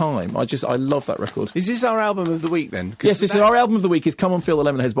all time. I love that record. Is this our album of the week, then? Yes, this is our album of the week. Is Come on Feel the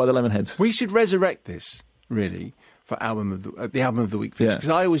Lemonheads by the Lemonheads. We should resurrect this, really, for the album of the week feature. Because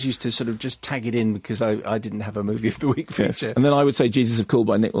I always used to sort of just tag it in because I didn't have a movie of the week feature. Yes. And then I would say Jesus of Cool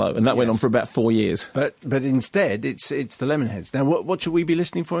by Nick Lowe, and that went on for about 4 years. But instead, it's the Lemonheads. Now, what should we be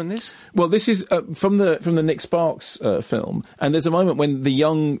listening for in this? Well, this is from the Nick Sparks film, and there's a moment when the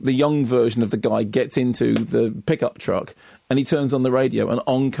young version of the guy gets into the pickup truck. And he turns on the radio, and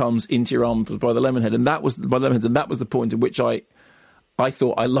on comes Into Your Arms by the Lemonhead, and that was the point at which I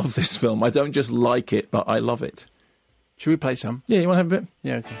thought I love this film. I don't just like it, but I love it. Should we play some? Yeah, you want to have a bit?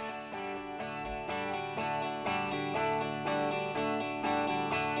 Yeah, okay.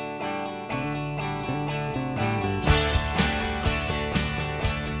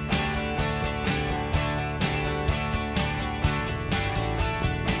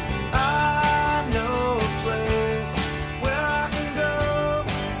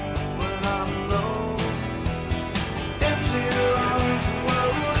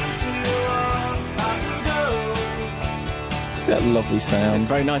 That lovely sound. It's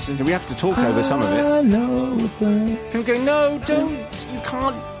very nice. We have to talk over some of it. I know a place. People going, no, don't. You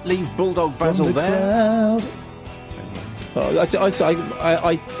can't leave Bulldog Basil there.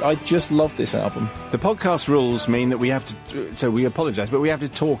 I just love this album. The podcast rules mean that we have to, so we apologise, but we have to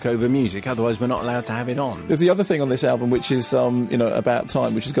talk over music, otherwise we're not allowed to have it on. There's the other thing on this album, which is, About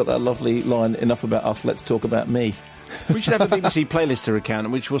Time, which has got that lovely line, enough about us, let's talk about me. We should have a BBC Playlister account,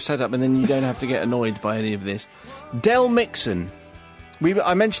 which we'll set up, and then you don't have to get annoyed by any of this. Del Mixon.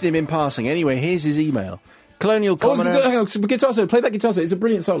 I mentioned him in passing. Anyway, here's his email. Colonial Commoner... Hang on, guitar solo. Play that guitar solo. It's a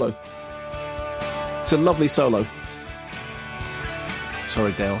brilliant solo. It's a lovely solo.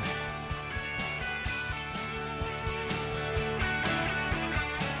 Sorry, Del.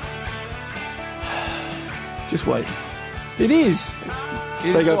 Just wait. It is.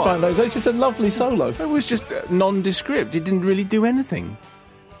 There you go, find those. It's just a lovely solo. It was just nondescript. It didn't really do anything.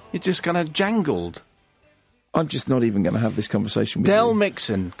 It just kind of jangled. I'm just not even going to have this conversation with Del you.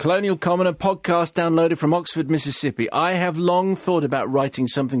 Mixon, Colonial Commoner, podcast downloaded from Oxford, Mississippi. I have long thought about writing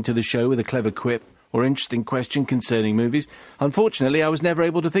something to the show with a clever quip or interesting question concerning movies. Unfortunately, I was never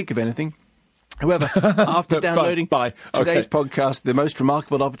able to think of anything. However, after downloading today's podcast, the most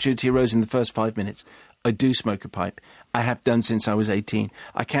remarkable opportunity arose in the first 5 minutes. I do smoke a pipe. I have done since I was 18.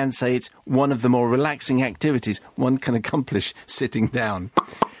 I can say it's one of the more relaxing activities one can accomplish sitting down.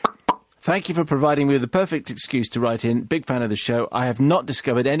 Thank you for providing me with the perfect excuse to write in. Big fan of the show. I have not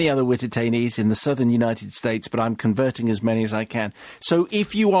discovered any other Wittertainees in the southern United States, but I'm converting as many as I can. So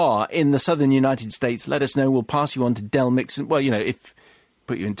if you are in the southern United States, let us know. We'll pass you on to Del Mixon. Well, if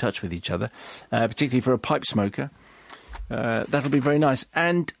put you in touch with each other, particularly for a pipe smoker. That'll be very nice.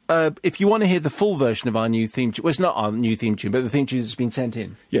 And if you want to hear the full version of our new theme tune... Well, it's not our new theme tune, but the theme tune that's been sent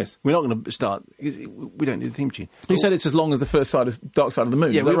in. Yes. We're not going to start... We don't do the theme tune. You said it's as long as the first side of Dark Side of the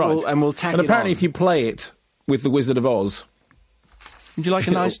Moon, yeah, is that right? We'll tack it on. And apparently if you play it with The Wizard of Oz... Would you like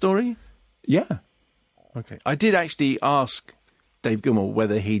a nice story? Yeah. Okay. I did actually ask Dave Gilmour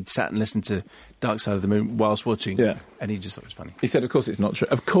whether he'd sat and listened to Dark Side of the Moon whilst watching. Yeah. And he just thought it was funny. He said, of course it's not true.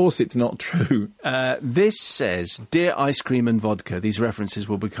 Of course it's not true. This says, Dear Ice Cream and Vodka. These references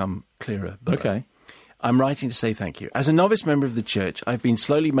will become clearer. Okay. I'm writing to say thank you. As a novice member of the church, I've been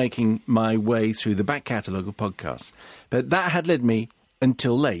slowly making my way through the back catalogue of podcasts. But that had led me,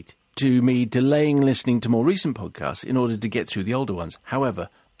 until late, to me delaying listening to more recent podcasts in order to get through the older ones. However,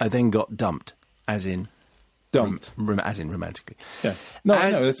 I then got dumped, as in... Dumped? As in romantically. Yeah. No,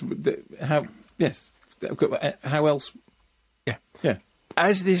 I know. How... Yes. How else... Yeah. Yeah.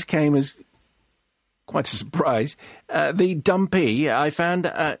 As this came as quite a surprise, the dumpee, I found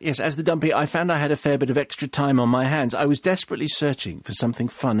I had a fair bit of extra time on my hands. I was desperately searching for something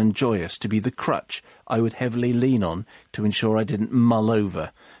fun and joyous to be the crutch I would heavily lean on to ensure I didn't mull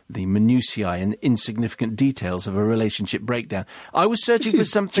over the minutiae and insignificant details of a relationship breakdown. I was searching for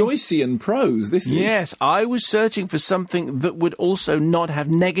something... Joycean prose, this is... Yes, I was searching for something that would also not have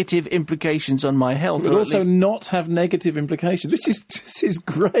negative implications on my health. It would also not have negative implications. This is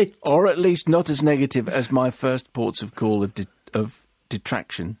great. Or at least not as negative as my first ports of call of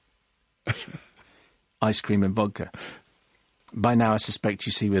detraction. Ice cream and vodka. By now, I suspect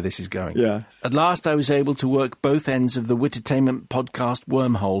you see where this is going. Yeah. At last, I was able to work both ends of the Wittertainment podcast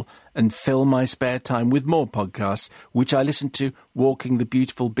wormhole and fill my spare time with more podcasts, which I listened to walking the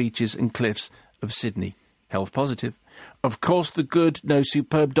beautiful beaches and cliffs of Sydney. Health positive. Of course, the good, no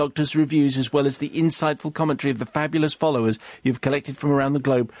superb doctor's reviews, as well as the insightful commentary of the fabulous followers you've collected from around the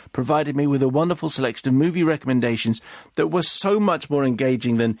globe, provided me with a wonderful selection of movie recommendations that were so much more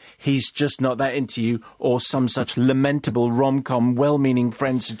engaging than He's Just Not That Into You or some such lamentable rom-com well-meaning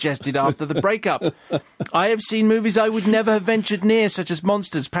friend suggested after the breakup. I have seen movies I would never have ventured near, such as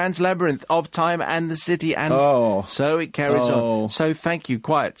Monsters, Pan's Labyrinth, Of Time and the City, and so it carries on. So thank you,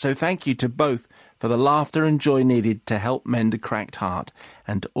 So thank you to both for the laughter and joy needed to help mend a cracked heart,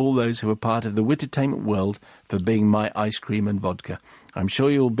 and all those who are part of the Wittertainment world for being my ice cream and vodka. I'm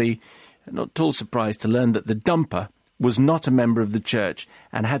sure you'll be not at all surprised to learn that the dumper was not a member of the church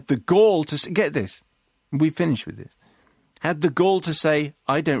and had the gall to... Get this. We finish with this. Had the gall to say,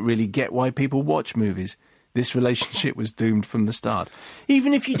 I don't really get why people watch movies. This relationship was doomed from the start.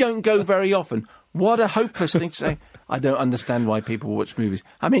 Even if you don't go very often, what a hopeless thing to say. I don't understand why people watch movies.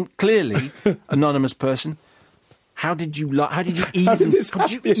 I mean, clearly, anonymous person, how did you even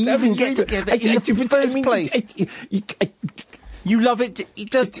get together in the first place? You love it.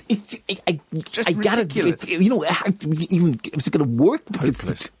 It does. I gotta get. Even is it going to work?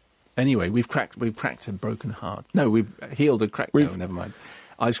 Hopeless. Anyway, we've cracked a broken heart. No, we've healed a cracked. No, never mind.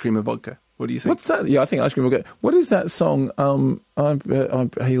 Ice cream and vodka. What do you think? What's that? Yeah, I think ice cream and vodka. What is that song?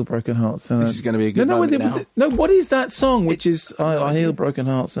 I heal broken hearts. This is going to be a good moment now. No, what is that song? Which is I heal broken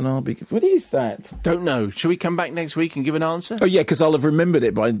hearts and I'll be. What is that? Don't know. Shall we come back next week and give an answer? Oh yeah, because I'll have remembered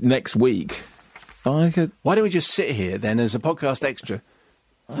it by next week. Why don't we just sit here then as a podcast extra?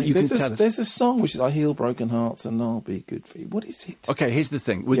 There's a song which is I heal broken hearts and I'll be good for you. What is it? Okay, here's the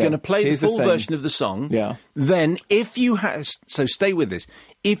thing. We're going to play the full version of the song. Yeah. Then, if you have... So stay with this.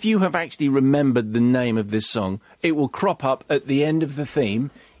 If you have actually remembered the name of this song, it will crop up at the end of the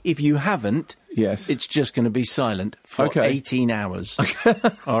theme. If you haven't, it's just going to be silent for 18 hours.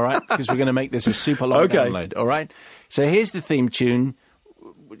 All right? Because we're going to make this a super long download. All right? So here's the theme tune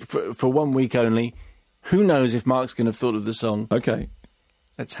for 1 week only. Who knows if Mark's going to have thought of the song. Okay.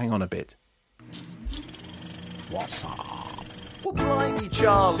 Let's hang on a bit. What's up? Well, blimey,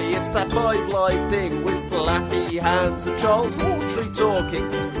 Charlie, it's that Five Live thing with flappy hands and Charles Hawtrey talking.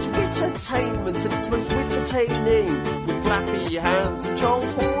 It's wittertainment and it's most wittertaining with flappy hands and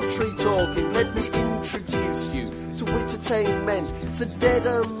Charles Hawtrey talking. Let me introduce you to wittertainment. It's a dead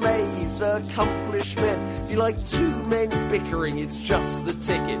amaze accomplishment. If you like two men bickering, it's just the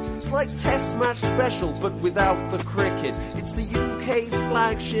ticket. It's like Test Match Special, but without the cricket. It's the UK's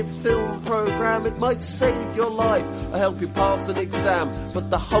flagship film programme. It might save your life or help you pass an exam, but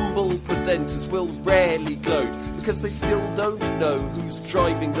the humble presenters will rarely gloat because they still don't know who's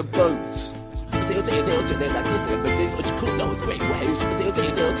driving the boat.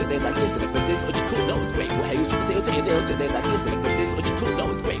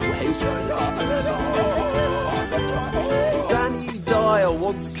 Danny Dyer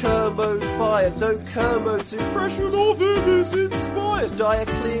wants Kermode fired, though Kermode's impression of him is inspired. Dyer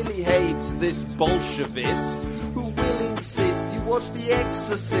clearly hates this Bolshevist who will insist you watch The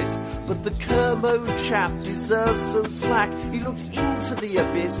Exorcist, but the Kermode chap deserves some slack. He looked into the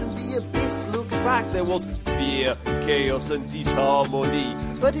abyss and the abyss looked back. There was fear, chaos and disharmony,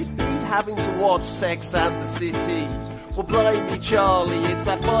 but it beat having to watch Sex and the City. Well, blimey, Charlie, it's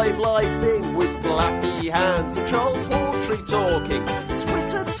that Five Live thing with flappy hands and Charles Hawtrey talking. It's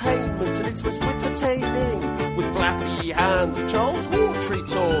wittertainment and it's most wittertaining with flappy hands and Charles Hawtrey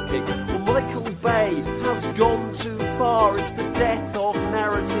talking. Well, Michael Bay has gone too far. It's the death of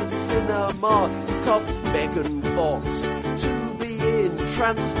narrative cinema. He's cast Megan Fox to be in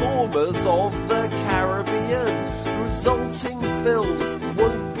Transformers of the Caribbean. The resulting film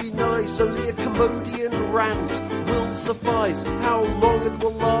won't be nice. Only a commodian rant will suffice. How long it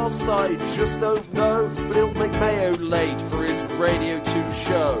will last, I just don't know, but it'll make Mayo late for his Radio 2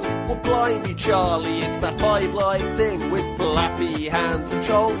 show. Well, blimey, Charlie, it's that Five Live thing with flappy hands and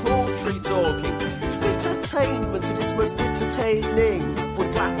Charles Hawtrey talking. It's wittertainment and it's most wittertaining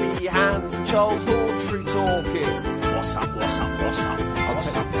with flappy hands and Charles Hawtrey talking. What's up, what's up, what's up?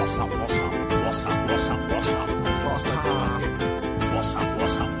 What's up, what's up, what's up? What's up, what's up, what's up? What's up,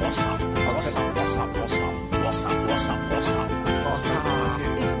 what's up, what's up?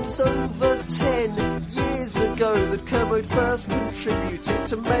 Kermode first contributed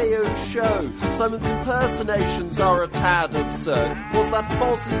to Mayo's show. Simon's impersonations are a tad absurd. Was that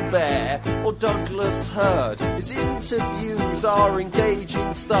Fozzie Bear or Douglas Hurd? His interviews are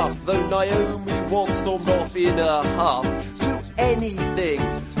engaging stuff, though Naomi once stormed off in a huff. Do anything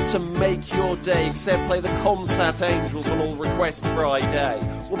to make your day except play the Comsat Angels on All Request Friday.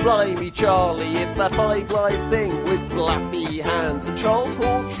 Well, blimey, Charlie, it's that Five Live thing with flappy hands and Charles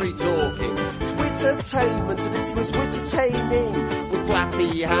Hawtrey talking. It's wittertainment and it's most wittertaining with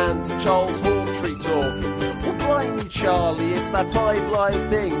flappy hands and Charles Hawtrey talking. Well, blimey, Charlie, it's that Five Live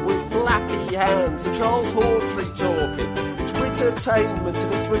thing with flappy hands and Charles Hawtrey talking. It's wittertainment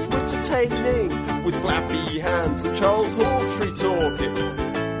and it's most wittertaining with flappy hands and Charles Hawtrey talking.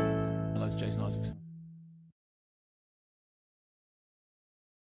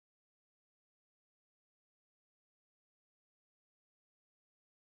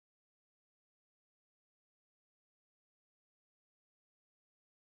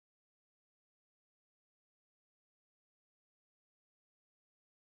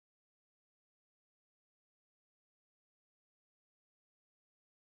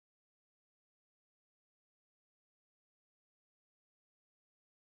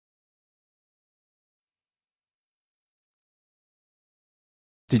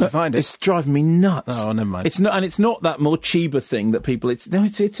 Did you find it? It's driving me nuts. Oh, never mind. It's not, and it's not that Morcheeba thing that people. It's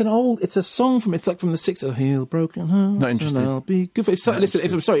a song from the 60s. A heel broken heart. Not interested. I'll be good for.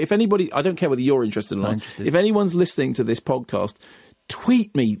 If anybody, I don't care whether you're interested or not. If anyone's listening to this podcast,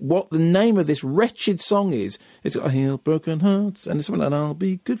 tweet me what the name of this wretched song is. It's got a heel broken heart, and it's something like I'll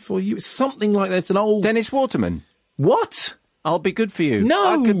be good for you. It's something like that. It's an old Dennis Waterman. What? I'll be good for you. No!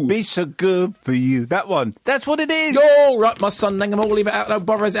 I could be so good for you. That one. That's what it is. You're right, my son. Nang 'em all, leave it out. No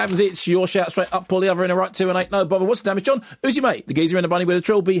bother as it happens. It's your shout straight up. Pull the other in a right 2 and 8. No bother. What's the damage, John? Who's your mate? The geezer in a bunny with a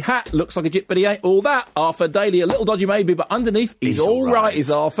trilby hat. Looks like a jip, but he ain't all that. Arthur Daly, a little dodgy maybe, but underneath, he's all right, is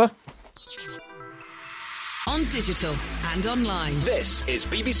Arthur. On digital and online. This is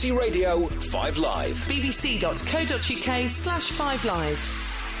BBC Radio 5 Live. bbc.co.uk/5live.